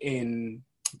used in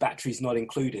Batteries Not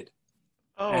Included.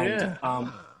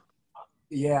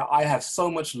 Yeah, I have so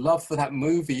much love for that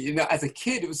movie. You know, as a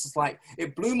kid, it was just like,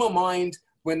 it blew my mind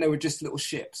when they were just little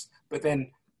ships. But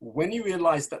then when you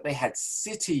realize that they had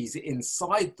cities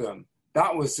inside them,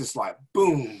 that was just like,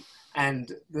 boom.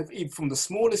 And from the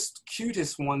smallest,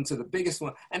 cutest one to the biggest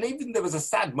one. And even there was a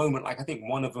sad moment, like I think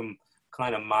one of them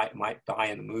kind of might die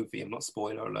in the movie. I'm not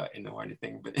spoiler alerting or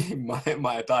anything, but he might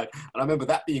have died. And I remember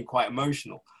that being quite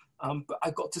emotional. But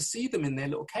I got to see them in their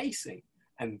little casing.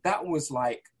 And that was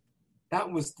like, that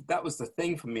was the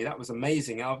thing for me. That was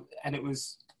amazing. And it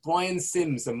was Brian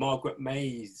Sims and Margaret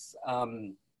Mays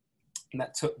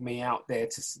that took me out there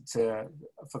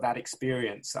for that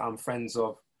experience. Friends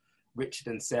of Richard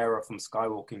and Sarah from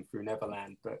Skywalking Through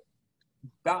Neverland. But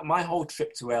my whole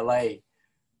trip to LA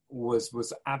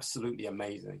was absolutely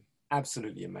amazing.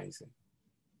 Absolutely amazing.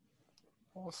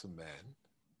 Awesome,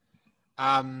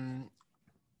 man.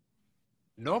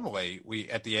 Normally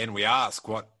at the end we ask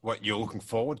what you're looking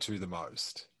forward to the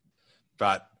most,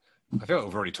 but I feel like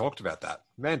we've already talked about that.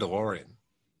 Mandalorian.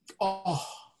 Oh,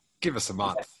 give us a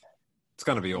month. Yeah. It's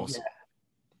going to be awesome.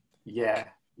 Yeah.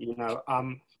 You know,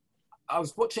 I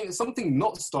was watching something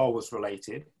not Star Wars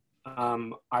related.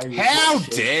 How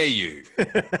dare you?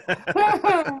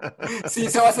 See,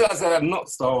 so I said I'm not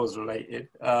Star Wars related.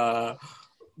 That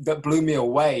blew me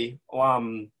away.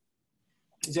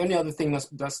 The only other thing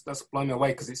that's blown me away,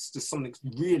 because it's just something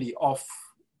really off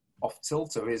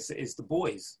tilter, is The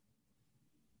Boys.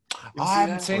 I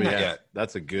haven't seen that yet.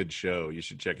 That's a good show. You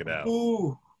should check it out.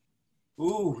 Ooh,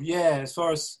 yeah. As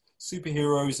far as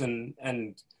superheroes and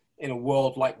in a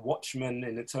world like Watchmen,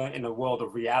 in a world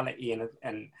of reality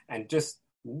and just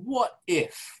what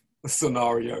if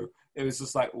scenario, it was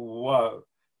just like, whoa.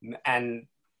 And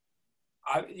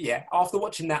after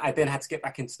watching that, I then had to get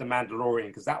back into The Mandalorian,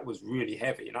 because that was really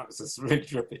heavy and that was just really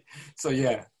trippy. So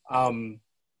yeah,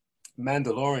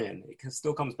 Mandalorian, it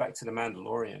still comes back to The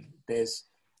Mandalorian.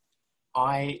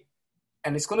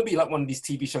 And it's going to be like one of these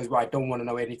TV shows where I don't want to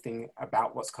know anything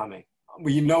about what's coming.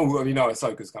 We know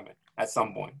Ahsoka's coming at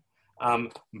some point.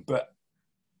 But,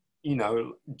 you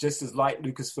know, just as like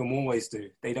Lucasfilm always do,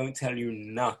 they don't tell you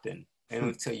nothing. They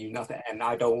don't tell you nothing, and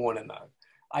I don't want to know.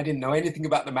 I didn't know anything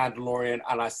about The Mandalorian,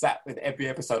 and I sat with every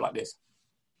episode like this.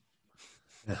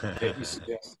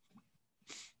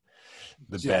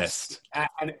 Best.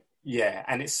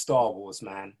 And it's Star Wars,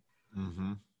 man.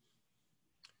 Mm-hmm.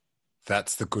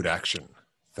 That's the good action.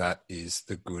 That is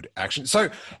the good action. So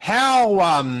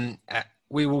how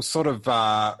we will sort of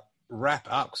wrap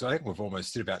up, because I think we've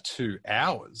almost did about 2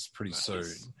 hours pretty soon.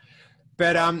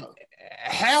 But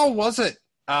how was it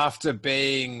after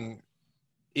being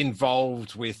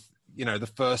involved with, you know, the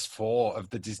first 4 of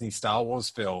the Disney Star Wars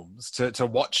films to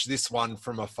watch this one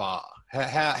from afar?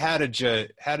 How did you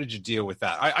deal with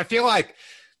that? I feel like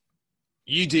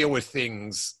you deal with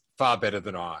things far better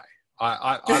than I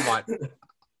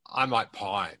might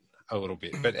pine a little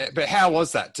bit, but how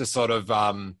was that to sort of be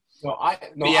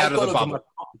out of the bubble?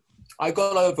 I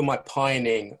got over my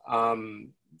pining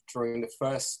during the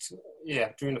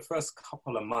first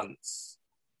couple of months,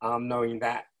 knowing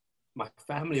that my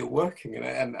family are working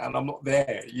and I'm not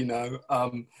there, you know.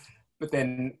 But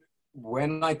then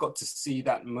when I got to see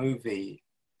that movie,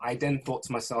 I then thought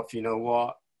to myself, you know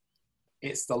what?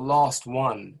 It's the last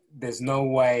one. There's no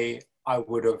way I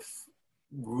would have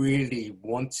really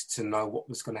wanted to know what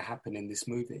was going to happen in this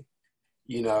movie.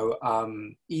 You know,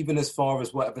 even as far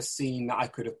as whatever scene that I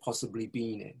could have possibly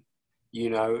been in, you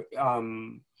know,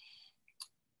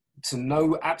 to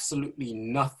know absolutely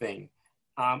nothing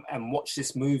and watch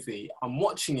this movie. I'm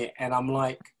watching it and I'm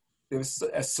like, there's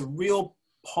a surreal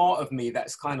part of me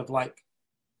that's kind of like,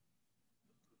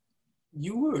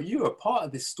 you were a part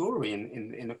of this story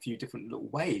in a few different little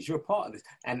ways. You're a part of this.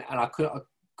 And I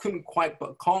can't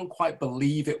quite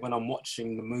believe it when I'm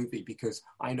watching the movie, because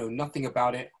I know nothing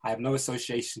about it. I have no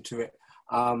association to it.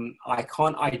 I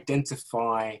can't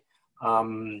identify.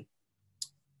 I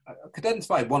could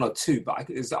identify 1 or 2, but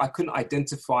I couldn't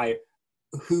identify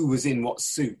who was in what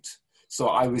suit. So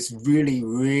I was really,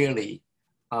 really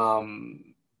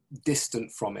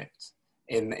distant from it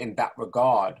in that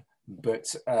regard.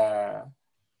 But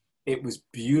it was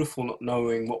beautiful not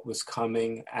knowing what was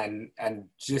coming and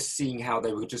just seeing how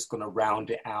they were just going to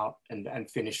round it out and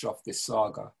finish off this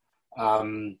saga.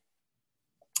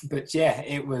 But yeah,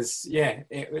 it was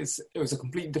a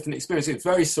completely different experience. It's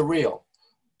very surreal,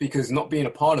 because not being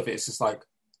a part of it, it's just like,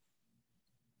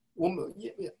 well,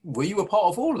 were you a part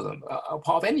of all of them? A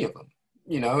part of any of them?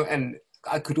 You know, and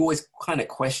I could always kind of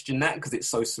question that because it's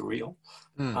so surreal.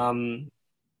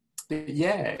 But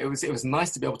yeah, it was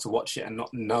nice to be able to watch it and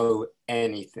not know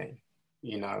anything,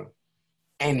 you know,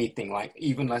 anything, like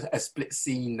even like a split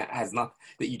scene that has nothing,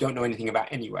 that you don't know anything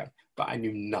about anyway, but I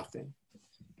knew nothing.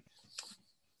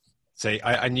 See,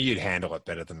 I knew you'd handle it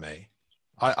better than me.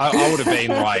 I would have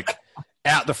been like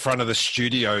out the front of the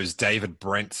studios, David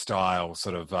Brent style,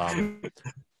 sort of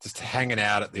just hanging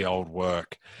out at the old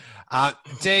work.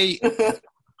 Dee,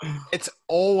 it's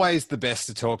always the best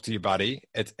to talk to you, buddy.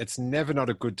 It's never not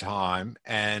a good time.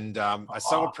 And I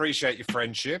so appreciate your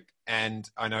friendship. And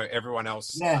I know everyone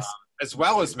else, as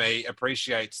well as me,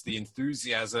 appreciates the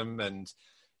enthusiasm and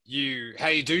how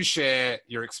you do share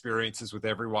your experiences with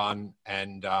everyone.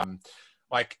 And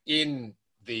like in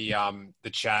the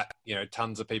chat, you know,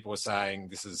 tons of people are saying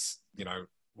this is, you know,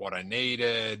 what I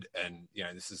needed, and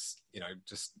this is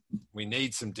just we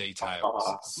need some details.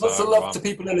 Lots of love to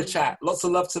people in the chat. Lots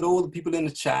of love to all the people in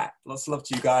the chat. Lots of love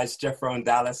to you guys, Jeffro and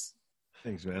Dallas.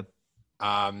 Thanks, man.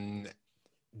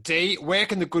 D, where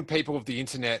can the good people of the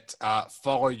internet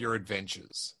follow your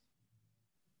adventures?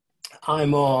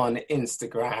 I'm on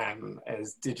Instagram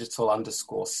as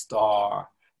digital_star.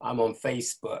 I'm on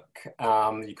Facebook.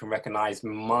 You can recognize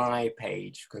my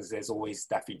page because there's always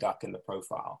Daffy Duck in the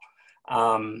profile.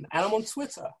 And I'm on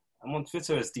Twitter. I'm on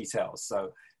Twitter as Details.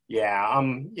 So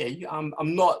I'm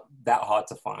not that hard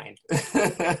to find.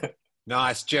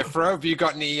 Nice. Jeffro, have you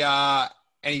got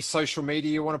any social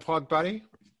media you want to plug, buddy?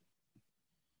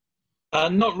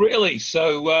 Not really.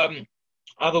 So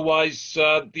otherwise,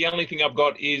 the only thing I've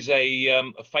got is a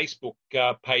Facebook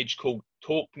page called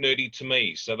Talk Nerdy to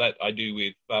Me. So that I do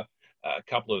with a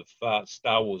couple of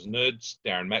Star Wars nerds,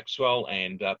 Darren Maxwell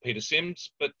and Peter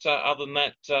Sims. But other than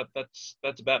that,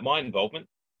 that's about my involvement.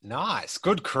 Nice.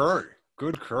 Good crew.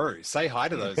 Good crew. Say hi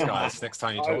to those guys next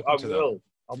time you talk to them. I will.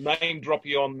 I'll name drop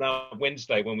you on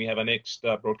Wednesday when we have our next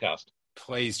broadcast.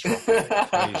 Please drop it.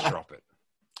 Please drop it.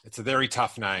 It's a very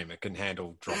tough name. It can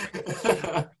handle dropping.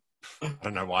 I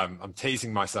don't know why I'm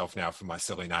teasing myself now for my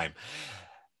silly name.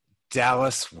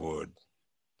 Dallas Wood,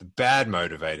 the Bad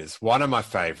Motivators, one of my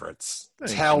favorites.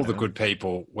 Tell the good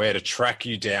people where to track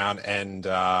you down and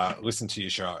listen to your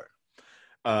show.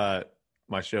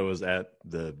 My show is at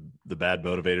the Bad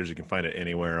Motivators. You can find it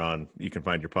anywhere you can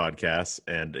find your podcasts,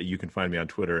 and you can find me on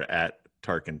Twitter at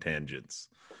Tarkin Tangents.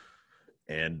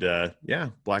 And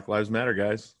Black Lives Matter,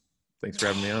 guys. Thanks for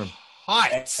having me on.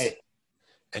 Hi.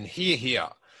 And here.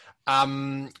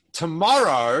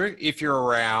 Tomorrow, if you're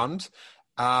around,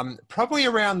 probably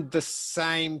around the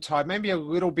same time, maybe a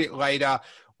little bit later,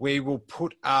 we will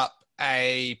put up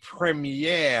a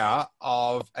premiere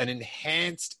of an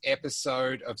enhanced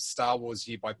episode of Star Wars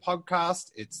Year by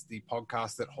Podcast. It's the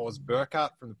podcast that Horst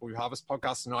Burkhardt from the Blue Harvest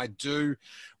podcast and I do,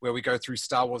 where we go through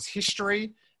Star Wars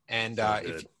history. And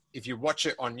if you watch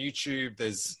it on YouTube,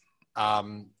 there's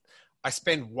I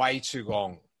spend way too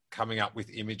long coming up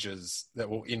with images that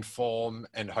will inform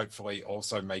and hopefully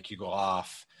also make you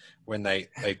laugh when they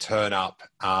turn up.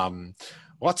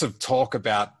 Lots of talk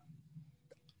about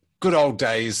good old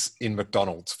days in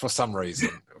McDonald's for some reason.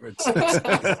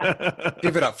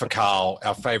 Give it up for Carl,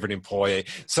 our favorite employee.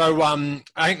 So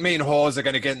I think me and Hawes are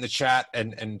going to get in the chat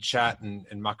and chat and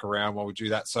muck around while we do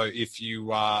that. So if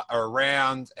you are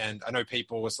around, and I know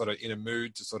people are sort of in a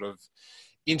mood to sort of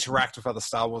interact with other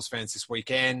Star Wars fans this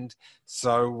weekend.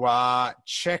 So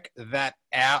check that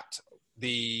out.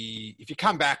 If you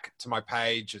come back to my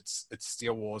page, it's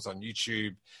Steele Wars on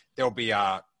YouTube. There'll be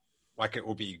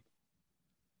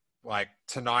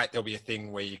tonight there'll be a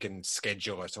thing where you can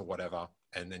schedule it or whatever,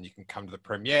 and then you can come to the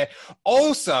premiere.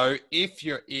 Also, if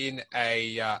you're in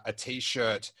a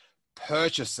t-shirt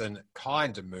purchasing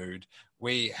kind of mood,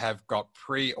 we have got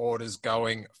pre-orders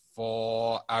going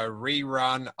for a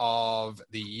rerun of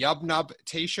the Yub Nub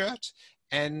t-shirt,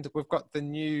 and we've got the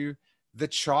new The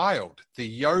Child,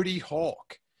 the Yodi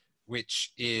Hawk,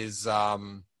 which is a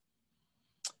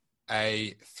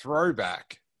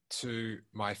throwback to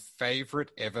my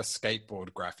favorite ever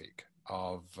skateboard graphic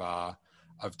of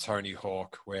Tony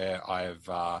Hawk, where I've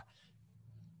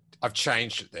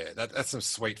changed it there. That's some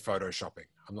sweet photoshopping.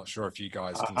 I'm not sure if you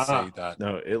guys can see that.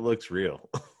 No, it looks real.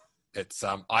 It's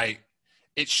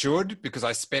it should, because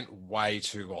I spent way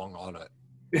too long on it.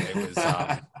 It was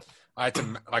I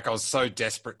was so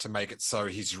desperate to make it so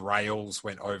his rails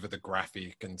went over the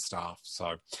graphic and stuff.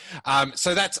 So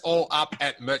that's all up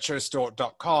at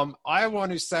merchostore.com. I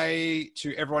want to say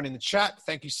to everyone in the chat,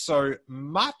 thank you so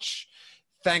much.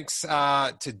 Thanks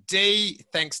to D.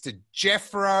 Thanks to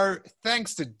Jeffro.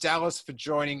 Thanks to Dallas for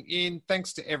joining in.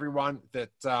 Thanks to everyone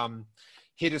that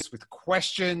hit us with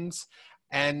questions.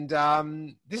 And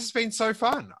this has been so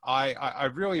fun. I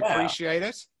really appreciate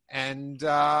it. And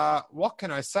what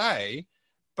can I say?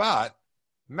 But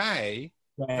may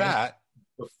that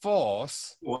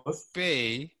force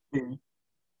be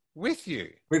with you.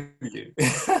 With you.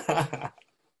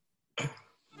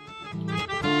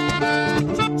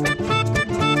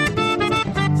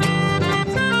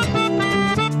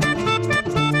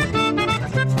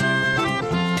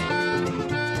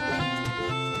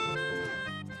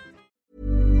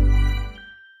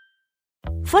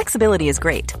 Flexibility is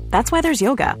great. That's why there's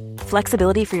yoga.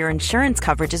 Flexibility for your insurance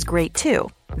coverage is great too.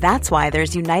 That's why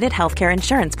there's United Healthcare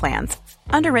Insurance Plans.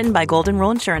 Underwritten by Golden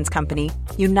Rule Insurance Company,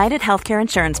 United Healthcare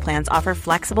Insurance Plans offer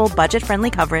flexible, budget-friendly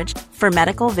coverage for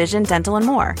medical, vision, dental, and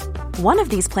more. One of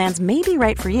these plans may be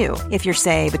right for you if you're,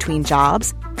 say, between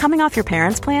jobs, coming off your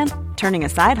parents' plan, turning a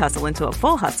side hustle into a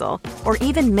full hustle, or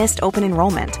even missed open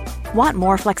enrollment. Want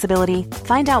more flexibility?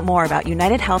 Find out more about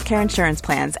United Healthcare Insurance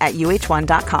Plans at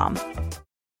uh1.com.